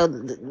together. So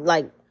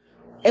like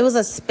it was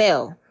a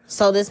spell.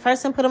 So this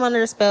person put them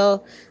under a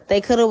spell.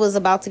 They could have was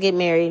about to get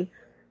married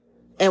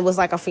and was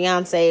like a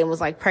fiance and was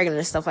like pregnant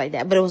and stuff like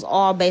that, but it was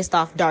all based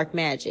off dark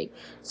magic.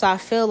 So I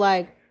feel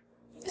like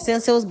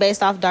since it was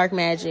based off dark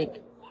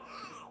magic,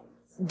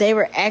 they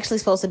were actually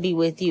supposed to be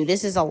with you.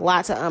 This is a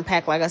lot to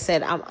unpack. Like I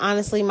said, I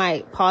honestly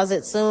might pause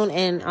it soon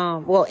and,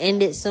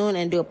 end it soon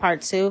and do a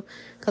part 2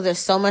 because there's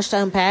so much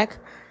to unpack.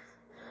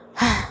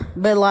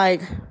 But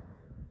like,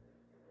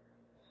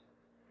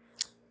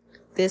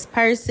 this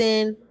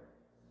person,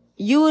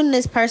 you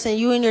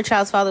and your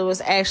child's father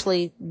was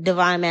actually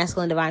divine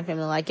masculine, divine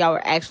feminine. Like y'all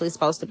were actually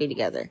supposed to be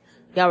together.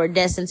 Y'all were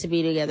destined to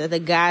be together. The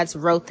gods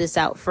wrote this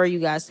out for you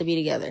guys to be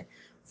together.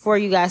 For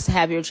you guys to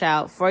have your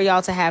child, for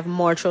y'all to have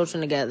more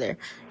children together,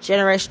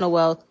 generational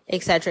wealth,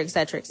 etc.,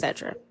 etc.,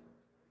 etc.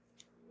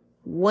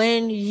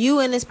 When you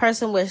and this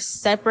person were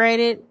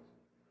separated,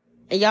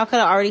 and y'all could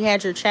have already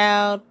had your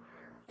child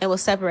and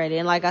was separated,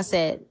 and like I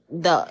said,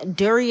 the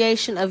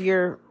duration of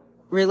your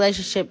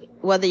relationship,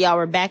 whether y'all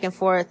were back and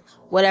forth,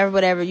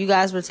 whatever, you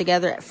guys were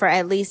together for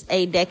at least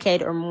a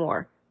decade or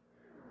more.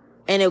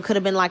 And it could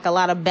have been like a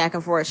lot of back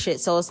and forth shit.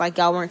 So it's like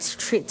y'all weren't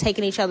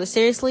taking each other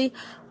seriously,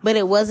 but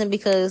it wasn't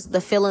because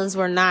the feelings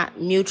were not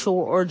mutual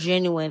or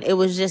genuine. It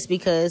was just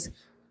because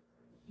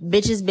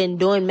bitches been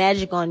doing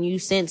magic on you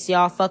since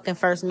y'all fucking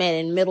first met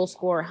in middle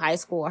school or high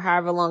school or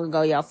however long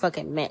ago y'all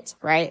fucking met,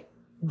 right?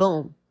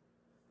 Boom.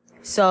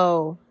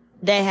 So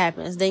that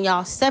happens. Then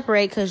y'all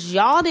separate because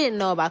y'all didn't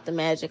know about the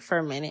magic for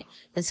a minute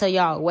until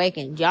y'all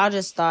awakened. Y'all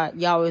just thought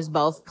y'all was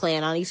both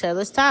playing on each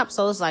other's top.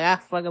 So it's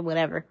like, fucking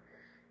whatever.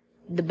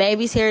 The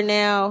baby's here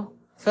now.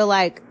 Feel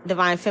like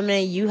divine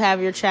feminine, you have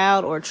your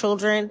child or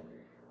children.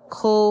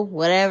 cool,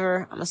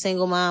 whatever. I'm a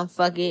single mom.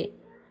 Fuck it.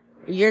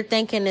 You're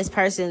thinking this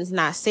person's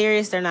not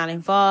serious. They're not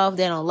involved.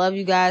 They don't love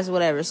you guys,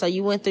 whatever. So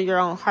you went through your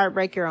own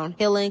heartbreak, your own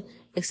healing,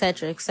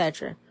 etc.,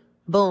 etc.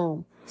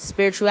 Boom.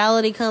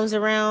 Spirituality comes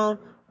around.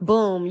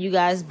 Boom. You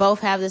guys both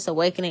have this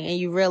awakening and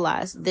you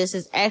realize this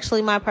is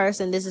actually my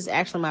person. This is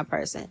actually my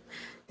person.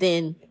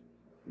 Then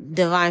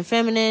divine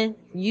feminine,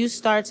 you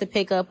start to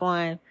pick up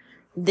on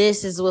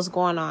this is what's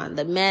going on.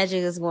 The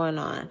magic is going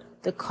on.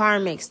 The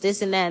karmics,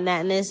 this and that and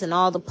that and this and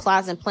all the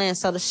plots and plans.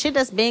 So the shit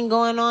that's been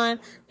going on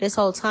this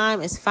whole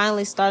time is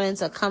finally starting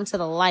to come to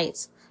the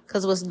light.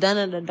 Cause what's done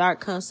in the dark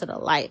comes to the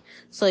light.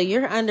 So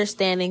you're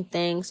understanding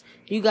things.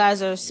 You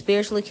guys are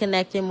spiritually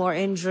connected more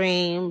in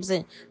dreams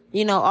and,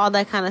 you know, all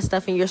that kind of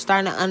stuff. And you're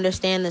starting to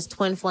understand this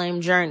twin flame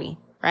journey,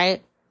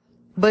 right?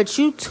 But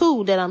you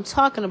two that I'm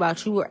talking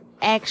about, you were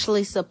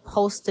actually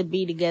supposed to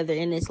be together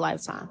in this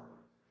lifetime.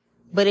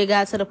 But it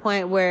got to the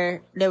point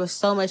where there was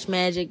so much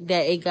magic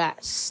that it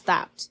got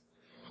stopped.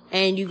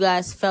 And you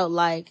guys felt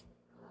like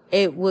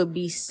it would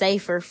be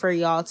safer for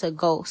y'all to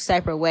go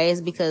separate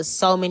ways because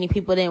so many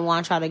people didn't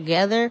want y'all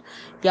together.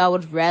 Y'all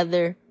would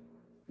rather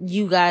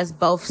you guys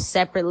both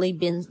separately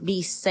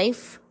be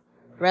safe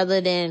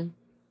rather than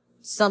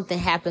something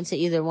happen to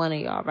either one of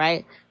y'all,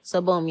 right? So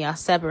boom, y'all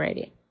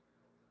separated.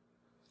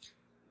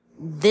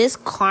 This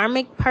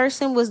karmic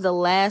person was the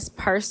last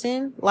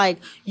person. Like,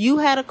 you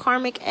had a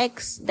karmic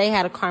ex, they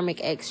had a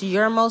karmic ex.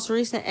 Your most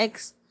recent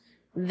ex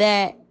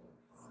that,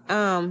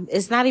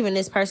 it's not even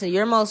this person.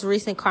 Your most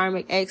recent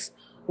karmic ex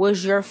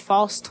was your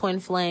false twin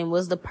flame,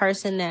 was the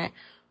person that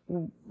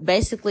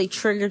basically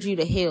triggered you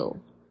to heal.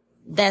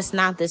 That's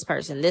not this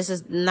person. This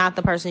is not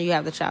the person you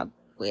have the child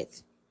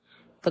with.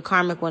 The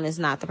karmic one is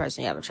not the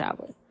person you have a child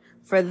with.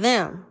 For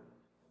them,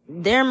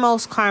 their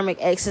most karmic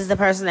ex is the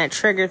person that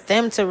triggered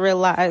them to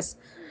realize,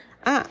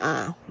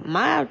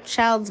 my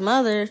child's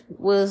mother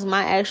was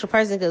my actual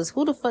person, because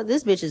who the fuck,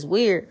 this bitch is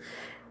weird.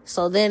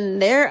 So then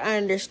they're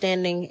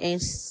understanding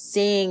and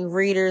seeing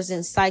readers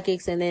and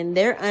psychics, and then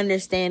they're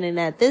understanding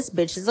that this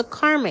bitch is a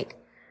karmic.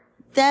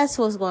 That's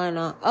what's going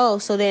on. Oh,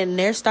 so then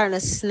they're starting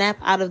to snap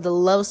out of the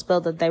love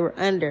spell that they were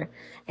under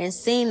and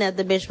seeing that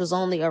the bitch was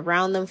only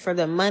around them for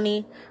the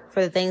money,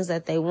 for the things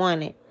that they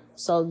wanted.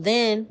 So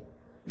then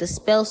the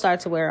spell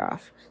started to wear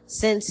off.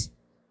 Since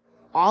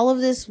all of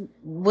this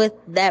with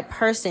that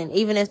person,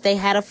 even if they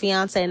had a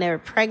fiance and they were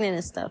pregnant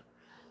and stuff,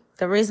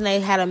 the reason they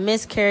had a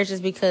miscarriage is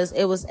because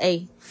it was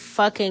a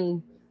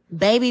fucking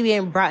baby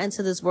being brought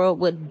into this world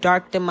with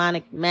dark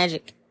demonic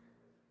magic,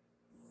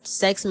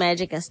 sex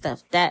magic and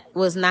stuff. That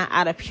was not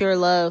out of pure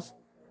love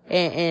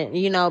and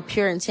you know,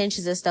 pure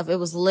intentions and stuff. It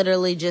was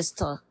literally just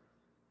to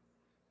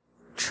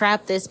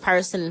trap this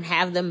person and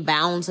have them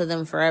bound to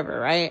them forever,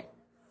 right?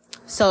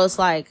 So it's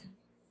like,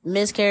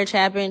 miscarriage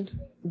happened,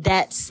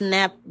 that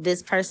snapped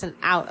this person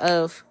out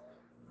of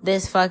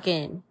this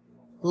fucking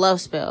love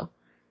spell.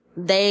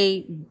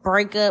 They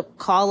break up,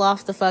 call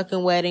off the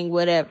fucking wedding,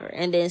 whatever,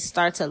 and then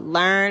start to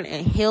learn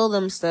and heal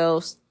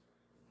themselves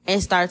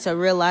and start to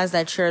realize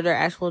that you're their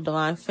actual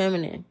divine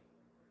feminine.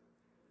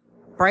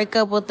 Break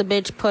up with the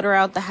bitch, put her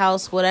out the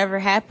house, whatever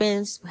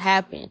happens,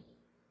 happen.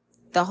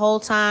 The whole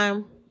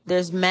time,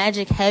 there's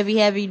magic,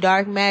 heavy,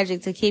 dark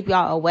magic to keep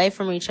y'all away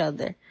from each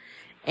other.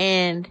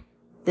 And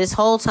this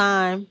whole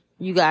time,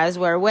 you guys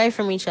were away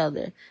from each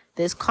other.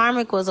 This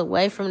karmic was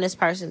away from this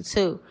person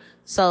too.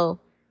 So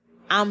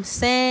I'm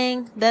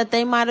saying that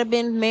they might have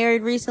been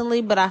married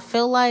recently, but I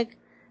feel like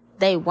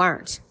they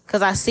weren't.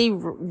 Cause I see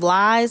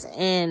lies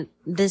and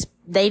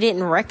they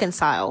didn't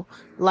reconcile.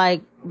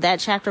 Like, that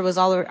chapter was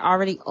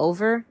already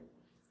over.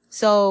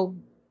 So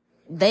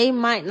they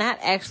might not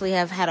actually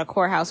have had a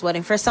courthouse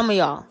wedding for some of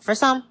y'all. For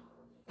some,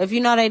 if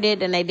you know they did,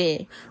 then they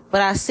did.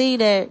 But I see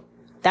that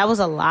was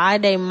a lie.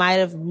 They might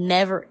have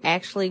never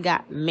actually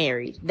got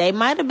married. They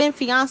might have been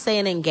fiancé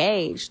and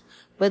engaged,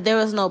 but there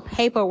was no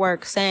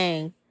paperwork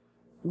saying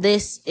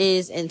this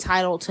is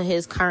entitled to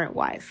his current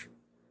wife.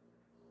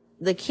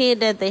 The kid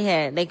that they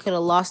had, they could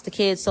have lost the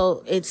kid,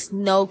 so it's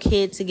no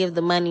kid to give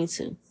the money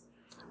to.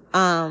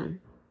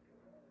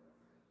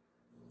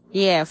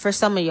 Yeah, for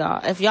some of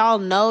y'all. If y'all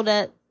know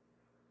that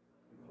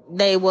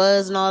they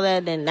was and all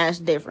that, then that's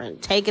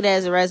different. Take it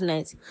as it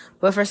resonates.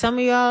 But for some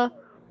of y'all,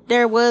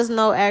 there was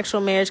no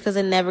actual marriage because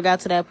it never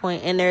got to that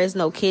point, and there is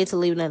no kid to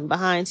leave nothing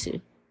behind to.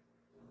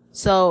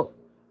 So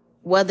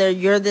whether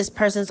you're this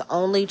person's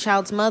only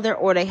child's mother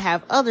or they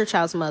have other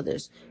child's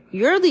mothers,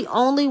 you're the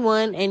only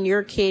one and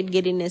your kid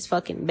getting this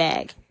fucking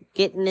bag,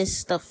 getting this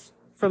stuff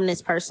from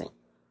this person.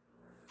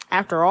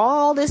 After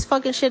all this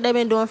fucking shit they've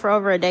been doing for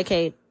over a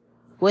decade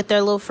with their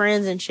little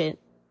friends and shit,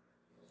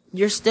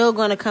 you're still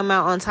going to come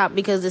out on top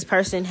because this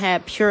person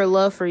had pure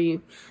love for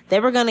you. They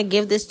were going to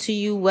give this to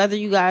you whether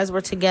you guys were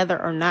together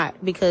or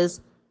not,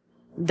 because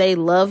they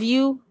love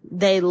you.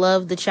 They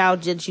love the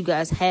child that you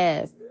guys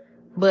have.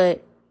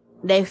 But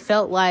they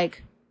felt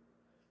like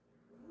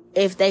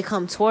if they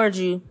come towards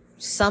you,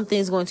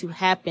 something's going to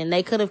happen.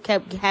 They could have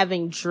kept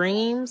having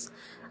dreams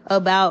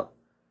about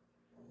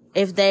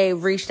if they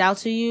reached out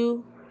to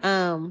you,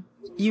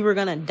 you were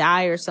going to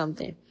die or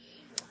something.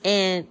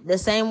 And the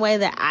same way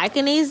that I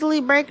can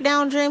easily break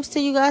down dreams to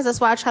you guys, that's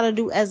why I try to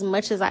do as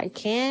much as I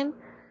can.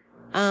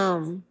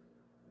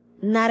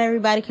 Not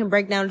everybody can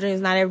break down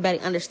dreams. Not everybody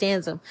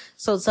understands them.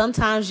 So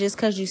sometimes just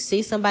because you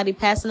see somebody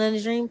passing in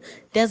a dream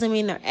doesn't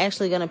mean they're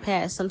actually going to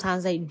pass.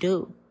 Sometimes they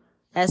do.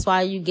 That's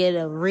why you get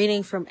a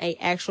reading from a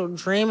actual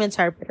dream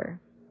interpreter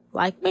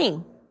like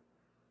me.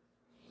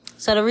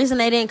 So the reason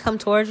they didn't come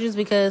towards you is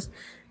because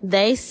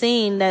they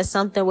seen that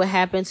something would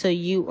happen to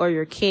you or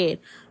your kid.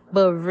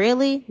 But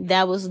really,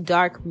 that was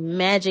dark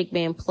magic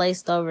being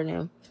placed over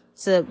them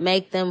to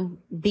make them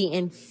be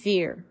in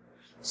fear.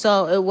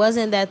 So it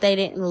wasn't that they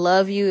didn't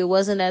love you. It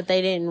wasn't that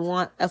they didn't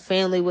want a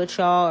family with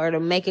y'all or to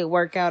make it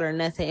work out or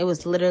nothing. It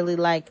was literally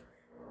like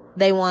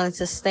they wanted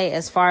to stay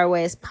as far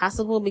away as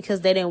possible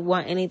because they didn't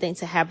want anything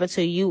to happen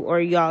to you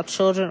or y'all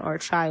children or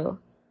child.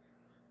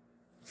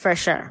 For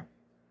sure.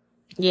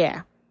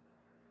 Yeah.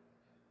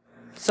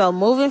 So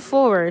moving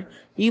forward,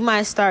 you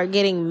might start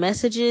getting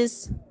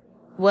messages,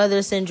 whether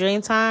it's in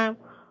dream time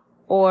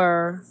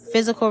or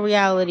physical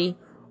reality,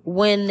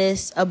 when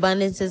this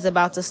abundance is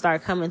about to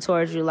start coming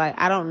towards you. Like,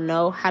 I don't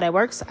know how that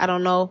works. I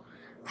don't know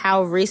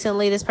how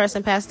recently this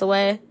person passed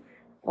away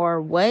or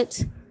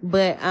what,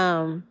 but,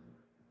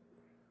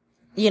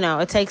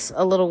 it takes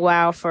a little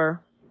while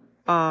for,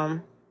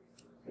 all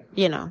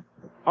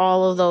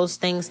of those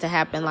things to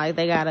happen. Like,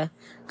 they gotta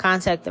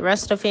contact the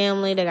rest of the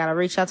family. They gotta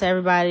reach out to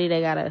everybody.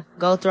 They gotta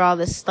go through all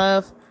this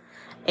stuff.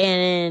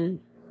 And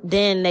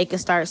then they can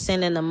start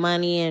sending the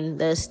money and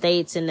the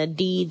estates and the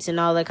deeds and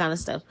all that kind of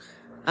stuff.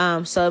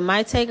 So it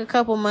might take a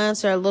couple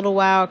months or a little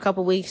while, a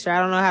couple weeks, or I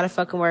don't know how the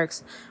fucking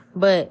works,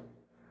 but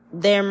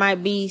there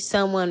might be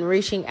someone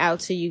reaching out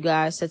to you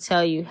guys to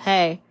tell you,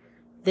 hey,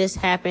 this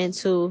happened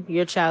to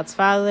your child's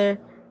father.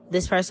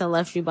 This person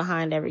left you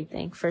behind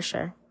everything, for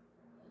sure.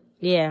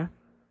 Yeah.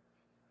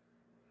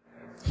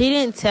 He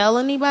didn't tell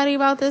anybody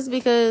about this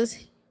because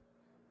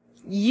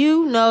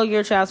you know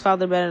your child's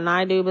father better than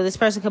I do, but this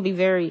person could be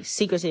very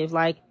secretive.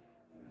 Like,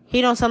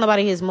 he don't tell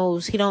nobody his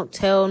moves. He don't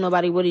tell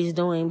nobody what he's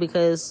doing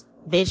because,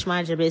 bitch,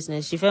 mind your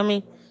business. You feel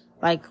me?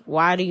 Like,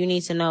 why do you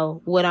need to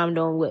know what I'm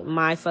doing with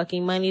my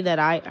fucking money that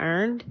I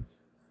earned?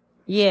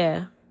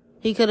 Yeah.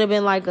 He could have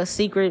been like a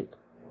secret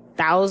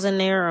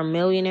thousandaire or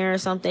millionaire or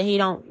something. He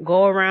don't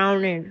go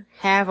around and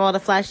have all the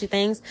flashy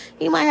things.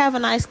 He might have a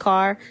nice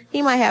car.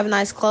 He might have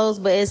nice clothes,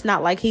 but it's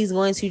not like he's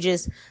going to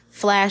just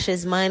flash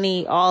his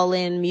money all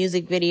in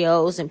music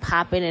videos and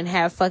pop it and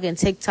have fucking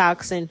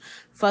TikToks and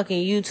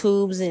fucking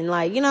YouTubes and,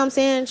 like, you know what I'm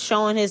saying?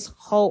 Showing his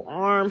whole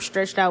arm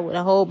stretched out with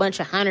a whole bunch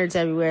of hundreds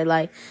everywhere.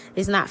 Like,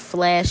 it's not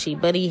flashy,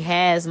 but he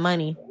has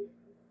money.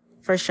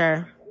 For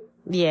sure.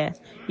 Yeah.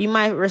 You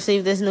might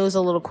receive this news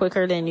a little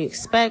quicker than you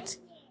expect.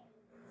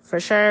 For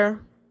sure.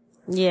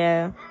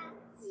 Yeah.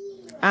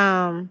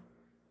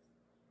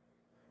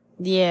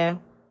 Yeah.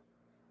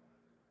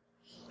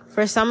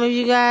 For some of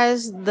you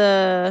guys,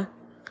 the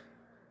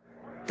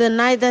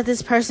night that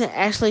this person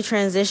actually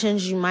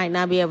transitions, you might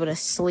not be able to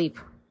sleep.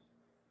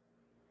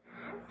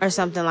 Or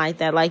something like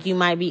that. Like, you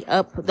might be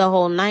up the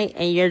whole night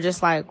and you're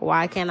just like,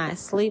 why can't I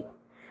sleep?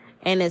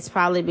 And it's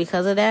probably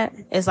because of that.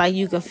 It's like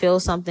you can feel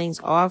something's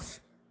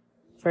off.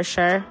 For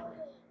sure.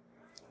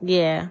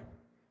 Yeah.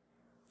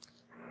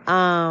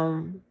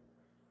 And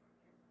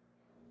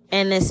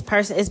this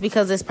person, it's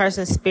because this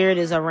person's spirit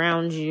is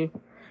around you,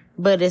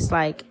 but it's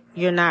like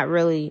you're not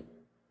really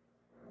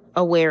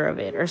aware of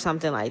it or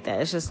something like that.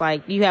 It's just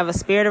like you have a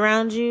spirit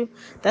around you.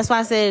 That's why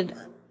I said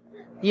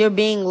you're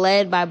being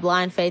led by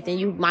blind faith, and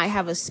you might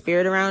have a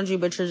spirit around you,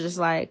 but you're just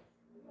like,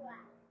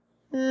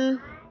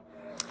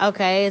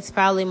 okay, it's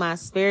probably my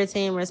spirit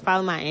team or it's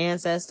probably my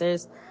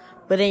ancestors.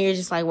 But then you're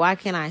just like, why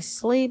can't I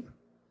sleep?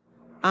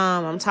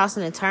 I'm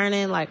tossing and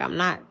turning. Like,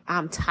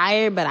 I'm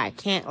tired, but I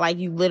can't, like,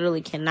 you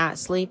literally cannot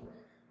sleep.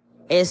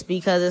 It's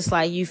because it's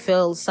like you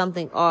feel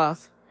something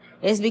off.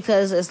 It's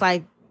because it's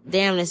like,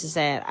 damn, this is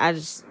sad. I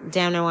just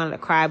damn near wanted to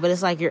cry, but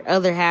it's like your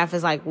other half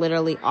is like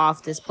literally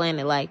off this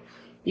planet. Like,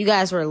 you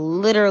guys were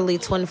literally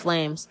twin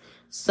flames.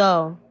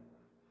 So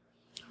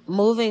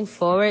moving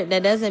forward,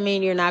 that doesn't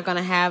mean you're not going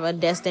to have a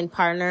destined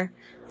partner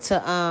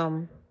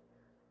to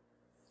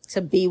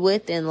be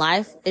with in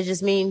life. It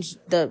just means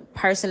the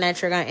person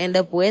that you're going to end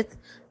up with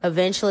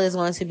eventually is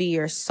going to be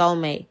your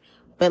soulmate.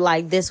 But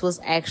like, this was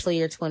actually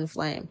your twin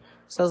flame.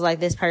 So it's like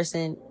this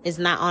person is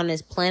not on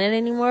this planet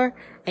anymore,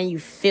 and you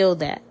feel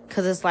that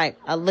because it's like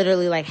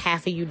literally like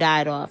half of you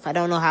died off. I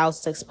don't know how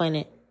else to explain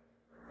it.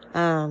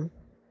 I'm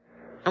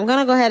going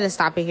to go ahead and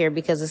stop it here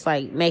because it's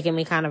like making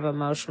me kind of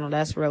emotional.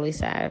 That's really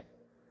sad.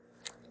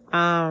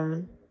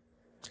 Yeah,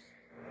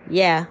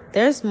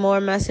 there's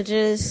more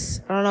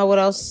messages. I don't know what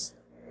else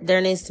there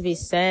needs to be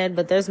said,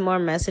 but there's more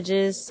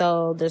messages.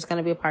 So there's going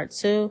to be a part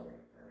 2.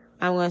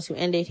 I'm going to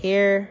end it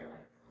here.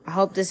 I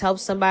hope this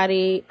helps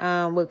somebody,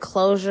 with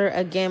closure.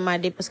 Again, my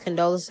deepest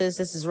condolences.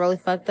 This is really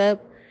fucked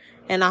up.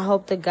 And I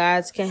hope the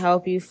gods can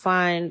help you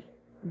find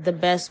the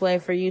best way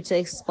for you to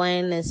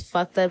explain this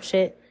fucked up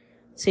shit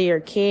to your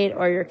kid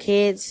or your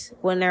kids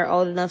when they're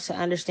old enough to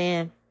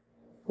understand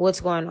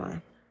what's going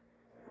on.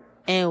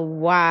 and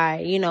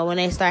why, you know, when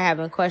they start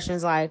having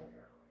questions like,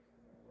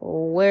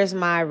 where's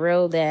my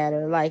real dad?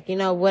 Or like, you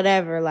know,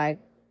 whatever, like,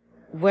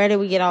 where did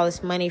we get all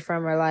this money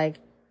from? Or like,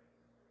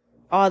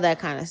 all that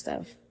kind of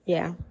stuff.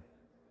 Yeah.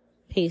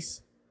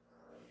 Peace.